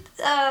don't get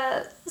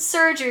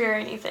surgery or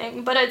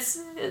anything, but it's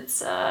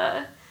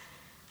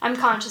I'm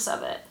conscious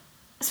of it.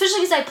 Especially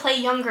because I play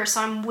younger,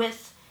 so I'm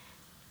with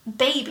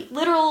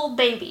literal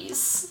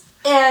babies.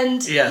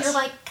 And You're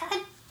like, God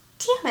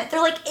damn it,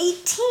 they're like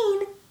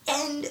 18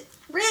 and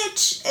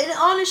rich and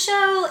on a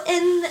show,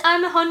 and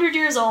I'm 100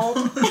 years old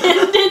and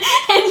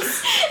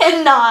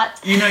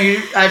not. You know,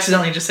 you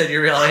accidentally just said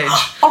your real age.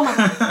 Oh my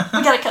god,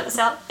 we gotta cut this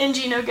out.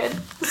 NG, no good.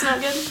 It's not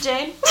good.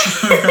 Jane.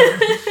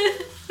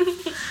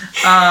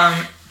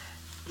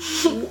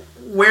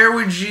 Where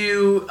would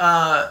you?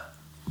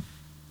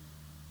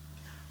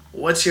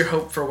 What's your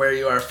hope for where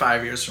you are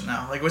 5 years from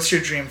now? Like, what's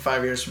your dream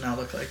 5 years from now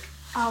look like?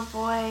 Oh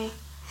boy.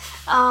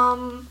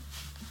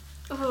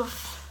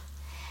 Oof.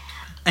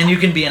 And you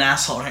can be an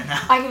asshole right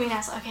now. I can be an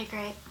asshole. Okay,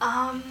 great.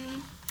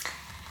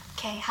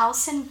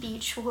 House in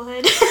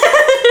Beechwood.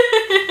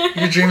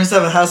 Your dream is to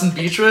have a house in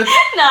Beechwood?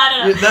 No, I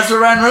don't know. That's where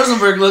Ryan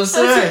Rosenberg lives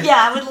today.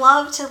 Yeah, I would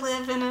love to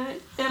live in a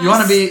you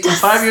want to be, in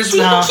 5 years from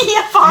now...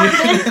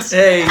 apartment.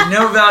 Hey,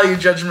 no value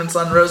judgments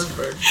on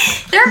Rosenberg.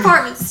 Their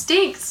apartment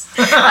stinks.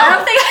 I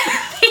don't think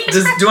I'd be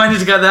Do I need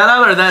to cut that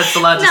out, or that's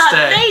allowed to No,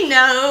 stay? they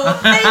know.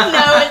 They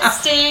know it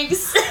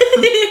stinks.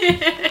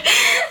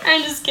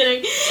 I'm just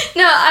kidding.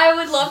 No, I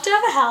would love to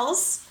have a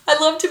house. I'd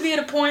love to be at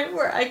a point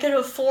where I could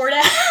afford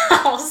a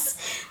house.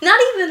 Not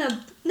even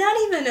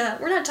a.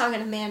 We're not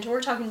talking a mansion.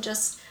 We're talking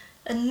just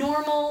a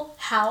normal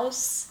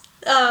house.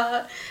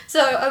 So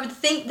I would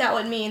think that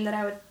would mean that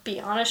I would be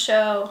on a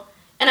show,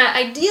 and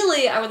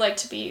ideally I would like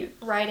to be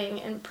writing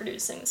and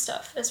producing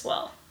stuff as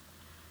well.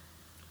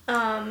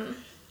 Because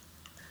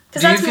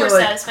that's more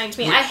satisfying to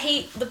me. I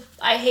hate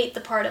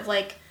the part of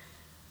like,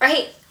 I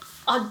hate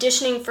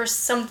auditioning for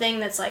something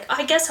that's like,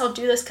 I guess I'll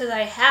do this because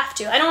I have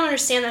to. I don't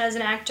understand that as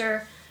an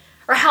actor,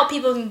 or how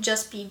people can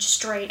just be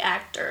straight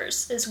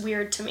actors is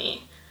weird to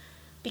me.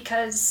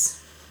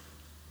 Because,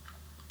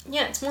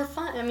 yeah, it's more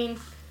fun. I mean,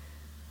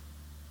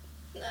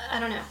 I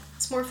don't know.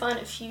 It's more fun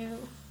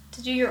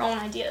to do your own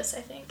ideas,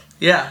 I think.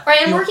 Yeah.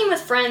 Right, and working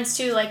with friends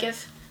too. Like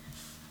if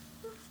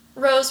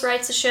Rose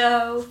writes a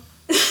show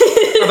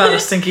about a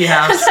stinky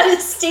house. About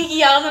a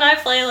stinky house, and I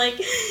play like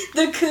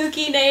the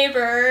kooky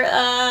neighbor.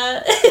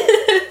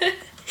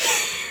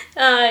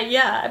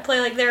 Yeah, I play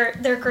like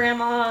their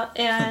grandma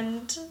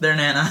and their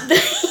nana.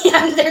 Yeah,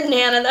 I'm their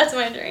nana. That's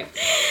my dream.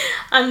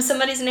 I'm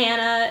somebody's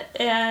nana,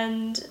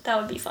 and that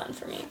would be fun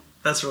for me.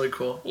 That's really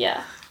cool.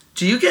 Yeah.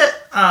 Do you get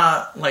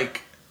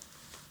like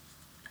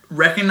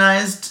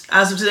recognized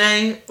as of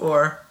today,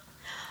 or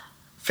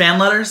fan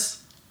letters?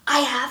 I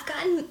have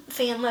gotten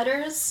fan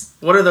letters.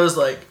 What are those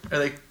like? Are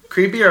they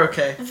creepy or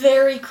okay?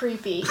 Very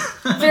creepy.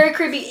 Very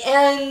creepy.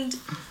 And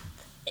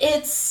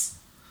it's,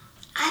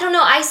 I don't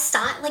know,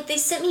 they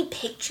sent me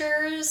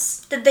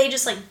pictures that they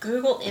just like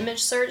Google image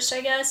searched,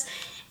 I guess,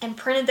 and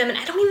printed them, and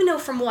I don't even know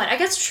from what. I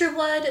guess True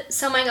Blood,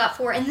 some I got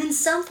for, and then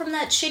some from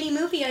that shitty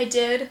movie I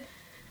did,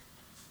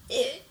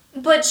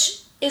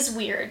 which is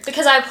weird,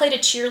 because I played a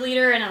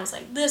cheerleader, and I was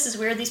like, this is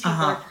weird, these people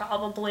are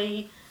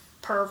probably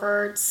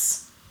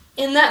perverts.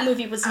 And that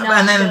movie was not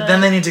and then good.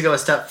 Then they need to go a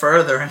step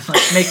further and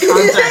like make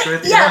contact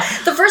with you. Yeah,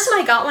 the first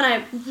time I got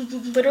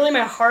one, literally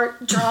my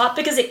heart dropped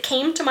because it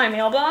came to my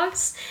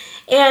mailbox,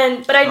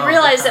 but I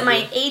realized that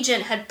my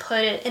agent had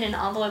put it in an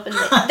envelope, and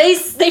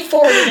they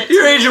forwarded it to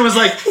Your me. agent was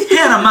like,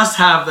 Hannah must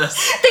have this.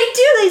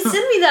 They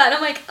send me that, and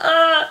I'm like,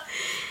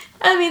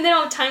 I mean, they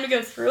don't have time to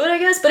go through it, I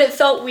guess, but it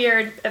felt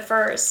weird at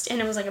first,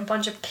 and it was like a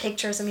bunch of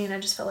pictures of me, and I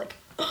just felt like,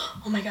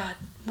 oh my god,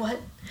 what?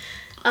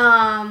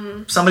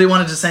 Somebody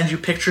wanted to send you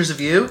pictures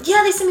of you?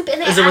 Yeah, they sent me.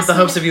 And they Is it with the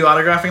hopes of you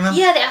autographing them?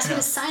 Yeah, they asked me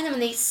to sign them,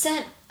 and they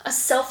sent a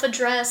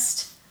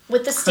self-addressed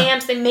with the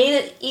stamps. They made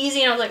it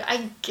easy, and I was like,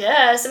 I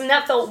guess. I mean,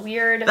 that felt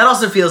weird. That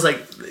also feels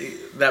like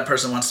that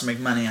person wants to make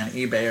money on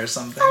eBay or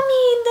something.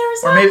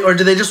 I mean, or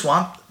do they just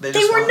want? They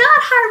were not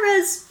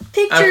high-res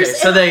pictures. Okay,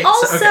 so and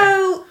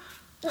also,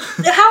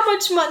 how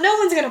much money? No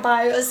one's gonna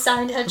buy a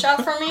signed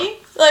headshot from me.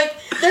 Like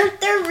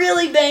they're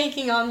really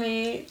banking on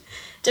me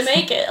to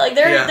make it. Like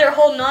they're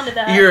holding on to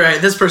that. You're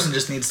right. This person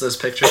just needs those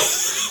pictures.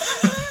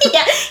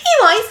 Yeah,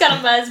 he's got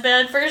them by his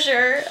bed for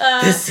sure.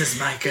 This is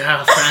my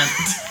girlfriend.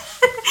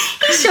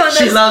 He's showing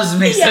She those, loves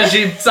me, yeah. so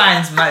she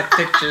signs my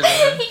pictures.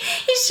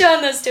 He's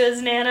showing those to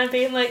his nana,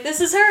 being like, "This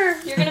is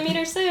her. You're gonna meet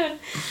her soon."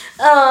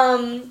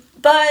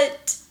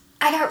 But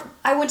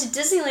I went to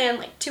Disneyland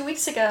like 2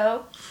 weeks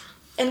ago,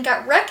 and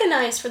got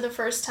recognized for the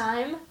first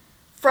time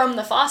from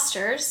the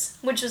Fosters,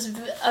 which was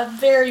a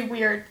very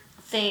weird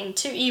thing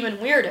too, even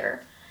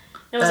weirder.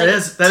 It was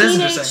that is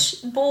teenage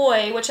interesting.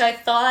 boy, which I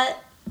thought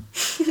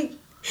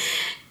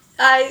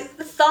I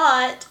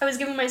was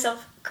giving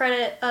myself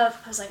credit of.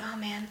 I was like, oh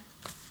man,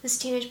 this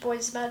teenage boy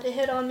is about to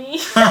hit on me.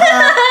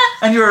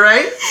 And you were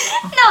right?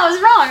 No, I was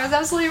wrong. I was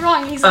absolutely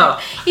wrong. He's like,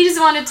 he just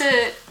wanted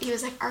to. He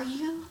was like, "Are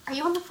you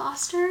on the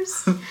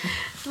Fosters?"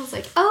 I was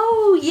like,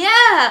 "Oh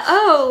yeah,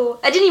 oh."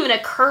 It didn't even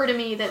occur to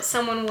me that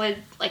someone would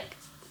like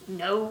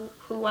know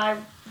who I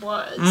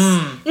was.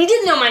 And he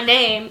didn't know my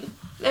name.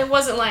 It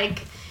wasn't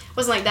like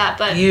that.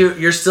 But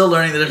You're still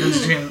learning the difference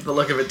between the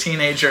look of a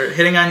teenager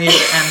hitting on you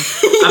and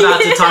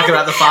about to talk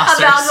about the Fosters.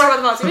 About to talk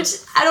about the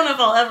Fosters, which I don't know if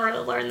I'll ever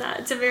learn that.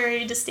 It's a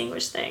very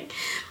distinguished thing.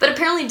 But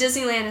apparently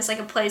Disneyland is like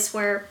a place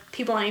where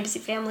people on ABC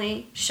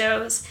Family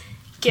shows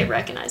get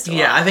recognized a lot.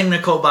 Yeah, I think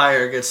Nicole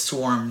Byer gets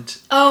swarmed.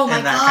 Oh my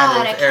in that god,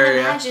 kind of I can't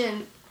area.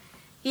 imagine.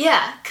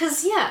 Yeah,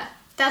 because,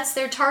 that's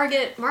their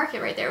target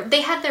market right there.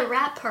 They had their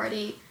rap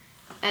party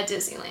at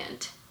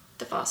Disneyland.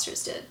 The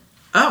Fosters did.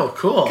 Oh,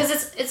 cool.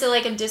 Because it's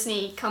like a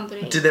Disney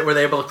company. Were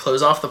they able to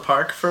close off the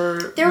park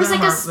for There was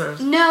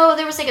them,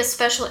 there was like a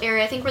special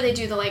area, I think, where they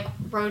do the like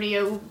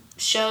rodeo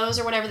shows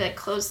or whatever, that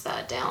closed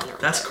that down or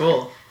That's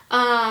whatever.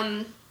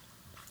 cool.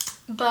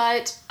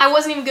 But I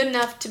wasn't even good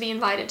enough to be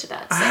invited to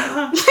that.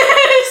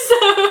 So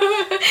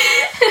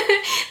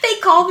they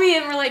called me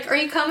and were like, "Are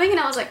you coming?" And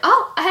I was like,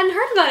 "Oh, I hadn't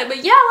heard about it, but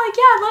yeah,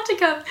 I'd love to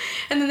come."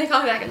 And then they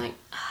called me back and like,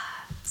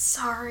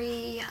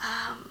 "Sorry,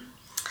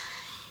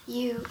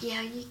 you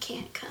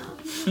can't come.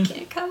 You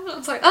can't come." And I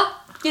was like, "Oh,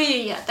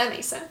 yeah, that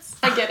makes sense.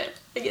 I get it.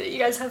 You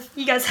guys have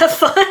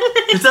fun."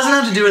 It doesn't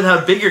have to do with how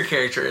big your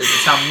character is.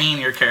 It's how mean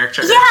your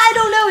character is. Yeah, I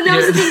don't know. And that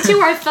was the thing too,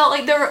 where I felt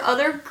like there were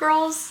other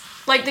girls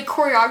like the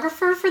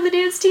choreographer for the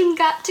dance team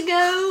got to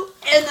go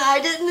and I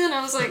didn't, and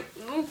I was like,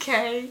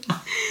 okay.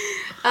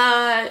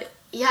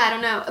 Yeah, I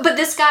don't know. But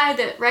this guy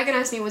that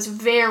recognized me was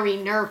very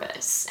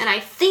nervous, and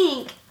I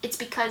think it's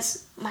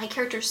because my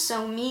character's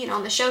so mean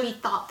on the show, he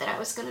thought that I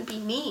was going to be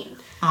mean.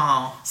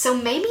 Oh. So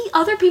maybe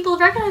other people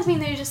recognize me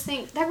and they just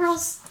think, that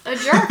girl's a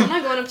jerk, I'm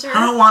not going up to her.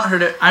 I don't want her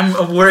to...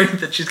 I'm worried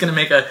that she's going to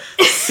make a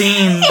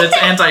scene that's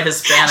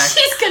anti-Hispanic.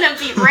 She's going to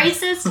be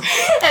racist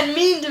and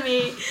mean to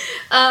me.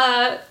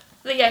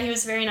 But yeah, he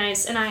was very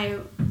nice, and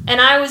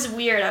I was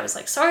weird. I was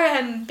like, sorry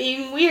I'm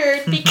being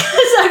weird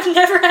because I've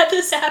never had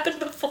this happen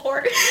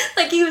before.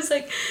 Like, he was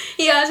like,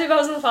 he asked me if I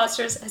was in the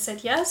Fosters. I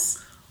said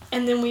yes.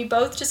 And then we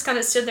both just kind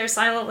of stood there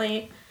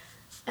silently.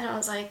 And I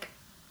was like,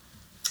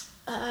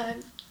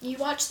 you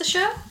watch the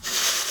show?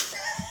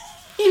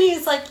 And he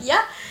was like,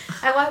 yeah.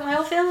 I watch my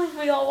whole family.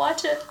 We all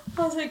watch it.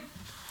 I was like,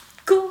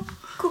 cool.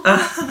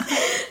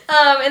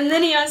 And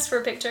then he asked for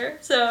a picture.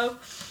 So,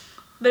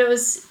 but it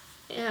was,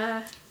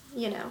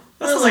 you know.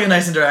 That sounds like a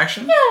nice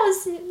interaction. Yeah, it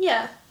was,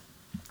 yeah.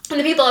 And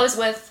the people I was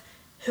with,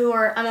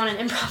 I'm on an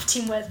improv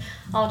team with,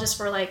 all just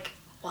were like,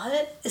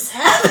 what is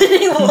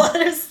happening? What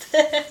is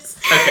this?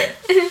 Okay.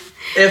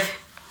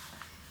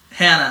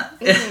 Hannah,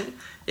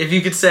 if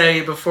you could say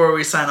before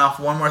we sign off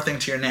one more thing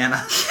to your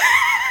Nana,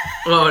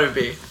 what would it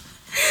be?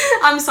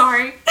 I'm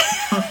sorry.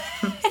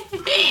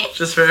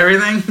 Just for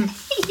everything?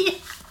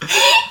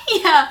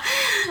 Yeah.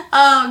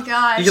 Oh,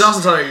 gosh. You can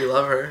also tell her you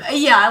love her.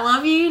 Yeah, I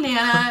love you,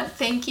 Nana.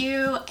 Thank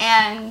you.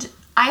 And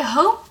I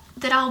hope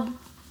that I'll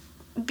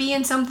be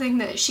in something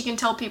that she can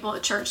tell people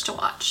at church to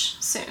watch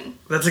soon.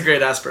 That's a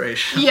great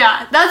aspiration.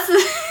 Yeah, that's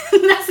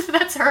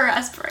her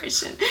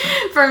aspiration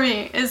for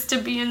me, is to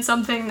be in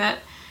something that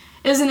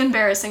isn't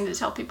embarrassing to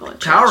tell people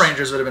at church. Power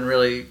Rangers would have been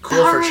really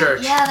cool for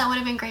church. Yeah, that would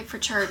have been great for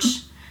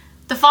church.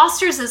 The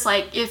Fosters is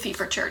like iffy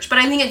for church, but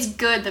I think it's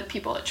good that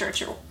people at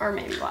church are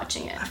maybe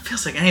watching it. It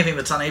feels like anything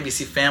that's on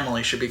ABC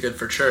Family should be good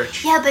for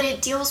church. Yeah, but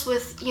it deals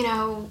with,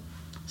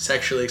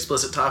 Sexually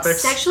explicit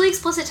topics? Sexually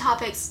explicit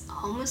topics,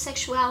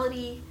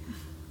 homosexuality,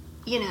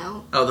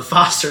 Oh, the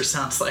Foster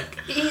sounds like...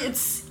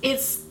 It's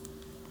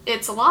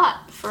a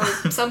lot for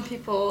some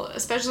people,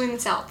 especially in the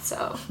South,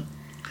 so...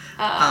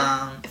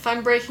 if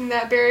I'm breaking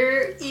that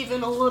barrier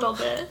even a little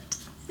bit,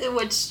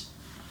 which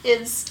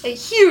is a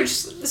huge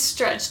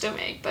stretch to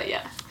make, but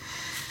yeah.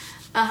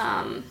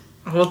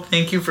 Well,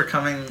 thank you for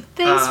coming.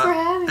 Thanks for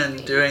having and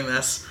me. doing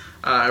this.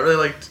 I really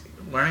liked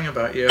learning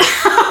about you.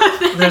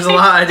 There's a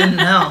lot I didn't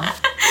know.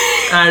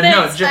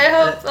 Thanks. I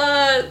hope.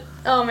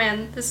 Oh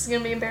man, this is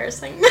gonna be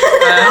embarrassing.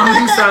 I don't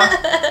think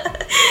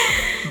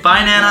so.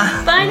 Bye,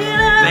 Nana. Bye,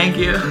 Nana. Thank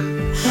you.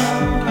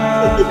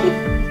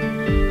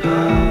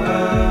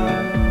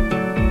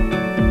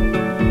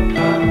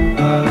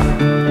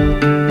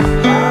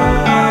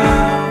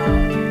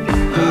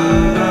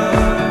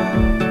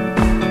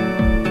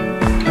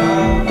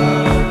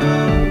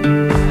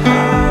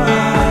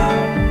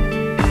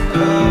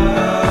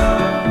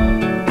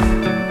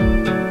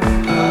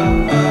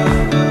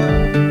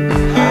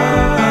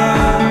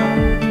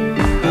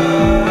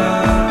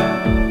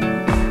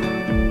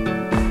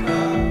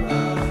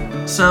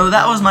 So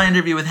that was my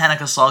interview with Hannah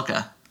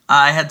Kasalka.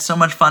 I had so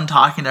much fun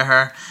talking to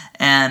her,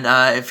 and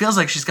it feels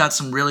like she's got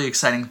some really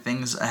exciting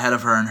things ahead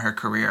of her in her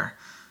career.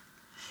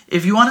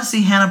 If you want to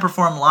see Hannah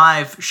perform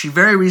live, she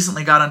very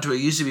recently got onto a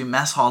UCB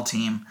mess hall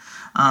team.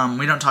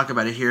 We don't talk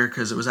about it here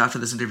because it was after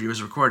this interview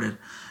was recorded.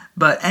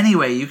 But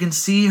anyway, you can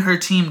see her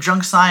team,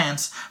 Junk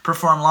Science,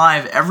 perform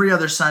live every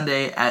other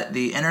Sunday at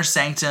the Inner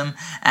Sanctum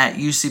at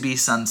UCB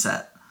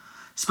Sunset.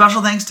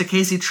 Special thanks to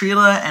Casey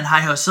Trela and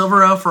Hi-Ho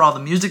Silvero for all the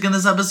music in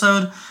this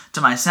episode,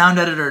 to my sound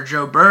editor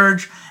Joe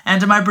Burge,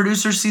 and to my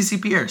producer Cece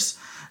Pierce.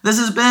 This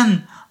has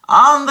been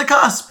On the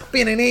Cusp.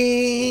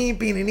 Beanie,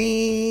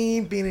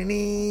 beanie,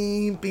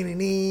 beanie,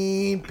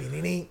 beanie,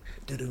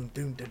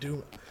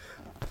 beanie.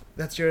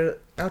 That's your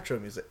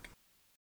outro music.